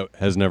movie that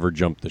has never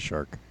jumped the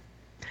shark.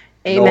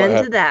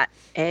 Amen to that.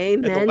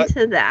 Amen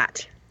to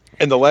that.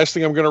 And the last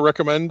thing I'm going to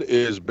recommend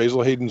is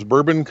Basil Hayden's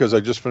bourbon because I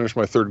just finished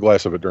my third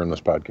glass of it during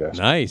this podcast.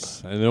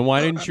 Nice. And then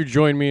why didn't you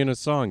join me in a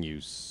song, you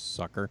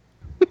sucker?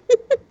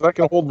 I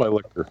can hold my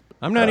liquor.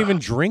 I'm not even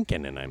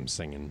drinking and I'm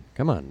singing.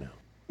 Come on now.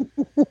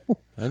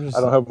 I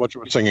don't have much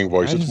of a singing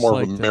voice. It's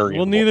more of a merry.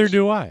 Well, neither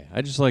do I.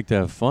 I just like to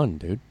have fun,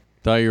 dude.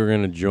 Thought you were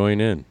going to join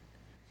in.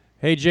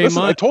 Hey, Jay.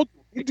 Listen, I told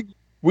you.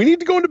 We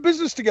need to go into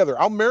business together.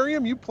 I'll marry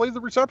him. You play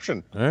the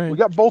reception. All right. We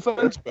got both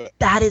ends of it.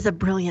 That is a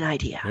brilliant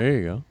idea. There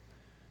you go.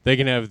 They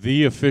can have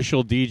the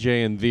official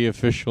DJ and the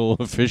official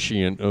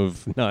officiant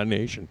of Not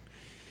Nation.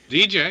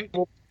 DJ.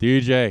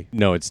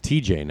 No, it's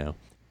TJ now.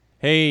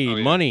 Hey,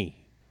 Money.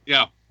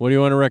 Yeah. What do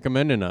you want to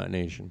recommend to Not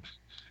Nation?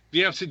 Do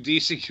you have the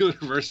DC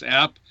Universe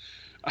app?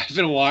 I've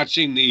been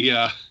watching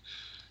the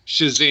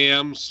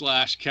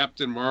Shazam /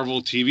 Captain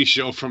Marvel TV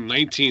show from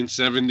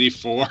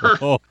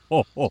 1974.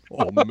 Oh,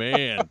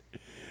 man.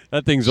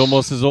 That thing's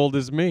almost as old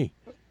as me.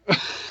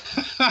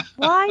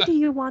 Why do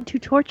you want to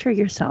torture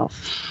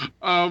yourself?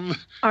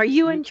 Are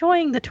you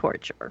enjoying the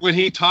torture? When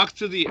he talks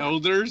to the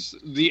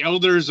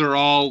elders are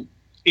all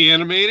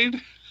animated.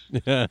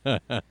 Do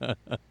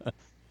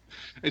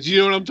you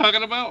know what I'm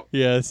talking about?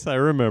 Yes, I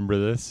remember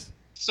this.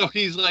 So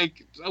he's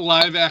like a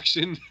live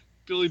action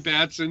Billy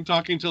Batson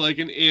talking to like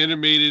an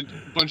animated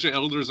bunch of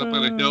elders up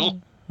on a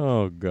hill.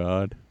 Oh,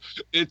 God.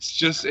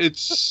 It's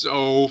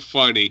so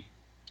funny.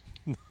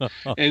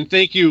 And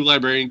thank you,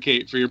 Librarian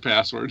Kate, for your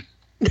password.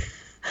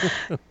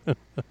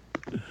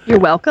 You're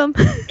welcome.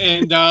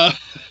 And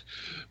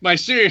my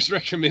serious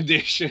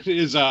recommendation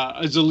is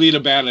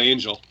Alita Bad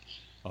Angel.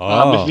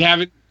 If you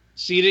haven't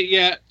seen it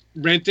yet,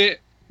 rent it,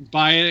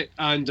 buy it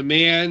on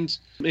demand,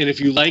 and if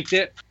you liked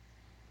it,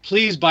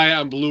 please buy it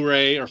on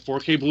Blu-ray or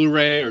 4K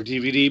Blu-ray or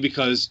DVD,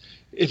 because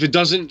if it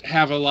doesn't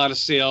have a lot of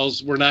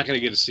sales, we're not going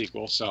to get a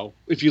sequel. So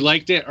if you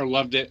liked it or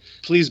loved it,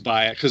 please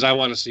buy it, because I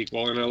want a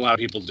sequel, and a lot of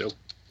people do.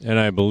 And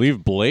I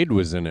believe Blade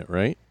was in it,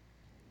 right?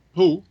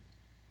 Who?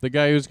 The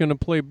guy who's going to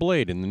play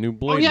Blade in the new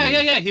Blade movie.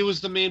 Yeah. He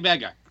was the main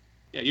bad guy.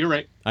 Yeah, you're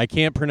right. I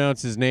can't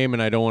pronounce his name,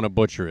 and I don't want to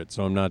butcher it,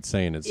 so I'm not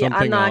saying it.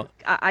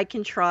 I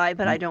can try,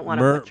 but I don't want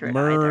to butcher it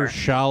either.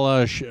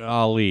 Mahershala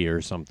Ali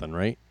or something,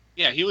 right?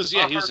 Yeah, he was in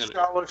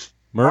it.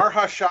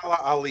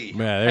 Mahershala Ali. Yeah,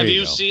 there Have you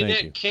you go. seen Thank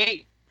it, you.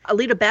 Kate?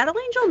 Alita Battle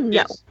Angel? No.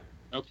 Yes.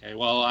 Okay,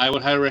 well, I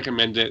would highly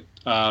recommend it.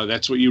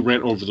 That's what you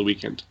rent over the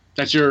weekend.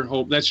 That's your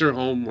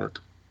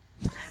homework.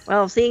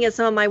 Well, seeing as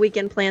some of my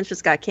weekend plans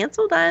just got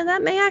canceled,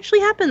 that may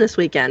actually happen this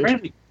weekend.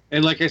 Right.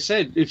 And like I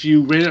said, if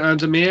you rent it on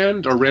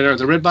demand or rent it at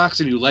the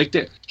Redbox and you liked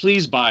it,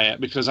 please buy it,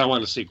 because I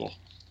want a sequel.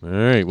 All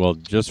right, well,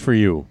 just for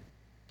you.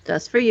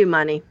 Just for you,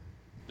 Money.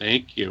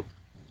 Thank you.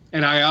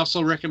 And I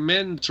also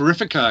recommend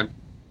Terrificon.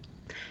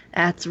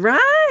 That's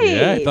right.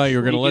 Yeah, I thought you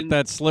were going to let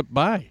that slip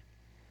by.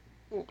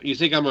 You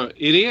think I'm an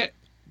idiot?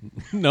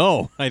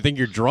 No, I think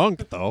you're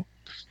drunk, though.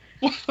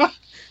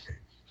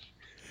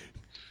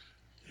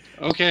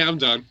 Okay, I'm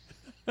done.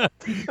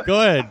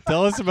 Go ahead.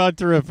 Tell us about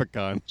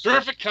Terrificon.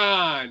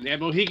 Terrificon at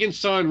Mohegan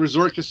Sun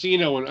Resort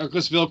Casino in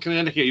Uncasville,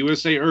 Connecticut,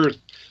 USA Earth,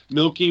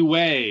 Milky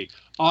Way,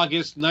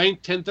 August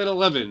 9th, 10th,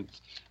 and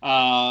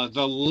 11th.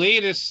 The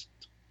latest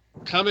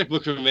comic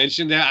book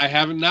convention that I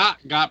have not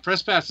got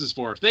press passes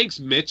for. Thanks,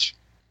 Mitch.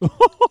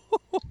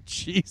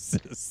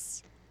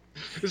 Jesus.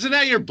 Isn't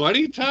that your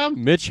buddy,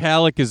 Tom? Mitch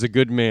Halleck is a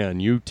good man.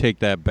 You take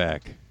that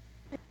back.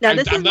 Now,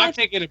 I'm not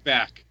taking it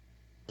back.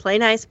 Play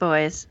nice,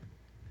 boys.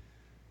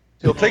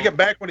 He'll take it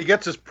back when he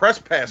gets his press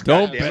pass.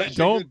 Don't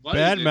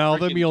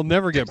badmouth him. You'll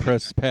never get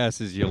press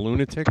passes, you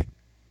lunatic.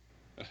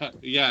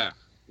 Yeah.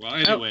 Well,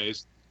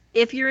 anyways.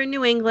 if you're in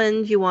New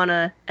England, you want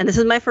to, and this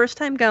is my first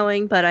time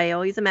going, but I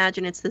always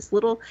imagine it's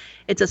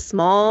a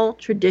small,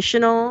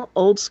 traditional,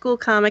 old school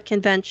comic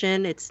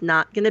convention. It's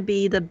not going to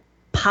be the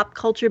pop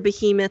culture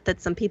behemoth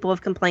that some people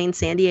have complained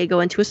San Diego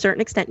and to a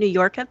certain extent New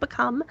York have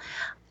become.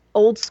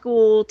 Old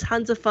school,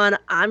 tons of fun.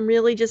 I'm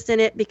really just in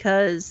it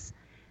because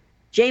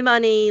J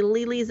Money,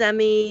 Lily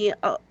Zemi,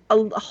 a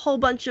whole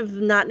bunch of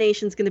Not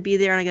Nation's going to be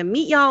there, and I'm going to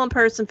meet y'all in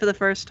person for the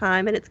first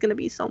time, and it's going to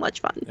be so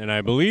much fun. And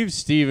I believe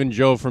Steve and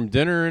Joe from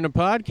Dinner and a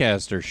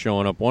Podcast are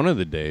showing up one of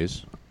the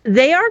days.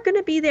 They are going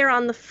to be there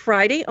on the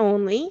Friday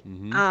only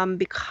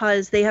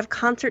because they have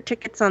concert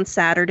tickets on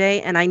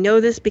Saturday. And I know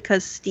this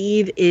because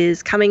Steve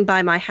is coming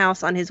by my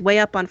house on his way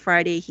up on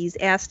Friday. He's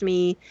asked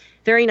me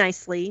very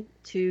nicely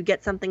to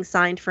get something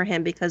signed for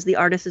him because the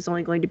artist is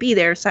only going to be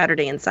there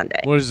Saturday and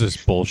Sunday. What is this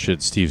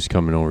bullshit Steve's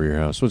coming over your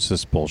house? What's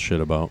this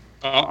bullshit about?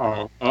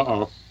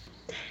 Uh-oh.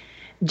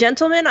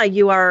 Gentlemen,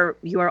 you are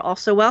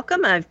also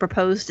welcome. I've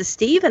proposed to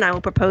Steve, and I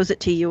will propose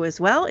it to you as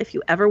well. If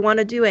you ever want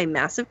to do a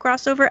massive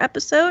crossover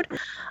episode,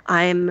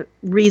 I'm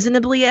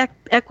reasonably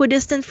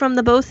equidistant from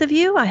the both of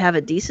you. I have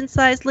a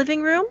decent-sized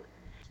living room.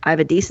 I have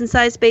a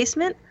decent-sized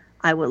basement.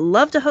 I would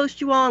love to host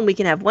you all, and we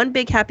can have one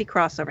big happy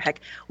crossover.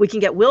 Heck, we can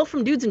get Will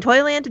from Dudes in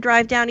Toyland to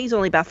drive down. He's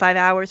only about 5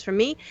 hours from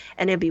me,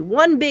 and it'll be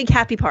one big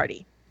happy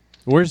party.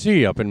 Where's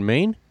he? Up in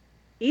Maine?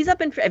 He's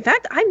up in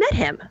fact, I met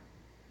him.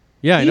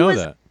 Yeah, I know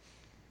that.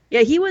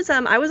 Yeah, he was.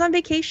 I was on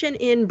vacation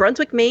in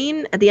Brunswick,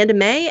 Maine at the end of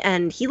May,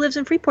 and he lives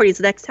in Freeport. He's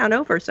the next town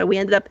over. So we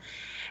ended up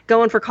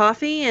going for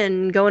coffee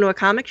and going to a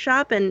comic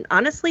shop. And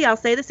honestly, I'll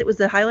say this: it was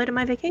the highlight of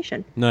my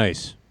vacation.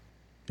 Nice.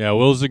 Yeah,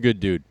 Will's a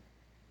good dude.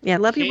 Yeah,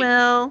 love you,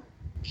 Will.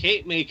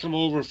 Kate may come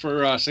over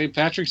for St.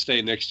 Patrick's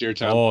Day next year,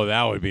 Tom. Oh,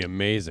 that would be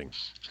amazing.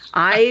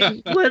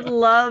 I would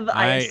love.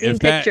 I've seen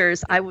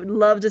pictures. I would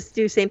love to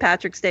do St.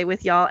 Patrick's Day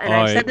with y'all. And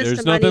I've said this there's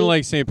to nothing Money.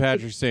 like St.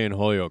 Patrick's Day in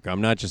Holyoke.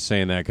 I'm not just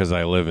saying that because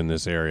I live in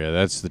this area.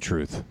 That's the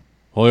truth.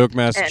 Holyoke,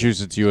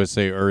 Massachusetts,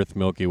 USA, Earth,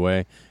 Milky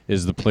Way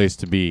is the place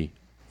to be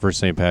for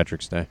St.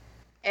 Patrick's Day.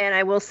 And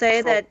I will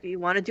say that you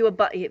want to do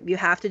you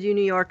have to do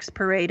New York's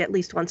parade at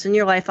least once in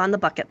your life on the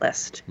bucket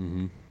list.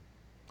 Mm-hmm.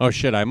 Oh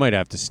shit! I might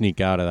have to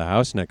sneak out of the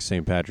house next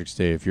St. Patrick's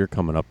Day if you're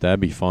coming up. That'd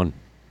be fun.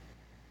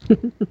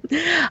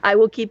 I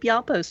will keep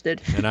y'all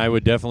posted. And I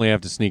would definitely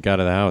have to sneak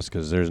out of the house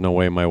because there's no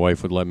way my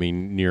wife would let me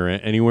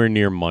anywhere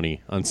near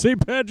Money on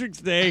St. Patrick's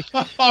Day.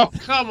 Oh,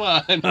 come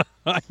on.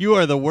 You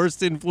are the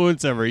worst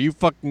influence ever. Are you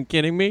fucking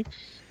kidding me?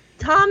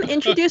 Tom,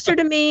 introduce her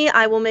to me.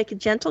 I will make a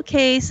gentle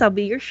case. I'll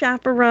be your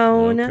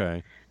chaperone.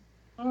 Okay.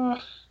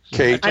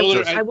 Kate,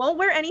 I won't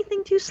wear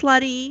anything too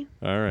slutty.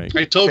 All right.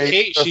 I told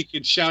Kate she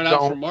could shout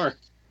out for Mark.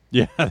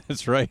 Yeah,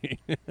 that's right.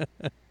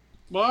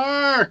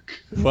 Mark!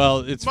 Well,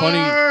 it's funny.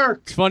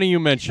 It's funny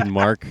you mentioned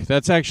Mark.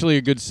 That's actually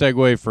a good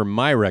segue for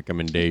my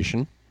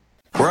recommendation.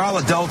 We're all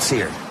adults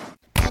here.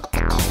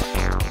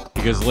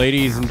 Because,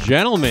 ladies and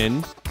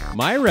gentlemen,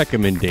 my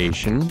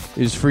recommendation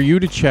is for you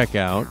to check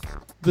out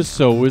the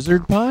So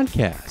Wizard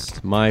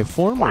podcast. My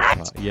former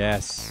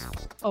yes.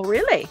 Oh,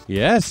 really?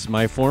 Yes,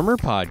 my former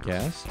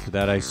podcast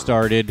that I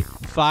started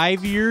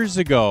 5 years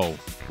ago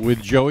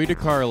with Joey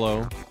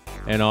DiCarlo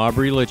and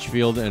Aubrey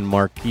Litchfield and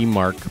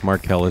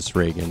Marcellus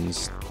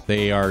Reagans.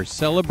 They are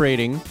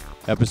celebrating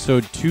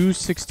episode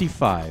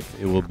 265.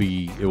 It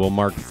will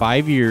mark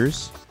 5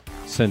 years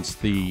since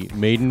the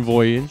maiden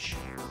voyage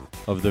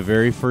of the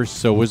very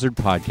first So Wizard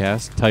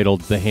podcast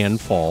titled The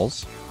Hand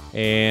Falls.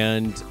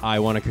 And I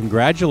want to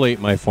congratulate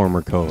my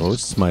former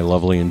co-hosts, my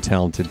lovely and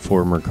talented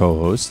former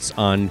co-hosts,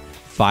 on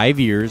 5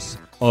 years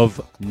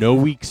of no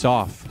weeks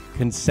off.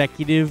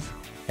 Consecutive,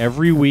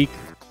 every week,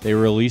 they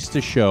released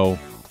a show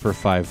for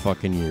 5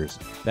 fucking years.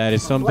 That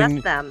is something.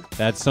 Bless them.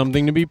 That's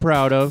something to be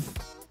proud of.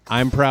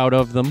 I'm proud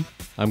of them.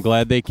 I'm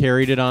glad they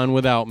carried it on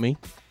without me.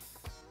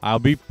 I'll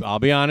be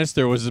honest.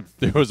 There was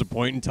a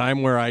point in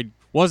time where I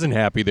wasn't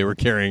happy they were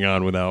carrying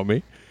on without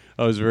me.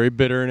 I was very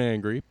bitter and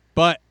angry.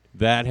 But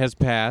that has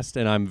passed,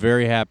 and I'm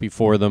very happy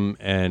for them.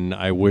 And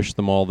I wish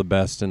them all the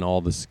best and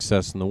all the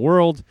success in the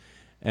world.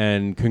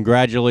 And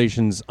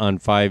congratulations on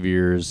 5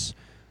 years,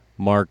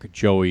 Mark,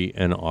 Joey,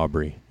 and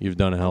Aubrey. You've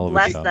done a hell of a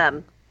job. Bless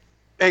them.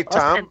 Hey,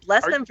 Tom. And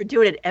bless them for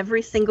doing it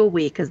every single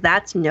week, because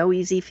that's no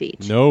easy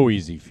feat. No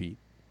easy feat.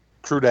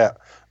 True that.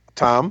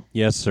 Tom?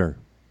 Yes, sir.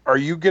 Are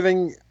you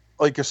getting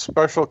like a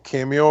special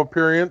cameo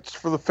appearance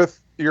for the 5th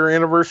year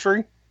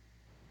anniversary?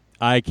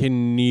 I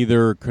can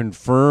neither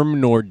confirm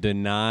nor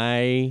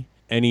deny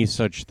any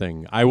such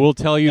thing. I will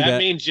tell you that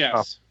means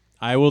yes.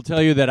 I will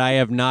tell you that I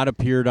have not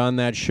appeared on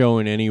that show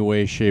in any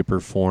way, shape, or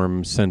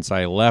form since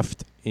I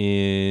left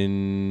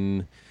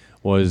in...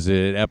 Was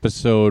it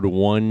episode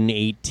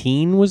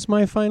 118 was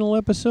my final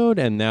episode?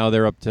 And now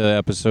they're up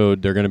to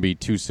they're going to be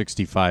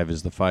 265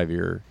 is the 5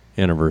 year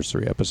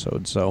anniversary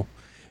episode. So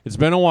it's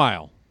been a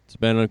while. It's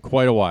been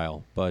quite a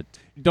while. But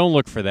don't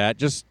look for that.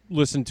 Just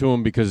listen to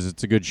them because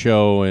it's a good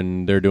show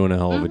and they're doing a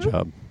hell of a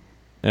job.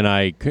 And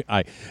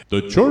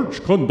The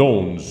church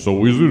condones So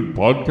Wizard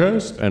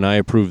podcast. And I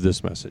approve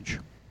this message.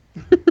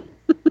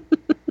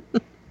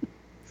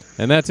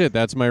 And that's it.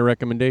 That's my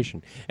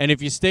recommendation. And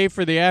if you stay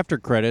for the after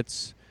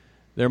credits,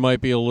 there might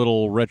be a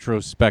little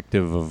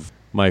retrospective of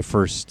my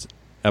first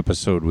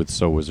episode with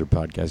So Wizard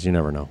Podcast. You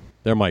never know.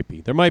 There might be.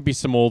 There might be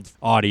some old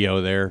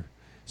audio there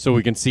so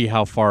we can see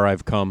how far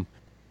I've come.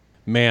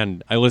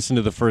 Man, I listened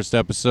to the first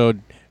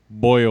episode.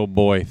 Boy, oh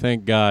boy,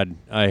 thank God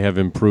I have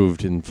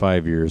improved in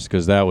 5 years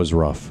because that was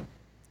rough.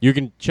 You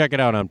can check it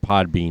out on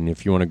Podbean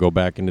if you want to go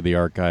back into the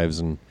archives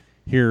and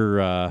hear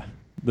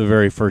the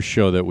very first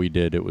show that we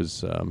did. It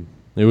was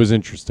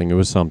interesting. It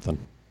was something.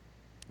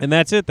 And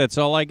that's it. That's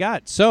all I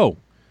got. So,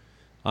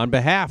 on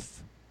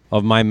behalf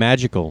of my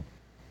magical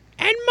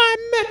and my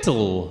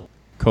metal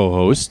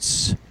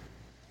co-hosts,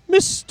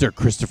 Mr.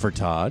 Christopher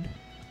Todd.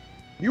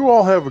 You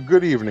all have a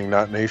good evening,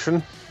 Not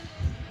Nation.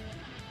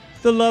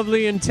 The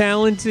lovely and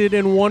talented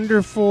and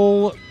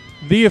wonderful,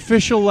 the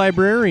official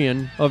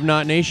librarian of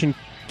Not Nation,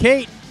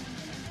 Kate.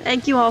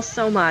 Thank you all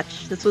so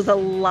much. This was a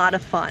lot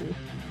of fun.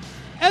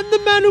 And the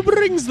man who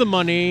brings the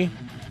money,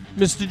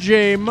 Mr.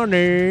 J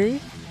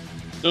Money.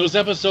 Those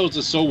episodes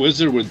of So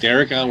Wizard with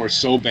Derek on were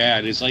so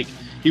bad. It's like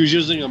he was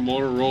using a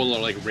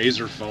Motorola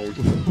Razor phone.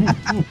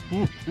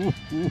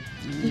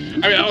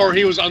 Or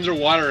he was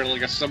underwater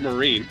in a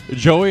submarine.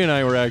 Joey and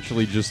I were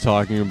actually just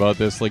talking about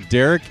this.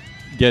 Derek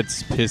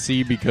gets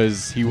pissy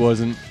because he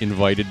wasn't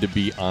invited to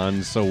be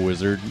on So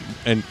Wizard,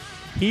 and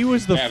he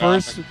was the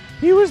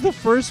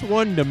first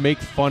one to make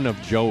fun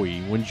of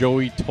Joey when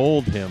Joey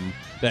told him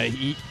that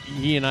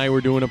he and I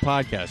were doing a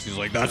podcast. He's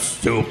like, "That's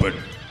stupid.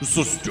 It's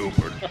so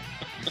stupid."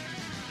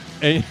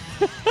 And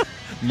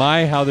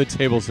my, how the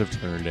tables have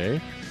turned, eh?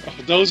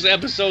 Those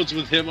episodes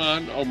with him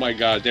on, oh my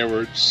God, they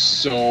were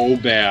so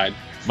bad.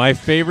 My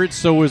favorite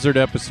So Wizard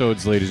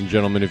episodes, ladies and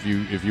gentlemen, if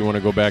you want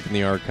to go back in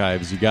the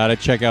archives, you got to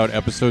check out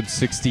episode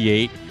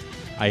 68.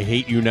 I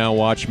Hate You Now,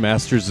 Watch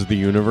Masters of the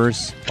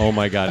Universe. Oh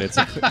my God, it's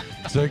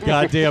a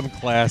goddamn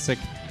classic.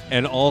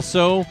 And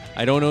also,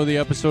 I don't know the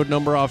episode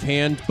number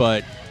offhand,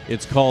 but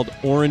it's called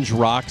Orange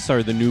Rocks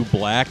Are the New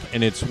Black,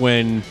 and it's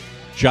when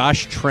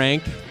Josh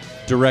Trank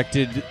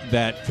directed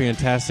that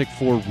Fantastic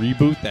Four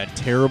reboot, that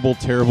terrible,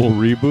 terrible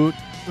reboot.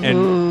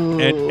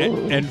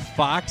 And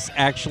Fox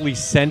actually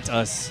sent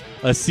us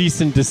a cease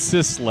and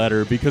desist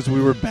letter because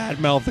we were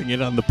bad-mouthing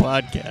it on the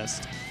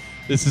podcast.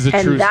 This is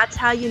and that's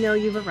how you know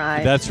you've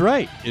arrived. That's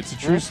right. It's a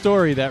true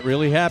story. That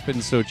really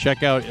happened. So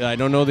check out, I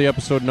don't know the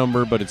episode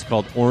number, but it's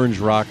called Orange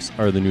Rocks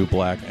Are the New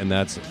Black, and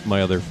that's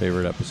my other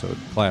favorite episode.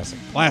 Classic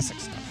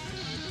stuff.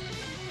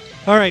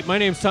 All right, my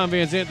name's Tom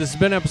Van Zandt. This has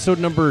been episode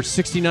number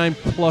 69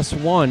 plus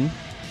 1.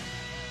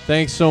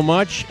 Thanks so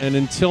much, and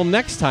until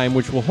next time,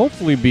 which will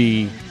hopefully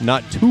be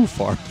not too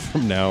far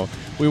from now,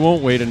 we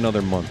won't wait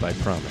another month, I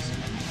promise.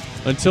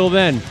 Until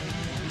then,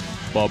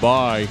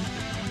 bye-bye.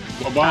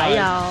 Bye-bye. Bye,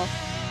 y'all.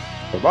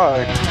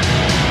 Bye-bye.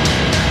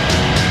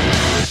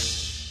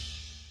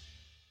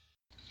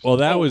 Well,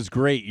 that was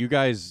great. You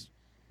guys...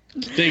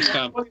 Thanks,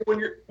 Tom.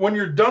 When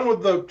you're done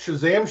with the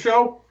Shazam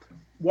show,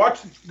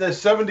 watch the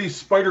 70s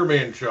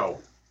Spider-Man show.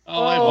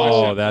 I've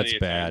watched that that's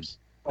bad.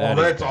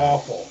 That's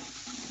awful.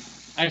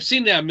 I've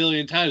seen that a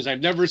million times.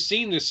 I've never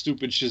seen this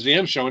stupid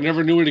Shazam show. I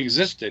never knew it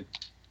existed.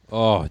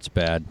 Oh, it's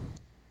bad.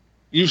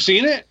 You've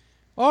seen it?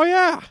 Oh,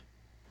 yeah.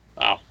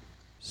 Wow.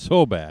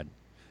 So bad.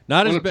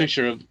 Not as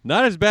bad.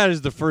 Not as bad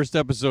as the first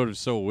episode of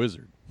So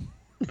Wizard.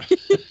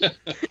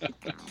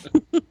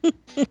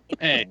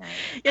 Hey.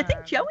 I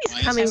think Joey's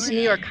coming to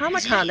New York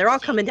Comic Con. They're all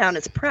coming down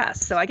as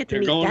press, so I get to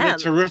meet them. They're going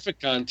to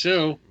Terrificon,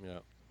 too. Yeah.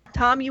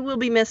 Tom, you will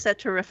be missed at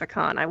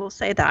Terrificon. I will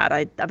say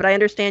that. But I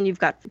understand you've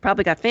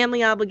probably got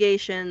family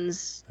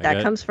obligations.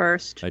 That comes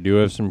first. I do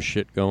have some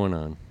shit going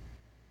on.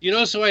 You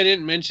know, so I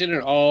didn't mention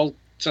at all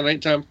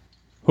tonight, Tom?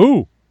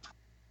 Who?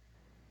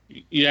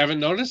 You haven't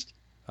noticed?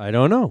 I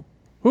don't know.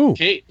 Who?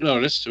 Kate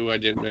noticed, who I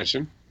didn't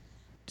mention.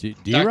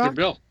 D-Rock? Dr.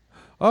 Bill.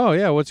 Oh,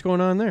 yeah. What's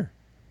going on there?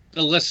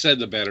 The less said,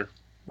 the better.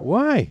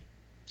 Why?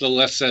 The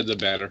less said, the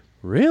better.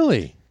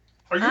 Really?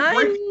 Are you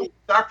breaking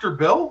Dr.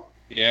 Bill?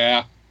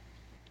 Yeah.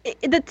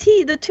 The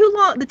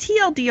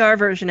TLDR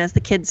version, as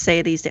the kids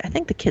say these days, I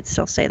think the kids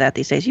still say that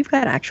these days. You've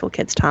got actual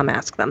kids, Tom,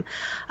 ask them,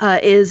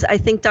 is I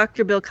think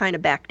Dr. Bill kind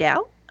of backed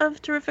out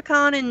of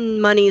Terrificon,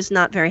 and Money's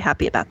not very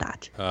happy about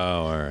that. Oh,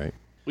 all right.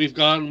 We've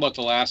gone,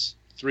 the last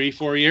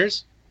 3-4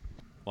 years?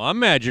 Well, I'm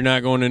mad you're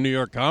not going to New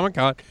York Comic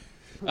Con.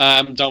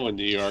 I'm done with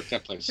New York.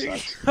 That place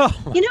sucks.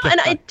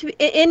 And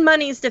in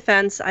Money's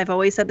defense, I've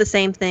always said the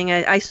same thing.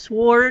 I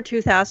swore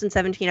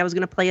 2017 I was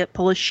going to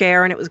pull a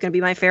share, and it was going to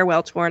be my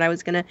farewell tour, and I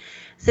was going to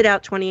sit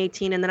out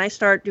 2018. And then I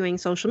start doing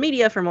social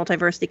media for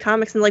Multiversity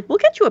Comics, and we'll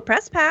get you a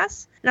press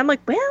pass. And I'm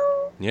like,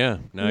 well, yeah,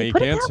 now you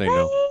can't say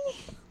no.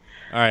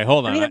 All right,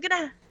 hold on.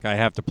 I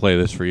have to play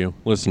this for you.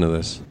 Listen to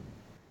this.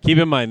 Keep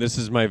in mind, this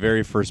is my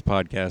very first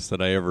podcast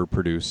that I ever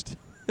produced.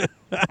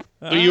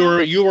 So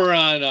you were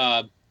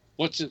on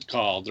what's it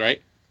called,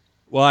 right?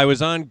 Well, I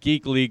was on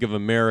Geek League of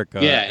America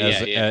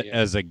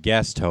as a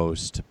guest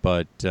host,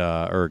 but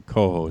or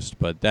co-host,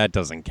 but that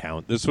doesn't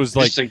count. This was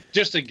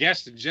just a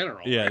guest in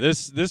general. Yeah, right?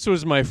 this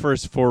was my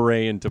first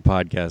foray into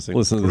podcasting.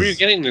 Listen to this. Where are you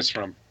getting this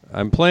from?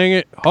 I'm playing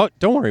it. Oh,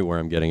 don't worry where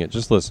I'm getting it.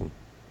 Just listen.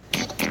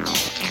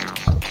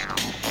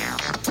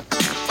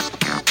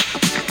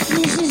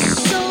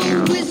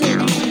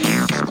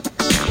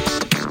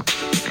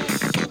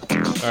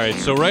 All right,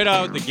 so right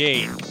out the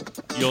gate,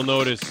 you'll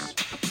notice.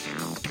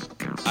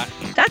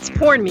 That's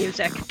porn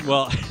music.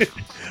 Well,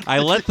 I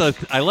let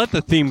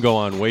the theme go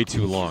on way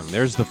too long.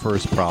 There's the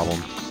first problem.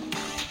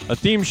 A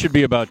theme should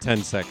be about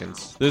 10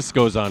 seconds. This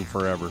goes on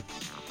forever.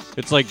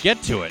 It's like,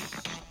 get to it.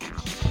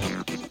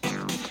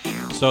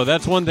 So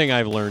that's one thing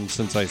I've learned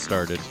since I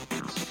started.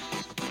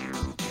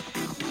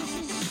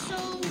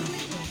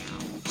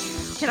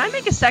 Can I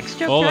make a sex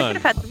joke? Hold I on.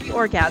 could have had 3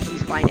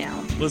 orgasms by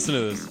now. Listen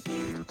to this.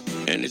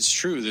 And it's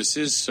true. This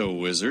is So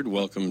Wizard.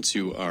 Welcome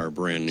to our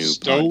brand new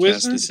So podcast.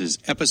 Wizard? This is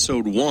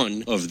episode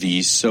 1 of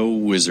the So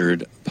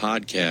Wizard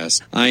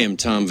podcast. I am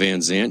Tom Van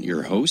Zant,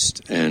 your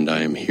host, and I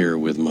am here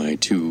with my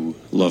 2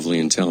 lovely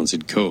and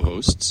talented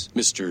co-hosts,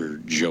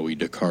 Mr. Joey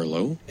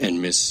DiCarlo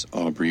and Miss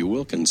Aubrey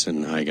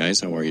Wilkinson. Hi,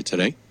 guys. How are you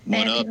today?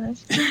 What up?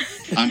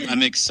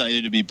 I'm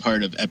excited to be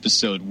part of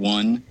episode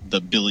 1. The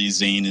Billy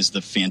Zane is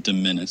the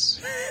Phantom Menace.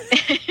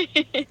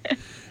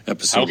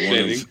 Episode 1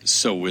 of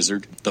So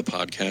Wizard, the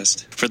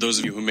podcast. For those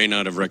of you who may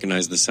not have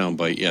recognized the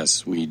soundbite,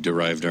 yes, we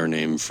derived our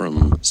name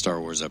from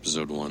Star Wars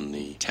Episode 1,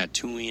 the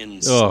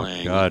Tatooian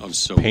slang of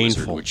So painful.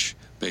 Wizard, which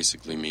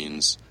basically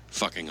means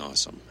fucking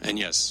awesome. And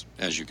yes,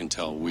 as you can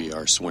tell, we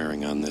are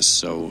swearing on this,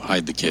 so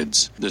hide the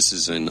kids. This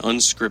is an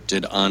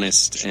unscripted,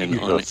 honest, and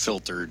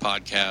unfiltered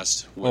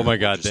podcast. Oh my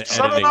God, the Shit.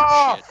 editing.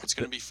 It's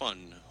going to be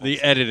fun. The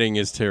editing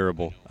is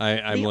terrible.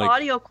 I'm The like,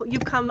 audio,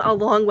 you've come a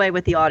long way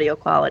with the audio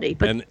quality.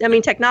 But And- I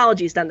mean,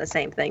 technology's done the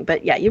same thing.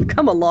 But yeah, you've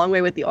come a long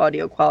way with the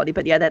audio quality.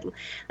 But yeah, the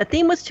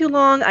theme was too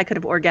long. I could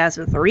have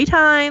orgasmed 3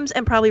 times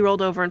and probably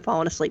rolled over and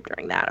fallen asleep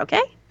during that.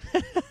 Okay.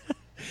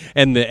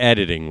 and the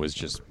editing was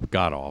just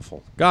god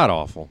awful.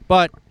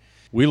 But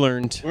we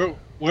learned.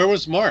 Where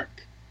was Mark?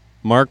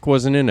 Mark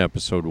wasn't in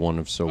episode 1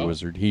 of So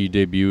Wizard. He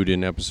debuted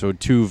in episode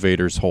 2,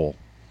 Vader's Hole.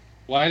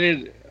 Why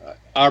did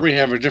Aubrey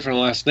have a different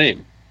last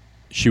name?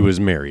 She was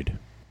married.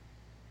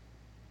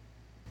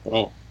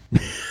 Oh.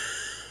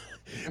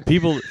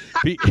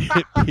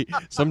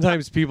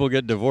 Sometimes people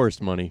get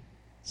divorced, money.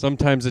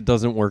 Sometimes it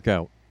doesn't work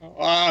out.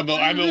 I'm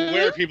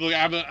aware people.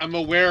 I'm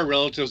aware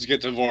relatives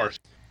get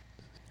divorced.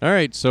 All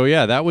right, so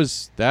yeah,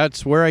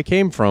 that's where I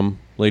came from,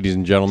 ladies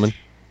and gentlemen.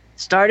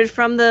 Started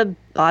from the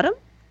bottom,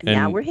 and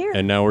now we're here.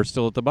 And now we're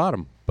still at the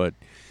bottom, but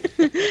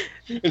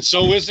And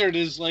So Wizard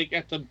is like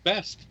at the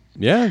best.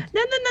 yeah.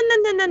 No.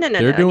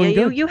 They're doing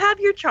good. You have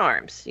your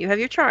charms. You have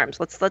your charms.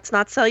 Let's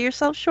not sell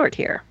yourself short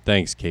here.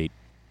 Thanks, Kate.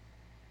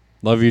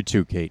 Love you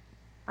too, Kate.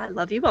 I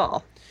love you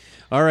all.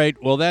 All right,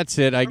 well, that's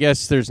it. I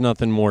guess there's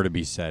nothing more to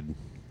be said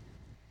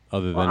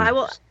other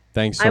than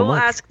thanks so much. I will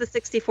ask the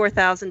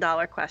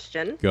 $64,000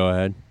 question. Go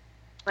ahead.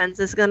 When's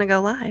this going to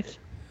go live?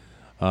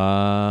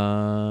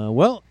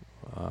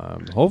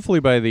 Hopefully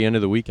by the end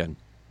of the weekend.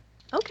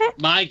 Okay.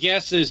 My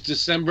guess is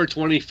December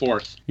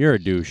 24th. You're a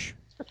douche.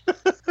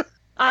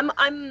 I'm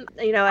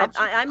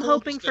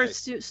hoping for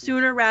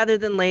sooner rather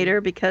than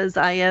later because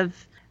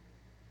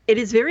it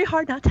is very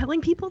hard not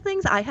telling people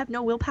things. I have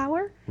no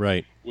willpower.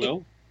 Right.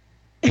 Well.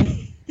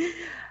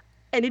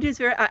 And it is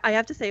very, I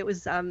have to say, it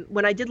was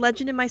when I did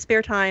Legend in my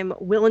spare time,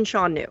 Will and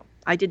Sean knew.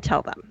 I did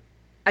tell them.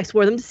 I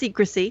swore them to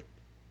secrecy.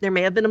 There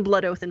may have been a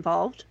blood oath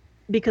involved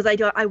because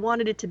I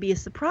wanted it to be a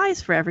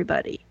surprise for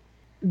everybody.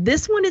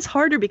 This one is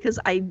harder because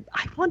I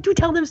want to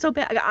tell them so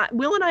bad.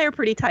 Will and I are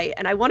pretty tight,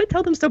 and I want to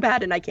tell them so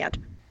bad, and I can't.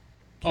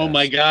 Oh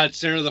my God,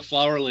 Sarah the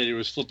Flower Lady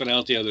was flipping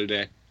out the other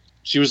day.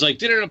 She was like,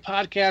 "Did it in a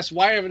podcast?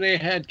 Why haven't they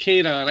had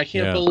Kate on? I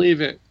can't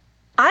believe it."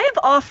 I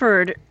have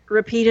offered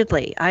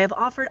repeatedly. I have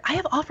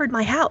offered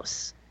my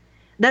house.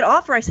 That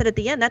offer I said at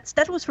the end,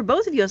 that was for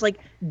both of you. I was like,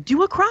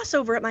 do a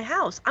crossover at my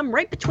house. I'm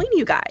right between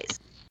you guys.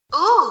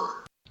 Ooh.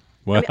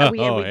 Well, are we-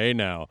 hey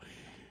now.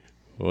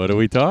 What are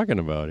we talking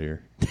about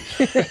here?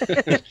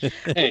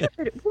 Hey.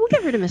 We'll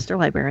get rid of Mr.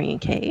 Librarian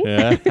Kate.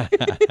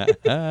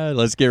 Yeah.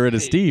 Let's get rid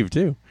of Steve,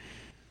 too.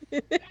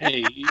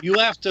 Hey, you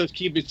have to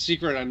keep it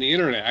secret on the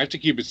internet. I have to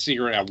keep it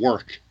secret at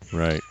work.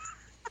 Right.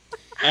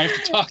 I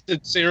have to talk to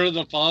Sarah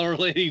the Flower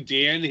Lady,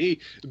 Danny,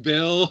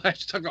 Bill. I have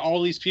to talk to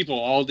all these people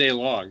all day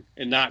long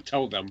and not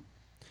tell them.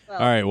 All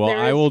right, well,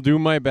 I will do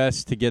my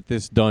best to get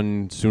this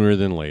done sooner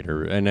than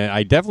later. And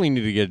I definitely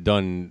need to get it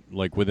done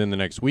like within the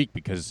next week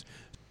because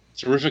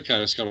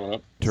Terrificon is coming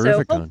up.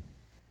 Terrificon.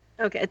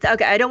 Okay.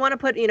 Okay. I don't want to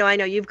put, I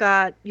know you've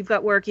got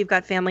work, you've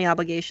got family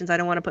obligations. I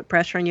don't want to put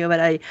pressure on you, but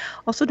I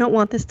also don't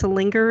want this to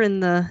linger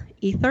in the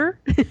ether.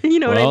 You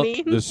know what I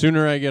mean? The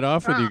sooner I get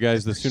off with you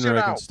guys, the sooner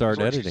I can start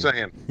editing.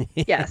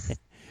 Yes.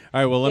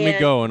 All right, well, let me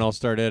go and I'll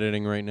start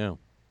editing right now.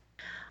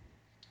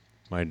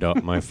 My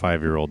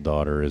 5-year-old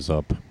daughter is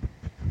up.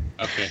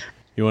 Okay.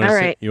 You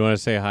want to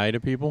say hi to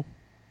people?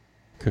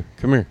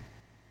 Come here.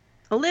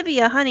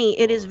 Olivia, honey,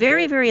 it is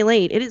very, very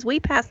late. It is way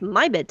past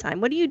my bedtime.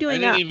 What are you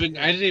doing up? I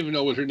didn't even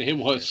know what her name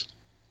was.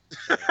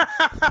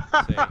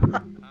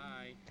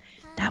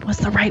 That was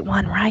the right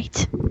one,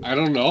 right? I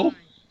don't know.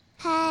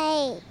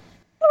 Hi.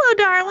 Hello,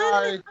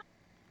 darling. Hi.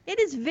 It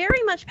is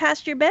very much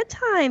past your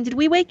bedtime. Did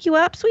we wake you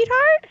up,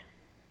 sweetheart?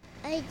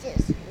 I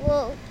just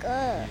woke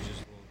up.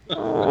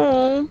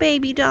 Oh,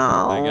 baby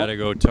doll. I got to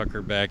go tuck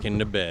her back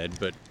into bed,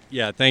 but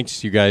Yeah,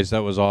 thanks, you guys.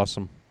 That was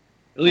awesome.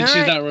 At least All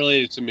she's right. not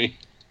related to me.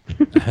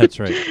 That's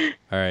right.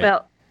 All right.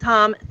 Well,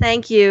 Tom,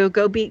 thank you.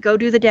 Go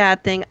do the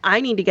dad thing.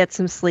 I need to get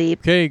some sleep.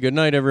 Okay, good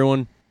night,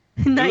 everyone.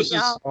 Night, Deuces.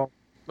 y'all.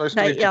 Nice to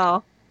Night, meet you.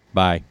 y'all.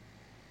 Bye.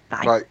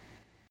 Bye. Bye.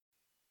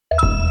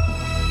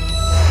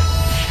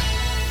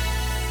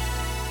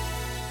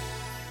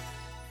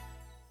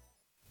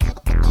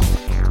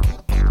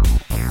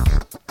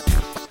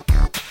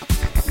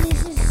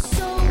 This is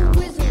so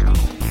wizard.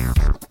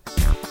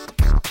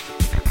 This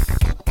is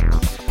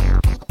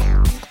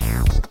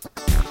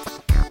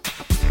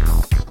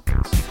so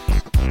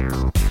wizard.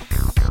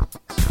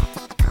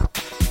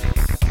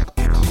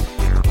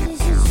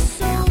 This is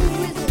so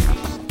wizard.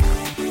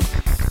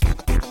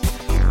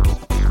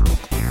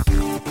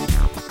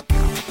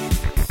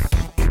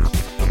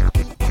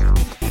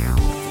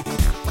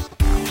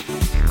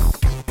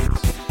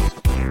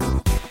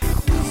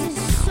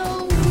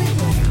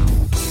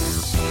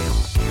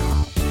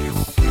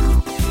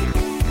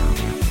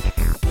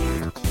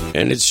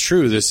 And it's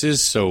true, this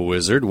is So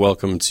Wizard.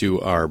 Welcome to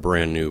our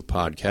brand new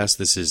podcast.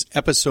 This is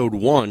episode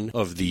 1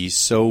 of the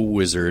So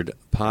Wizard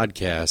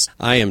podcast.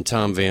 I am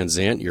Tom Van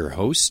Zant, your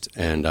host,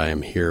 and I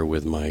am here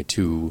with my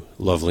two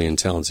lovely and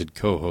talented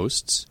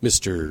co-hosts,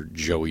 Mr.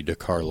 Joey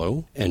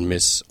DiCarlo and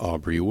Miss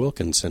Aubrey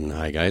Wilkinson.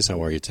 Hi, guys.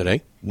 How are you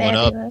today? What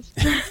up?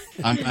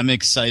 I'm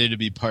excited to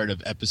be part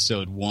of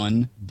episode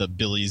 1. The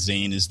Billy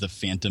Zane is the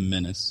Phantom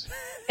Menace.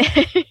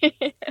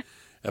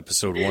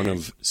 Episode 1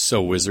 of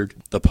So Wizard,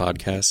 the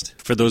podcast.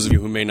 For those of you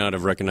who may not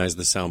have recognized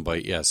the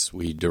soundbite, yes,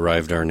 we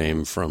derived our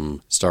name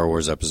from Star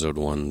Wars Episode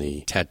 1,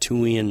 the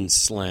Tatooian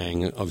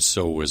slang of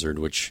So Wizard,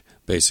 which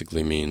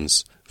basically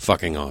means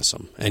fucking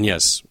awesome. And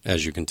yes,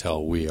 as you can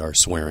tell, we are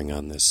swearing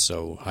on this,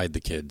 so hide the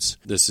kids.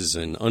 This is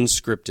an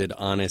unscripted,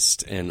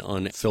 honest, and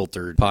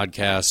unfiltered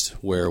podcast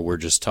where we're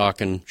just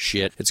talking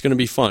shit. It's going to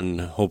be fun,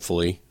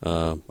 hopefully.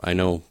 I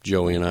know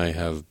Joey and I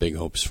have big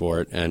hopes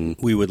for it, and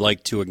we would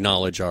like to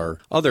acknowledge our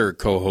other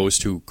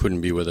co-host who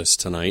couldn't be with us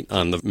tonight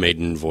on the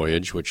maiden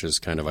voyage, which is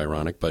kind of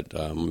ironic, but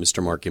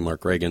Mr. Mark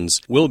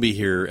Reagans will be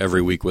here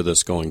every week with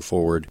us going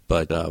forward,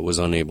 but was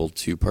unable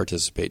to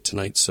participate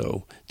tonight,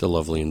 so the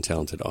lovely and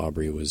talented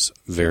Aubrey was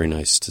very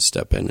nice to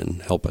step in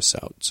and help us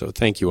out. So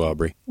thank you,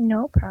 Aubrey.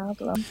 No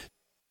problem.